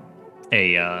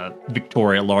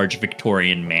large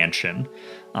Victorian mansion,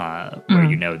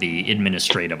 where the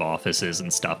administrative offices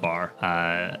and stuff are.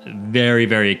 Very,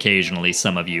 very occasionally,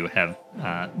 some of you have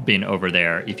been over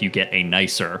there if you get a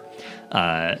nicer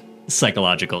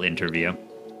psychological interview.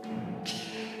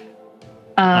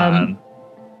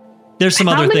 There's some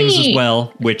other things as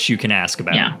well, which you can ask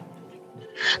about. Yeah.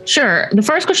 Sure. The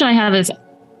first question I have is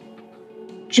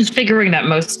just figuring that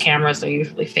most cameras are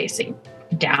usually facing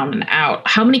down and out.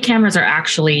 How many cameras are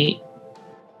actually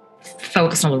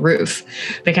focused on the roof?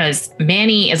 Because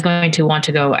Manny is going to want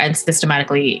to go and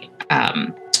systematically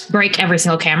break every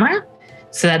single camera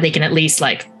so that they can at least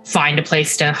find a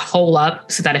place to hole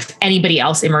up, so that if anybody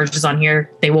else emerges on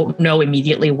here, they won't know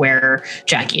immediately where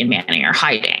Jacky and Manny are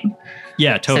hiding.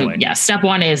 Yeah, totally. So, yeah, step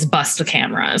one is bust the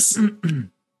cameras.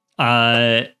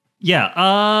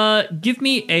 Give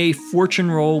me a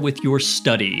fortune roll with your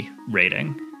study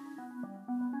rating.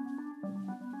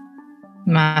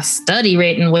 My study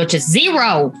rating, which is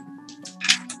 0.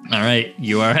 All right,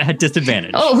 you are at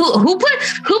disadvantage. Oh, who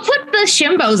put the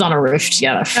shimbos on a roof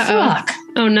together? Fuck.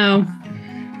 Oh no.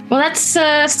 Well, that's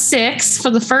 6 for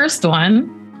the first one.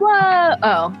 Whoa.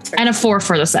 Oh. And a 4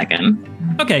 for the second.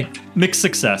 Okay, mixed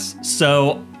success.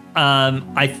 So,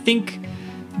 I think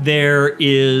there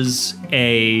is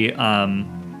there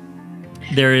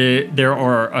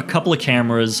are a couple of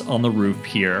cameras on the roof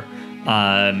here.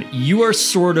 You are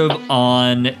sort of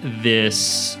on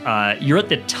this, you're at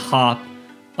the top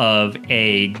of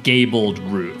a gabled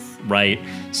roof, right?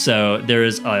 So there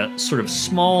is a sort of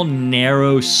small,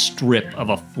 narrow strip of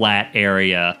a flat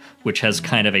area, which has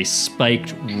kind of a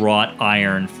spiked wrought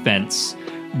iron fence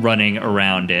running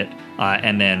around it,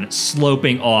 and then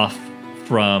sloping off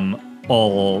from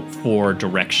all 4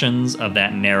 directions of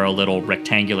that narrow little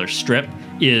rectangular strip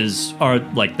are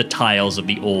like the tiles of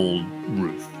the old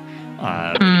roof.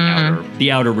 The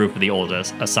outer roof of the old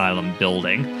Asylum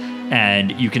building.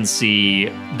 And you can see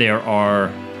there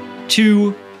are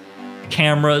 2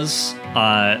 cameras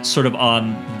sort of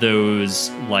on those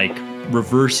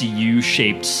reverse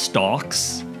U-shaped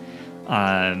stalks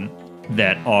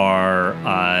that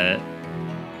are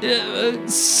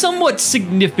somewhat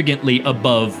significantly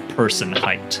above person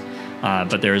height.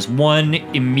 But there's one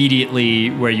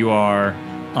immediately where you are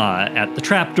at the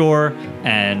trapdoor,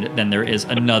 and then there is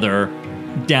another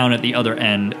down at the other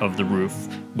end of the roof,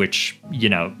 which,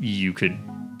 you could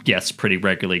guess pretty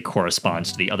regularly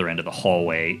corresponds to the other end of the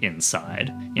hallway inside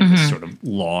in this sort of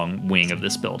long wing of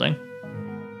this building.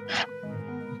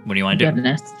 What do you want to do?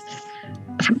 Goodness.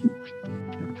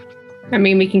 I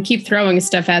mean, we can keep throwing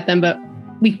stuff at them, but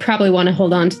we probably want to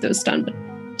hold on to those stun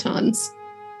batons.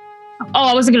 Oh,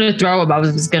 I wasn't going to throw them. I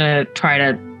was just going to try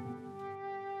to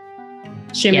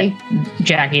shimmy get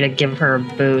Jacky to give her a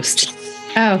boost.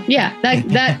 Oh, yeah,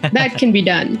 that can be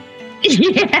done.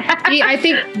 Yeah. I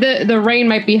think the rain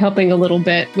might be helping a little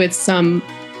bit with some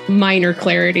minor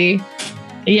clarity.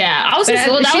 Yeah, that was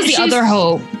the other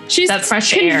hope. She's that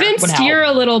fresh air convinced you're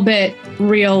a little bit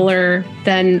realer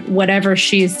than whatever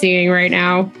she's seeing right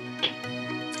now.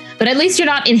 But at least you're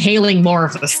not inhaling more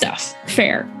of the stuff.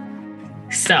 Fair.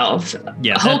 So,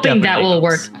 yeah, hoping that will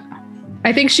work.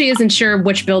 I think she isn't sure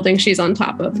which building she's on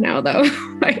top of now, though.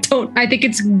 I think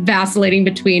it's vacillating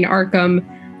between Arkham,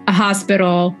 a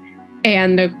hospital,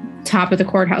 and the top of the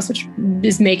courthouse, which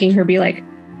is making her be like,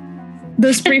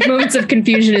 those brief moments of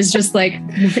confusion is just like,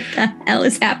 what the hell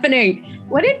is happening?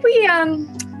 What did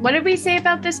we say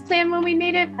about this plan when we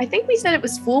made it? I think we said it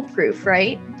was foolproof,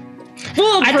 right?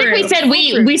 Foolproof. I think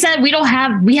we said we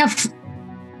have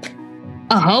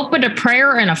a hope and a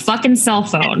prayer and a fucking cell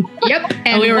phone. Yep.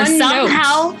 And we were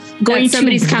somehow going to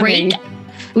break.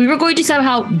 We were going to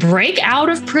somehow break out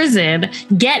of prison,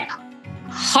 get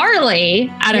Harley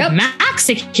out of max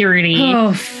security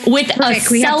with a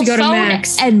cell phone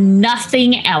and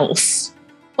nothing else.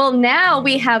 Well, now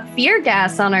we have fear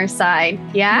gas on our side.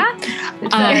 Yeah,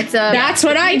 that's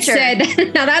what I said.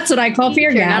 Now that's what I call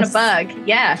fear gas, not a bug.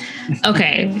 Yeah.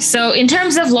 Okay, so in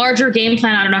terms of larger game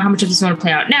plan, I don't know how much of this you want to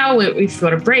play out now. If you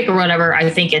want to break or whatever, I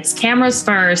think it's cameras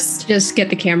first. Just get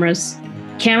the cameras.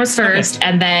 Cameras first,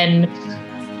 and then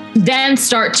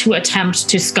start to attempt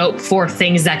to scope for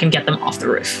things that can get them off the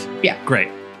roof. Yeah. Great.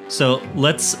 So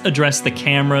let's address the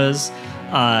cameras.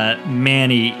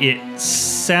 Manny, it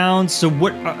sounds so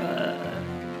what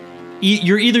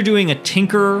you're either doing a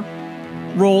tinker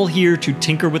roll here to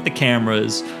tinker with the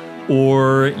cameras,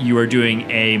 or you are doing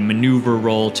a maneuver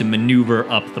roll to maneuver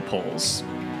up the poles.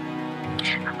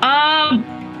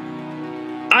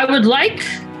 I would like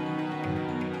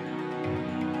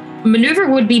maneuver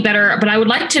would be better, but what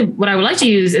I would like to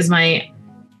use is I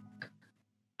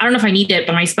don't know if I need it,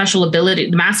 but my special ability,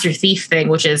 the Master Thief thing,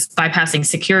 which is bypassing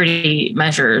security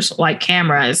measures like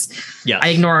cameras. Yes. I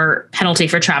ignore penalty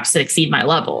for traps that exceed my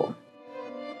level.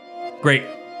 Great.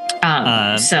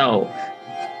 Okay,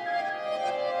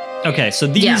 so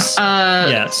these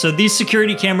so these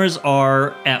security cameras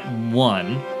are at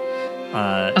 1.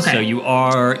 Okay. So you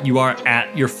are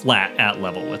at your flat at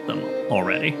level with them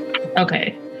already.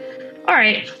 Okay. All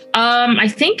right. I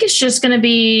think it's just going to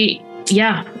be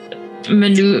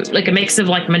like a mix of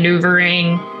like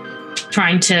maneuvering,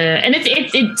 trying to, and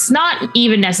it's not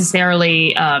even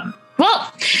necessarily.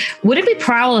 Well, would it be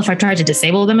prowl if I tried to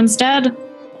disable them instead?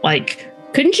 Like,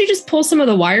 couldn't you just pull some of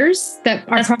the wires that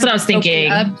are? That's what I was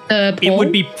thinking. It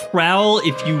would be prowl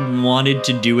if you wanted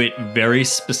to do it very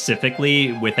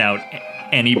specifically without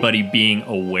anybody being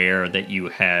aware that you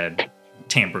had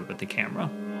tampered with the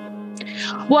camera.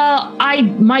 Well,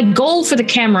 my goal for the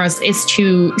cameras is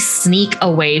to sneak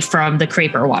away from the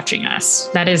creeper watching us.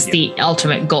 That is the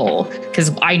ultimate goal,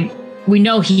 because we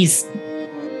know he's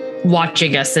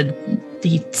watching us, and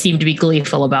he seemed to be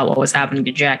gleeful about what was happening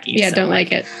to Jacky. Yeah, so, don't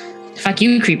like it. Fuck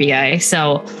you, creepy guy.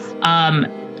 So,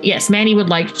 yes, Manny would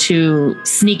like to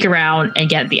sneak around and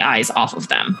get the eyes off of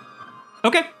them.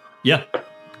 Okay. Yeah.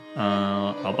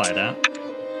 I'll buy that.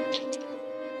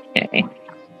 Okay.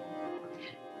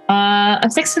 A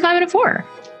 6, a 5, and a 4.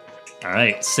 All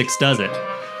right, 6 does it.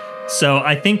 So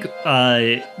I think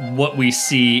what we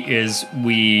see is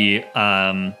we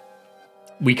kind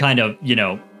of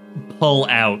pull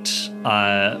out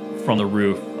from the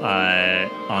roof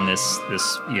on this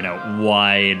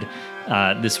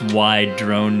wide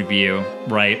drone view,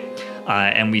 right?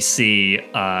 And we see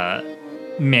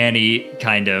Manny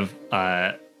kind of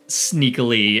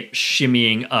sneakily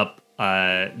shimmying up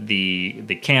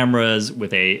the cameras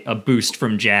with a boost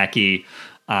from Jacky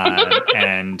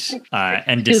and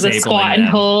disabling squat them. and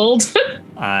hold.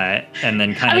 And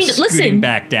then kind of scooting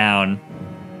back down.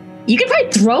 You can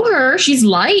probably throw her. She's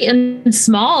light and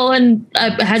small and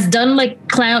has done like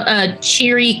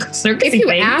cheery circus. If you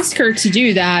ask her to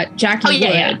do that, Jacky would.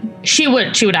 Yeah. She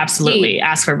would absolutely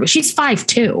ask her, but she's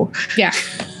 5'2". Yeah.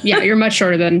 Yeah, you're much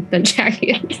shorter than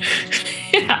Jacky.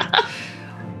 Yeah.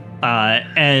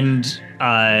 And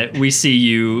we see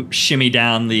you shimmy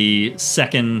down the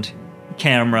second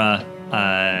camera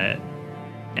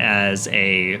as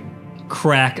a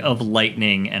crack of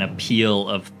lightning and a peal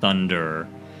of thunder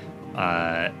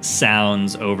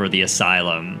sounds over the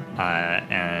asylum,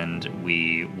 and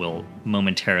we will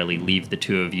momentarily leave the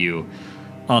two of you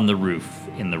on the roof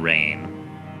in the rain.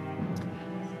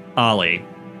 Olly,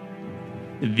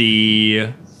 the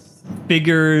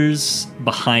figures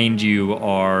behind you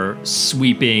are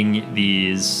sweeping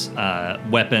these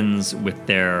weapons with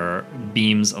their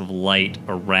beams of light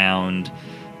around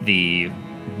the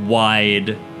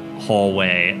wide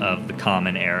hallway of the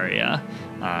common area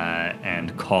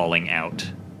and calling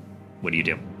out. What do you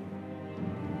do?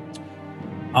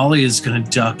 Olly is going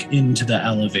to duck into the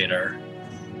elevator,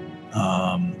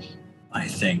 I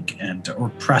think, or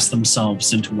press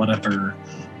themselves into whatever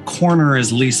corner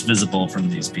is least visible from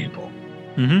these people.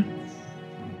 Mm-hmm.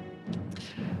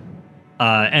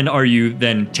 And are you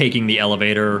then taking the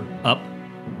elevator up?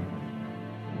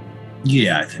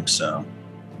 Yeah, I think so.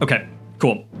 Okay,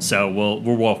 cool. So we'll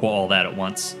walk all that at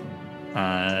once.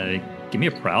 Give me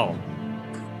a prowl.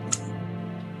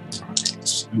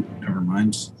 never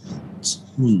mind.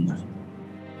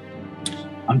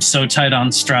 I'm so tight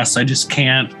on stress. I just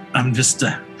can't. I'm just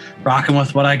rocking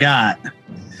with what I got.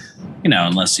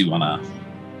 Unless you want to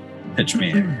pitch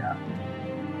me a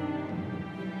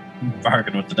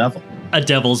bargain with the devil. A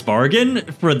devil's bargain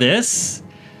for this?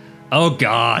 Oh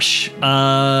gosh. Okay.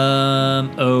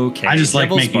 I just like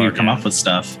devil's making bargain. you come up with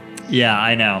stuff. Yeah,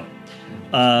 I know.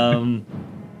 All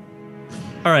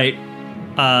right.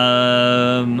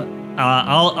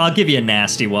 I'll give you a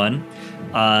nasty one.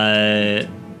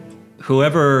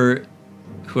 Whoever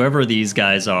these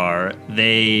guys are,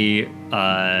 they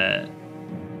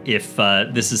if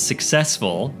this is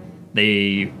successful,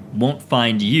 they won't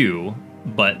find you,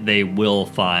 but they will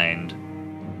find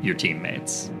your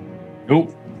teammates.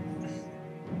 Nope.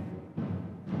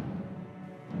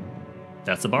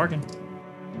 That's a bargain.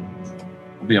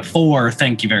 It'll be a 4.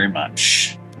 Thank you very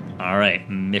much. All right,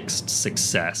 mixed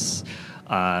success.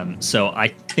 So I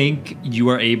think you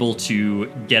are able to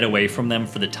get away from them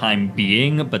for the time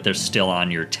being, but they're still on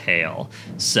your tail.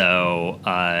 So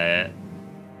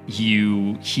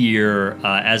you hear,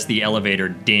 as the elevator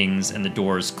dings and the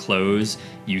doors close,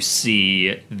 you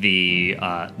see the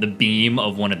beam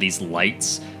of one of these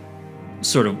lights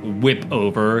sort of whip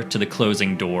over to the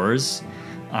closing doors,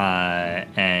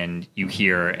 and you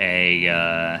hear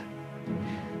a...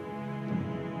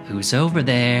 Who's over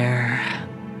there?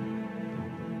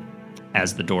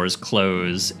 As the doors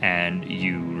close and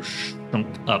you shrunk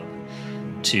up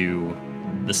to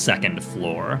the second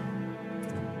floor.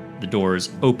 The doors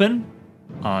open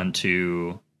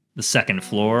onto the second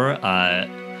floor.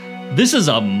 This is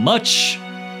a much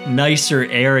nicer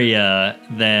area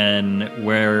than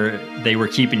where they were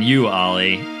keeping you,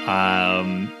 Olly.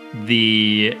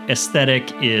 The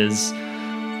aesthetic is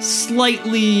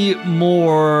slightly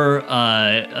more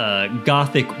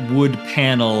gothic wood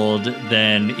paneled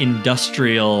than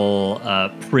industrial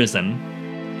prison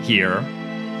here.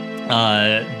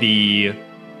 The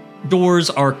doors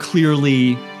are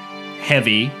clearly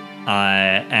heavy,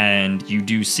 and you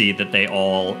do see that they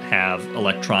all have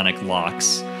electronic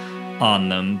locks on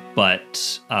them,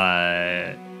 but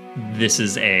this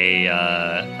is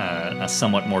a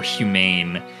somewhat more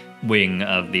humane wing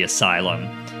of the asylum.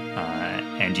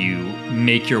 And you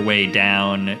make your way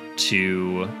down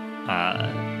to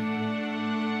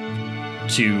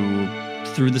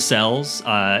through the cells.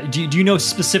 Do you know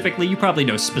specifically? You probably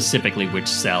know specifically which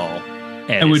cell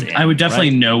Ed is in, I would definitely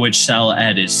right? know which cell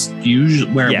Ed is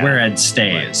usually where Ed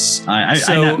stays. Right.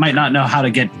 I might not know how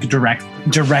to get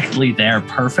directly there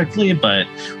perfectly, but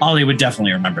Olly would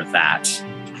definitely remember that.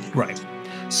 Right.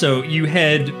 So you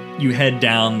head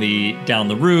down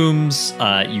the rooms.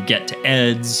 You get to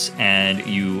Ed's, and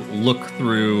you look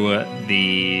through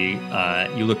the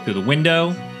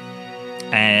window,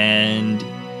 and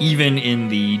even in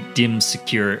the dim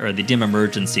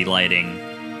emergency lighting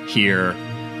here,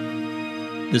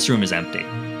 this room is empty.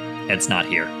 Ed's not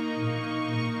here.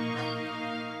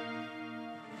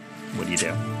 What do you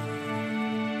do?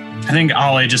 I think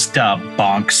Olly just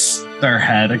bonks their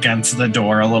head against the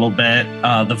door a little bit,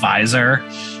 the visor,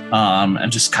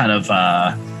 and just kind of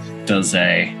does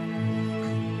a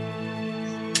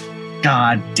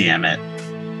God damn it.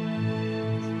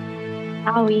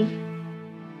 Owie.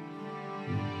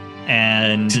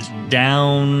 And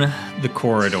down the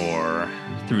corridor,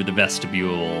 through the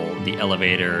vestibule, the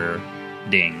elevator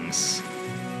dings,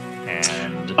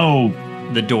 and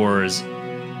the doors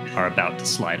are about to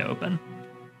slide open.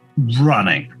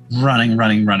 Running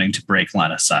to break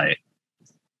line of sight.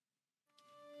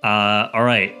 All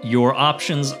right, your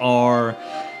options are,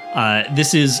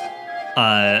 this is,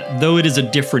 though it is a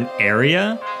different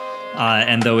area,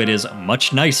 and though it is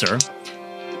much nicer,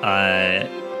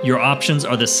 your options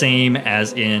are the same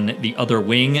as in the other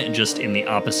wing, just in the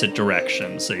opposite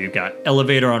direction. So you've got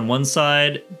elevator on one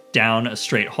side, down a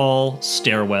straight hall,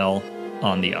 stairwell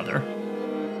on the other.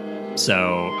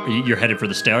 So you're headed for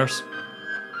the stairs?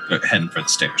 Heading for the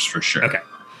stairs for sure. Okay,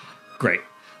 great.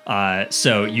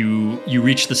 So you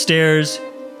reach the stairs,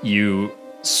 you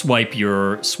swipe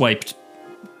your swiped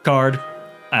card,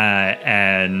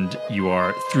 and you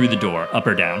are through the door, up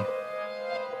or down.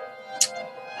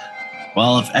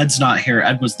 Well, if Ed's not here,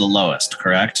 Ed was the lowest,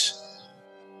 correct?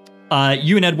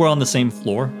 You and Ed were on the same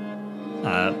floor,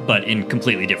 but in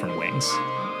completely different wings.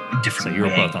 So you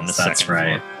were both on the second floor. That's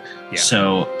right. Yeah.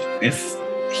 So if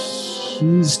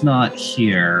he's not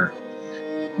here,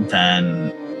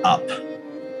 then up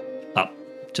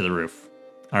to the roof.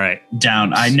 All right.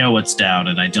 Down. I know it's down,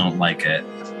 and I don't like it.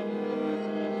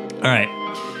 All right.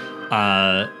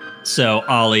 So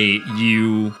Olly,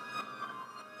 you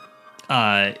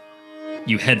head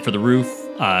for the roof.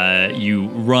 You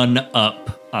run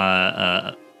up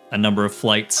a number of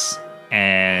flights,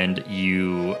 and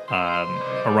you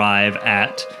arrive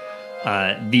at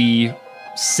the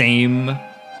same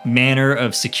manner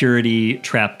of security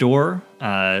trapdoor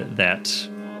that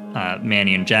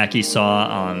Manny and Jacky saw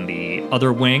on the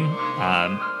other wing.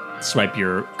 Swipe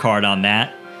your card on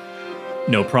that,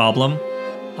 no problem.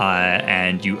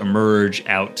 And you emerge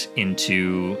out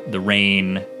into the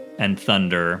rain and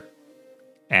thunder,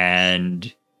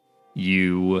 and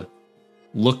you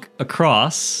look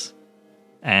across,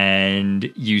 and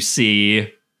you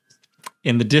see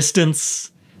in the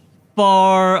distance,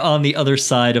 far on the other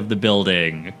side of the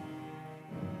building,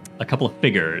 a couple of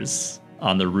figures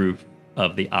on the roof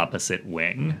of the opposite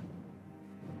wing.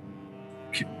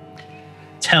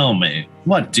 Tell me,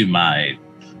 what do my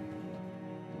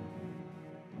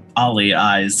Olly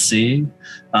eyes see?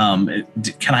 Can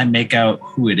I make out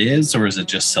who it is, or is it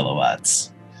just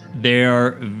silhouettes?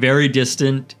 They're very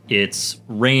distant. It's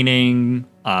raining.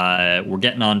 We're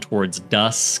getting on towards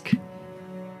dusk.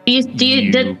 Do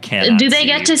they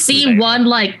get to see one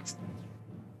like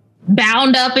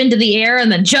bound up into the air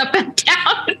and then jump back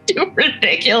down and do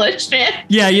ridiculous shit?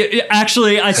 Yeah,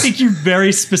 actually, I think you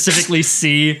very specifically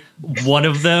see one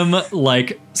of them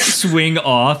like swing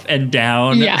off and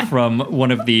down from one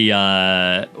of the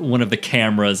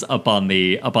cameras up on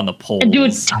the poles. And do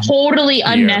a totally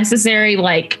unnecessary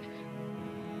like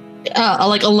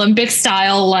Olympic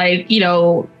style, like,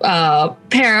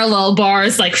 parallel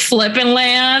bars, like flip and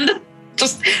land.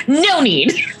 Just no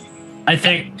need. I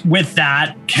think with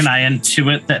that, can I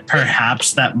intuit that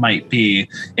perhaps that might be,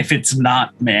 if it's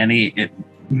not Manny,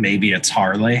 maybe it's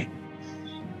Harley?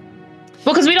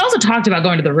 Well, because we'd also talked about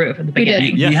going to the roof at the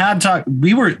beginning. We had talked.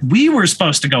 We were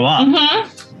supposed to go up.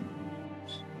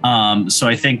 Mm-hmm. So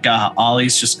I think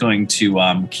Ollie's just going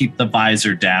to keep the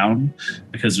visor down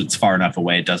because it's far enough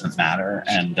away, it doesn't matter,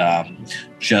 and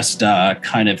just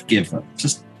kind of give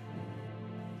just.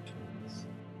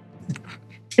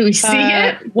 Do we see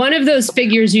it? One of those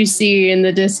figures you see in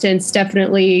the distance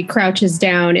definitely crouches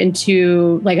down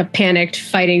into like a panicked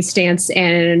fighting stance,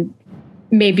 and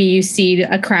maybe you see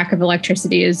a crack of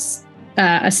electricity as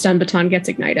a stun baton gets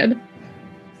ignited.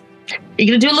 Are you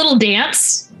gonna do a little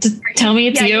dance to tell me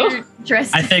it's you?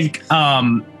 I think. Talk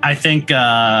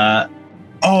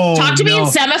to me in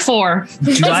semaphore.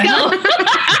 Let's go.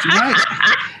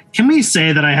 Can we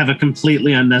say that I have a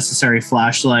completely unnecessary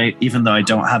flashlight, even though I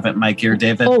don't have it in my gear,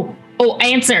 David? Oh,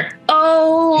 answer.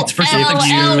 Oh, it's for something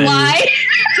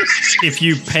if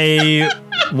you pay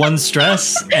one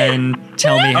stress and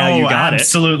tell me how you got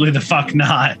absolutely the fuck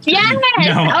not. Yes.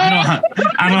 No, I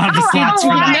don't have the slots for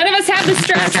that. None of us have the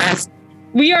stress.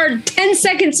 We are 10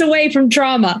 seconds away from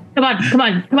trauma. Come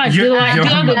on.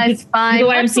 That's fine.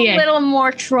 What's a little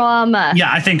more trauma?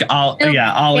 Yeah, I think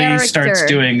Ollie starts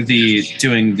doing the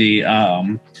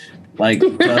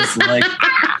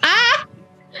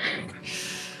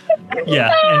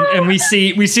Yeah, and we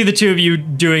see the two of you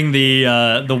doing the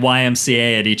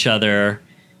YMCA at each other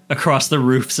across the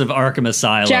roofs of Arkham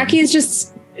Asylum. Jacky's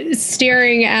just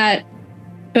staring at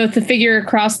both the figure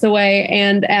across the way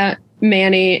and at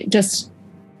Manny, just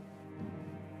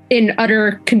in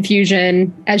utter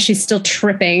confusion as she's still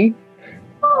tripping.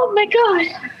 Oh my god.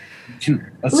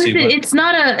 It's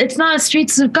not a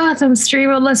Streets of Gotham stream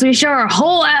unless we show our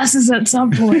whole asses at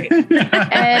some point.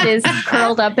 Ed is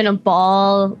curled up in a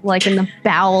ball, like in the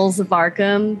bowels of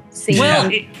Arkham.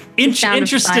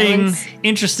 Interesting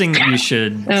that you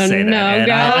should say no, that, Ed.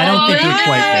 God. I don't think you're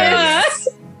quite there yet.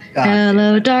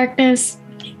 Hello, darkness.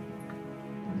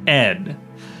 Ed,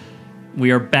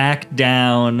 we are back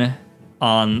down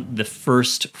on the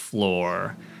first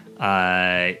floor.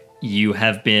 You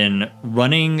have been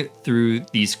running through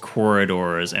these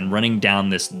corridors and running down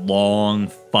this long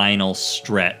final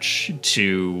stretch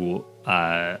to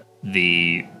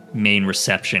the main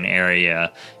reception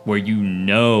area where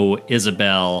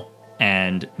Isabel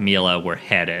and Mila were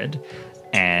headed.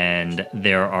 And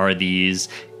there are these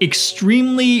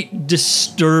extremely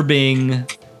disturbing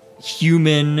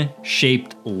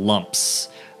human-shaped lumps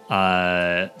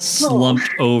slumped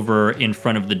over in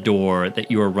front of the door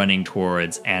that you are running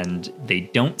towards, and they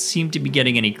don't seem to be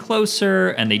getting any closer,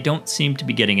 and they don't seem to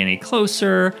be getting any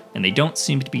closer, and they don't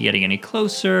seem to be getting any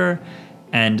closer,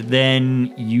 and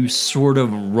then you sort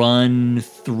of run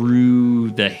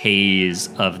through the haze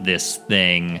of this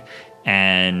thing,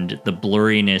 and the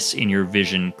blurriness in your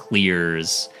vision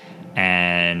clears,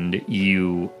 and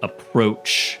you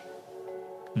approach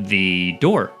the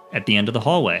door at the end of the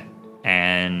hallway.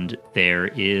 And there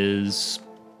is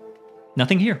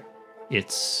nothing here.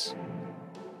 It's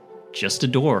just a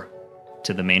door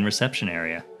to the main reception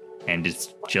area. and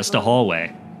it's just a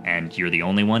hallway, and you're the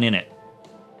only one in it.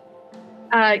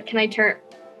 Can I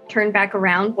turn back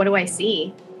around? What do I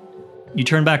see? You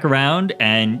turn back around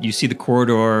and you see the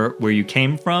corridor where you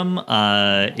came from.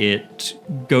 It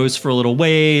goes for a little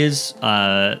ways.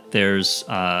 There's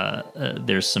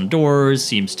some doors.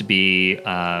 Seems to be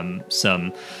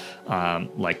some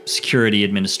like security,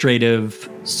 administrative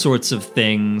sorts of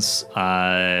things.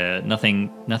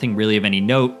 Nothing really of any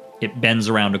note. It bends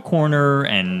around a corner,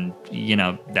 and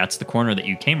that's the corner that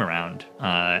you came around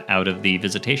out of the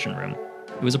visitation room.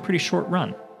 It was a pretty short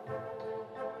run.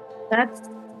 That's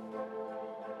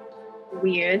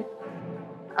weird.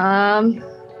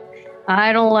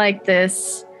 I don't like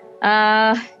this.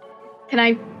 Can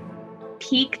I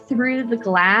peek through the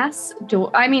glass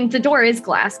door? I mean, the door is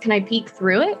glass. Can I peek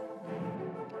through it?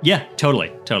 Yeah,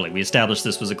 totally. We established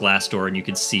this was a glass door, and you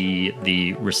could see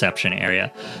the reception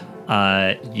area.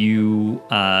 You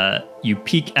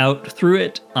peek out through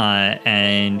it,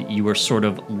 and you are sort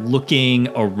of looking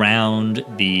around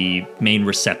the main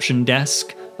reception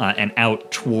desk. And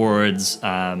out towards,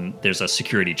 there's a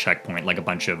security checkpoint, like a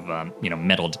bunch of,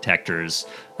 metal detectors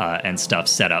and stuff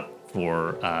set up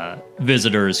for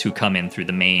visitors who come in through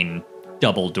the main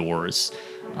double doors.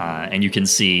 And you can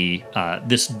see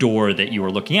this door that you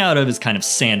were looking out of is kind of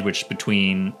sandwiched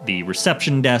between the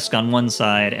reception desk on one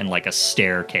side and like a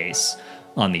staircase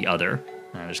on the other.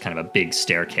 There's kind of a big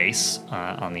staircase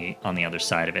on the other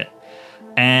side of it.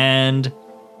 And...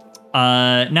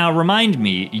 now remind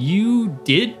me, you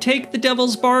did take the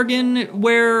devil's bargain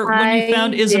when you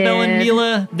found Isabel and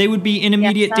Mila, they would be in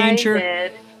immediate danger? I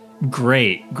did.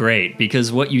 Great,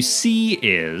 because what you see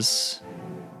is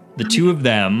the two of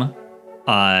them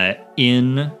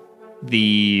in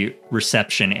the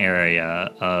reception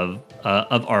area of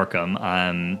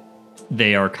Arkham.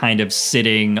 They are kind of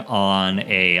sitting on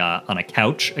a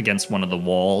couch against one of the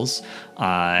walls,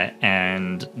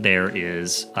 and there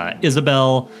is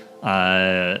Isabel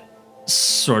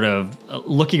sort of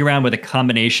looking around with a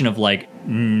combination of like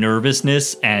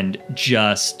nervousness and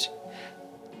just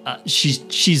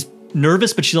she's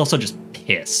nervous, but she's also just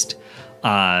pissed.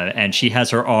 And she has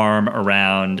her arm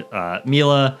around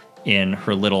Mila in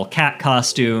her little cat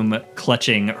costume,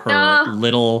 clutching her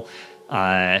little,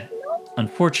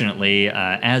 unfortunately,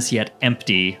 as yet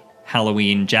empty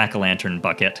Halloween jack-o'-lantern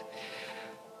bucket.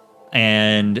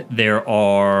 And there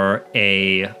are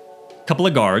a couple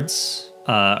of guards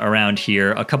around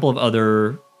here, a couple of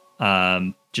other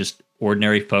just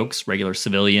ordinary folks, regular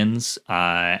civilians,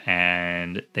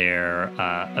 and there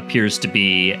appears to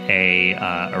be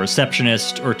a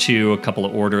receptionist or two, a couple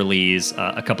of orderlies,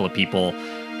 a couple of people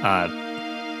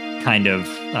kind of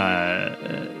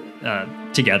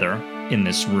together in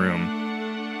this room.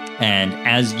 And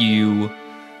as you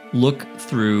look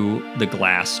through the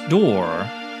glass door,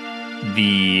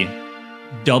 the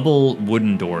double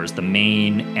wooden doors, the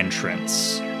main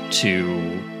entrance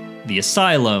to the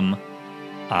asylum,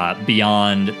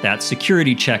 beyond that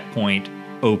security checkpoint,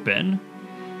 open,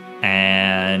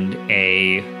 and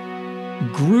a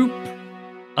group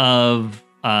of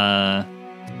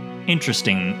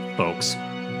interesting folks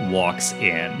walks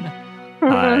in.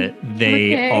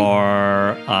 They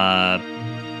are a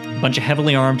bunch of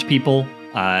heavily armed people.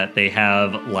 They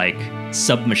have like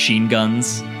submachine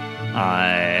guns,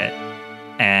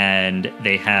 and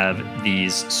they have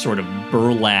these sort of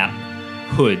burlap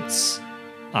hoods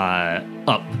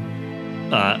up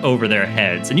over their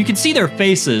heads. And you can see their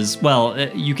faces. Well,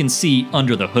 you can see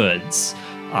under the hoods.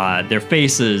 Their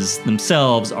faces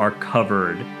themselves are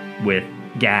covered with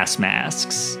gas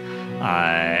masks.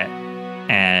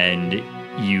 And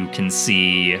you can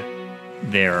see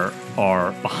there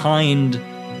are, behind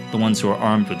the ones who are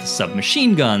armed with the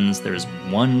submachine guns, there's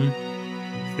one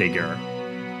figure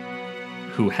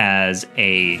who has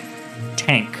a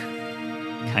tank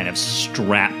kind of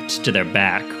strapped to their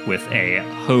back with a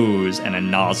hose and a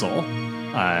nozzle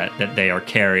that they are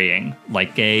carrying,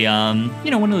 like a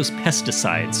one of those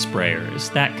pesticide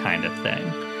sprayers, that kind of thing.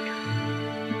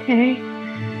 Okay.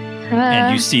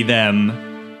 And you see them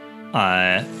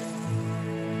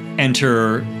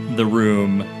enter the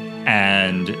room,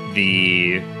 and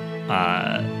the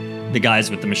guys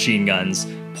with the machine guns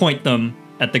point them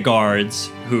at the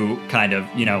guards, who kind of,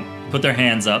 put their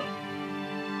hands up,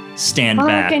 stand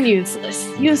back. Fucking useless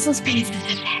pieces of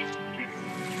shit.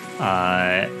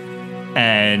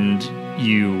 And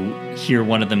you hear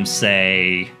one of them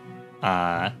say,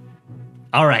 all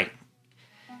right,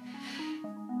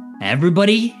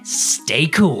 everybody stay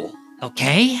cool,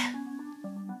 okay?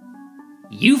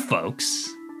 You folks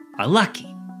are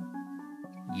lucky.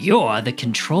 You're the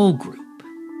control group.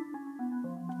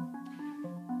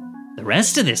 The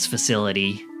rest of this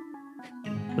facility,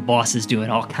 the boss is doing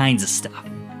all kinds of stuff.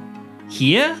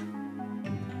 Here,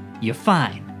 you're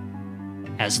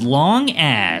fine. As long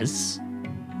as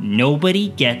nobody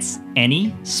gets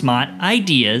any smart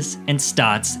ideas and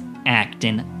starts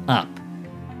acting up.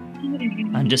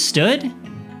 Understood?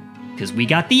 Because we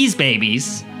got these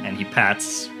babies. And he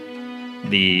pats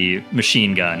the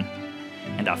machine gun.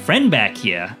 And our friend back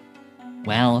here,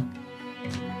 well,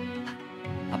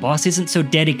 our boss isn't so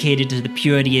dedicated to the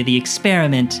purity of the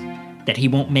experiment that he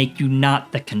won't make you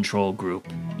not the control group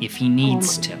if he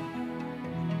needs to.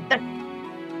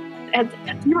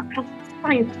 That's not how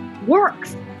science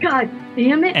works. God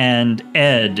damn it. And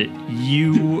Ed,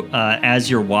 you, as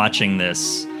you're watching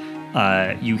this,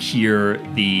 you hear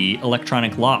the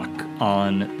electronic lock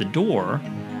on the door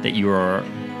that you are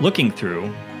looking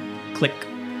through click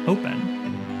open.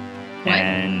 What?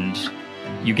 And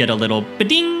you get a little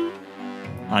ba-ding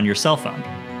on your cell phone.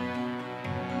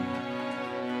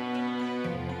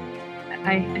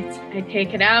 I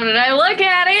take it out and I look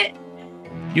at it.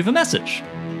 You have a message.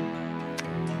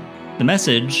 The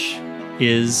message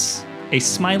is a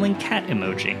smiling cat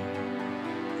emoji.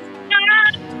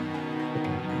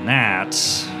 And that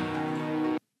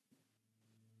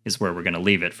is where we're going to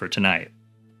leave it for tonight.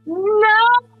 No.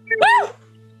 Woo!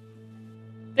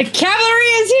 The cavalry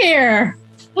is here.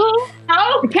 Oh.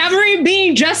 The cavalry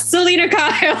being just Selena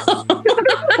Kyle.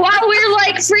 Wow, we're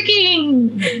like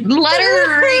freaking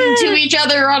lettering to each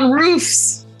other on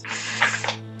roofs.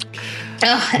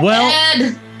 Well,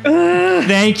 Ed.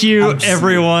 thank you,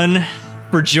 everyone,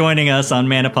 for joining us on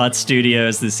ManaPot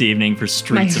Studios this evening for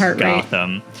Streets of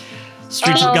Gotham.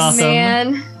 Streets of Gotham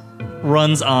Man.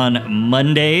 runs on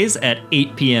Mondays at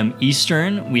 8 p.m.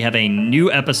 Eastern. We have a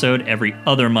new episode every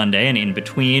other Monday, and in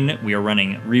between, we are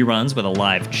running reruns with a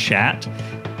live chat.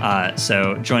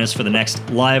 So join us for the next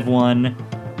live one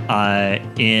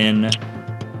in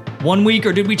 1 week,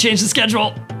 or did we change the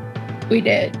schedule? We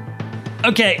did.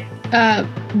 Okay.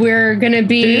 We're gonna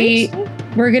be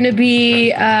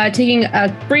taking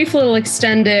a brief little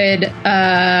extended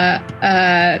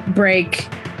break.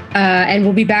 And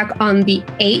we'll be back on the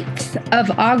 8th of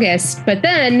August, but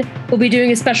then we'll be doing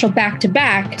a special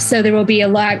back-to-back. So there will be a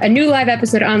new live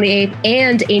episode on the 8th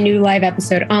and a new live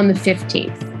episode on the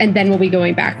 15th. And then we'll be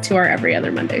going back to our every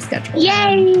other Monday schedule.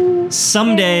 Yay!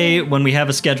 Someday when we have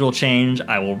a schedule change,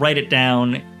 I will write it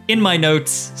down in my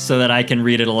notes so that I can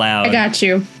read it aloud. I got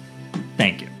you.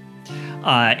 Thank you.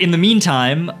 In the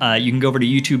meantime, you can go over to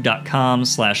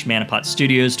youtube.com/ManaPot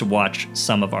Studios to watch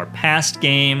some of our past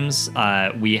games.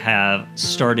 We have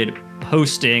started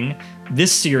posting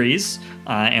this series,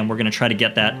 and we're going to try to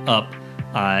get that up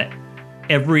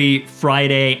every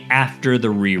Friday after the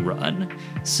rerun.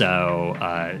 So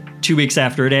 2 weeks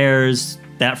after it airs,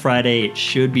 that Friday, it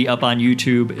should be up on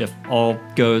YouTube. If all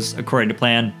goes according to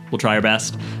plan, we'll try our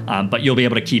best. But you'll be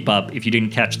able to keep up if you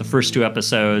didn't catch the first 2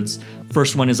 episodes.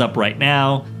 First one is up right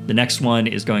now. The next one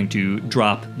is going to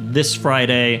drop this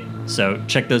Friday. So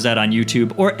check those out on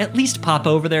YouTube, or at least pop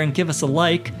over there and give us a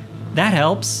like. That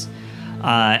helps.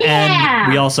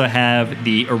 And we also have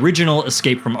the original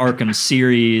Escape from Arkham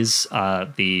series,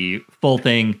 the full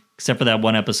thing, except for that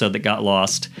one episode that got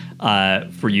lost,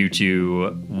 for you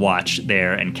to watch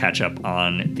there and catch up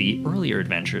on the earlier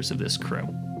adventures of this crew.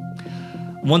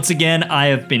 Once again, I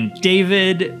have been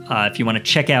David. If you want to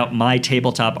check out my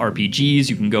tabletop RPGs,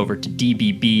 you can go over to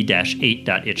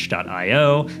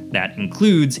dbb-8.itch.io. That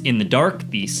includes In the Dark,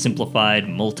 the simplified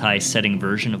multi-setting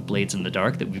version of Blades in the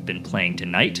Dark that we've been playing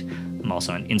tonight. I'm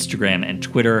also on Instagram and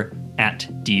Twitter at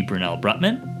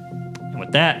dbrunelbrutman. And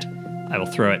with that, I will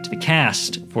throw it to the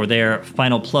cast for their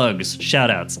final plugs,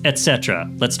 shoutouts, etc.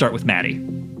 Let's start with Maddie.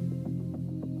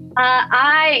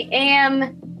 I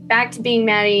am back to being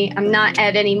Maddie. I'm not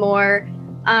Ed anymore.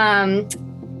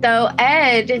 Though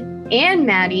Ed and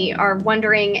Maddie are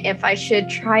wondering if I should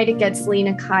try to get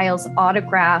Selena Kyle's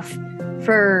autograph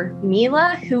for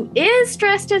Mila, who is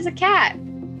dressed as a cat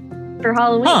for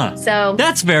Halloween. Huh. So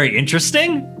that's very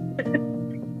interesting.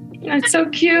 That's so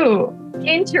cute.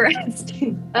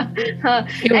 Interesting.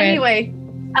 Anyway,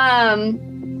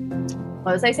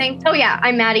 what was I saying? Oh yeah,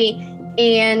 I'm Maddie,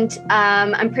 and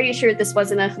I'm pretty sure this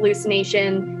wasn't a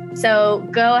hallucination. So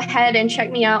go ahead and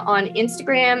check me out on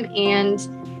Instagram and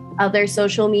other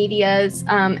social medias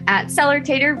at Cellar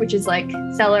Tater, which is like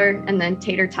cellar and then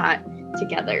tater tot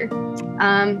together.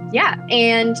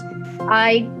 And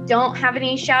I don't have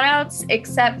any shout outs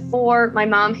except for my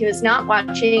mom, who is not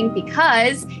watching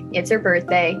because it's her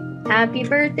birthday. Happy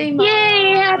birthday, Mom.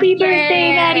 Yay! Happy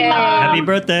birthday, Maddie Mom. Happy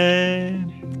birthday.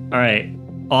 All right.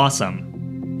 Awesome.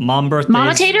 Mom birthdays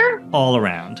Mama Tater? all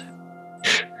around.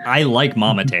 I like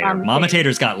Mama Tater. Mama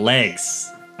Tater's got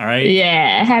legs. All right.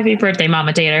 Yeah. Happy birthday,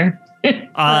 Mama Tater.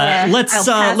 Let's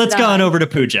go on over to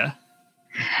Pooja.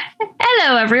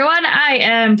 Hello, everyone. I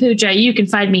am Pooja. You can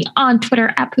find me on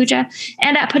Twitter at Pooja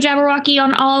and at Pajabawaki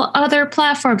on all other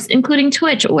platforms, including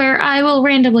Twitch, where I will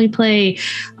randomly play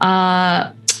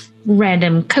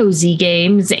random cozy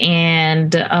games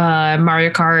and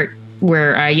Mario Kart,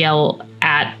 where I yell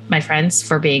at my friends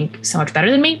for being so much better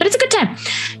than me, but it's a good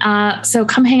time. So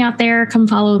come hang out there, come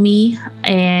follow me.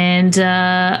 And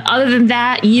other than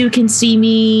that, you can see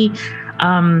me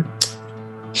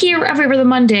here every other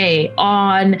Monday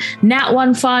on Nat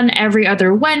One Fun, every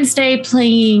other Wednesday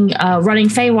playing Running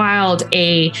Feywild,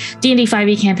 a D&D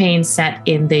 5e campaign set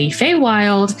in the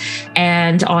Feywild,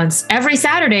 and on every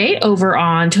Saturday over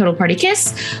on Total Party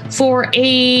Kiss for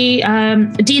a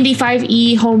D&D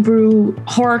 5e homebrew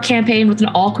horror campaign with an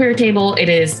all-queer table. It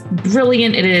is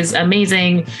brilliant. It is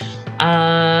amazing.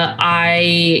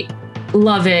 I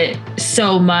love it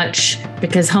so much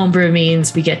because homebrew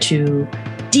means we get to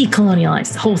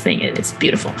decolonialize the whole thing. It is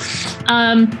beautiful.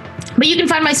 But you can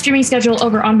find my streaming schedule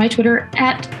over on my Twitter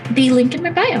at the link in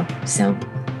my bio. So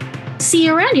see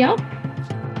you around, y'all.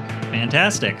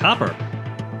 Fantastic. Hopper.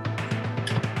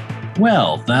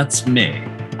 Well, that's me.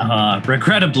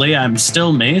 Regrettably, I'm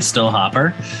still me, still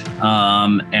Hopper.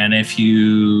 And if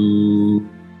you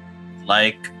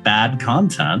like bad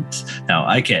content, no,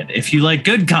 I kid. If you like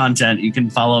good content, you can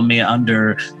follow me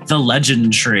under The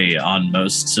Legend Tree on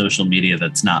most social media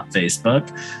that's not Facebook,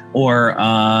 or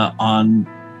on.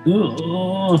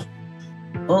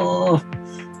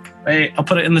 Wait, I'll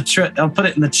put it in the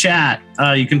chat.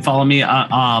 You can follow me.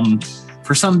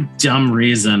 For some dumb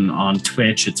reason on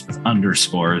Twitch, it's with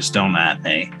underscores. Don't at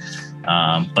me.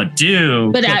 But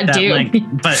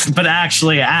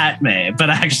actually at me. But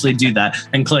actually do that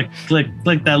and click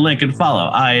that link and follow.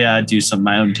 I do some of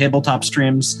my own tabletop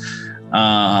streams.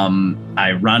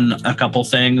 I run a couple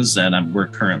things, and we're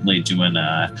currently doing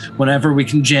whenever we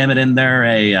can jam it in there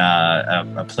a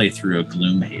playthrough of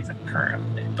Gloomhaven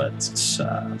currently. But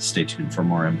stay tuned for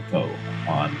more info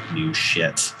on new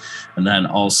shit. And then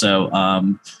also,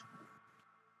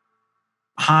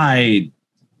 hi.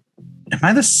 Am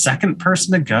I the second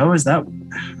person to go? Is that...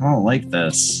 I don't like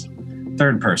this.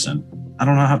 Third person. I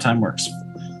don't know how time works.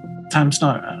 Time's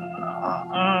not...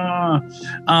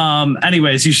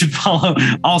 anyways, you should follow...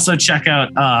 Also check out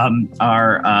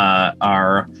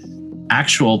our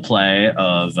actual play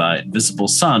of Invisible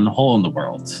Sun, Hole in the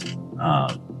World.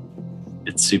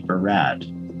 It's super rad.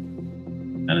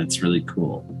 And it's really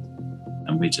cool.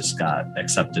 And we just got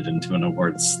accepted into an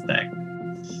awards thing.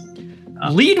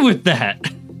 Lead with that.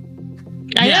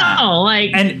 I know,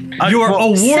 like, and your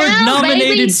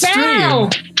award-nominated stream.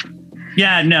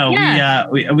 Yeah, no, yeah.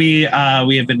 we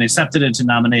have been accepted into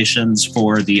nominations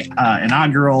for the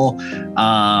inaugural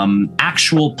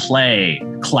actual play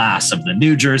class of the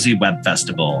New Jersey Web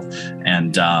Festival,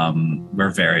 and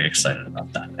we're very excited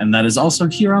about that. And that is also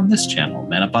here on this channel,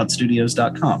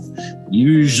 ManaPotStudios.com,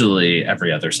 usually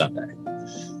every other Sunday.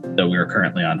 Though we are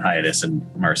currently on hiatus, and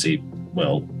Marcy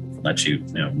will let you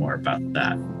know more about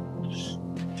that.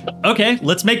 Okay,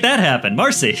 let's make that happen.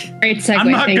 Marcy. Great segue.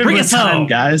 I'm not good Bring with us time, home,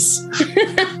 guys.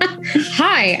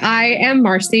 Hi, I am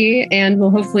Marcy, and will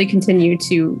hopefully continue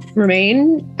to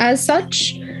remain as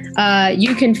such.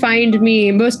 You can find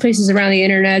me most places around the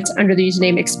internet under the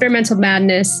username Experimental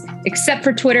Madness, except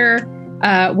for Twitter,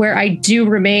 where I do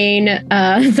remain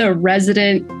the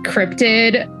resident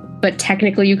cryptid. But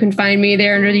technically, you can find me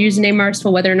there under the username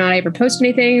Marcel, whether or not I ever post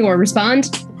anything or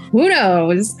respond. Who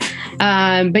knows?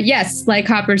 But yes, like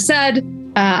Hopper said,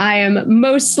 I am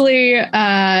mostly,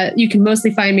 you can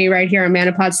mostly find me right here on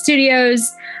ManaPot Studios,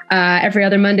 every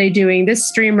other Monday doing this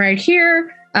stream right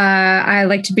here. I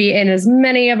like to be in as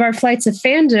many of our Flights of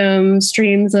Fandom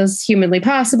streams as humanly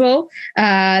possible.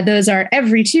 Those are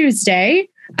every Tuesday.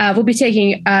 We'll be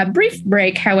taking a brief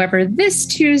break, however, this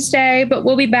Tuesday, but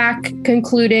we'll be back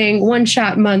concluding One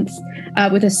Shot Month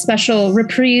with a special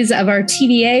reprise of our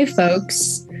TVA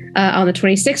folks on the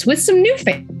 26th with some new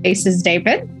faces,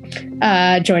 David,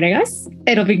 joining us.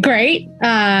 It'll be great.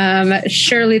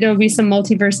 Surely there'll be some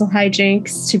multiversal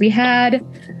hijinks to be had.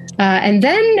 And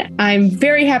then I'm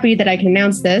very happy that I can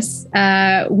announce this.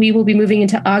 We will be moving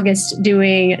into August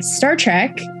doing Star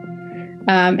Trek.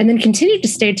 And then continue to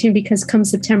stay tuned because come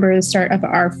September, the start of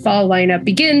our fall lineup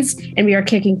begins, and we are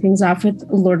kicking things off with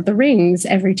Lord of the Rings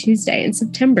every Tuesday in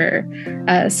September.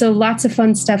 So lots of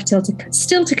fun stuff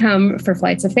still to come for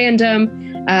Flights of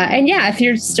Fandom. And yeah, if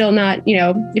you're still not,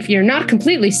 if you're not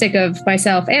completely sick of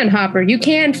myself and Hopper, you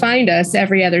can find us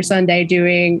every other Sunday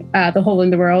doing The Hole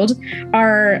in the World,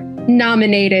 our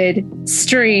nominated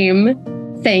stream.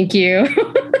 Thank you.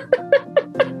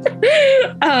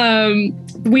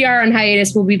 We are on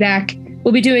hiatus. We'll be back.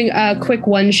 We'll be doing a quick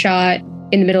one shot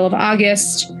in the middle of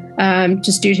August,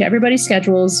 just due to everybody's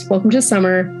schedules. Welcome to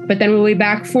summer. But then we'll be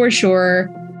back for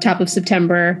sure, top of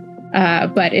September.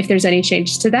 But if there's any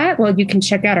changes to that, well, you can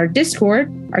check out our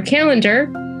Discord, our calendar,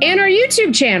 and our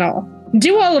YouTube channel.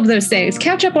 Do all of those things.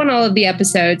 Catch up on all of the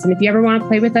episodes. And if you ever want to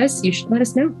play with us, you should let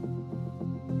us know.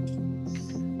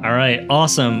 All right.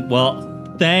 Awesome.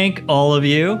 Well, thank all of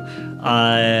you.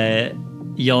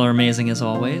 Y'all are amazing as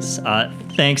always.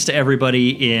 Thanks to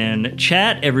everybody in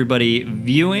chat, everybody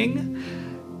viewing.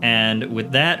 And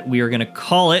with that, we are going to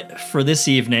call it for this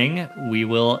evening. We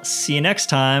will see you next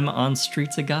time on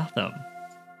Streets of Gotham.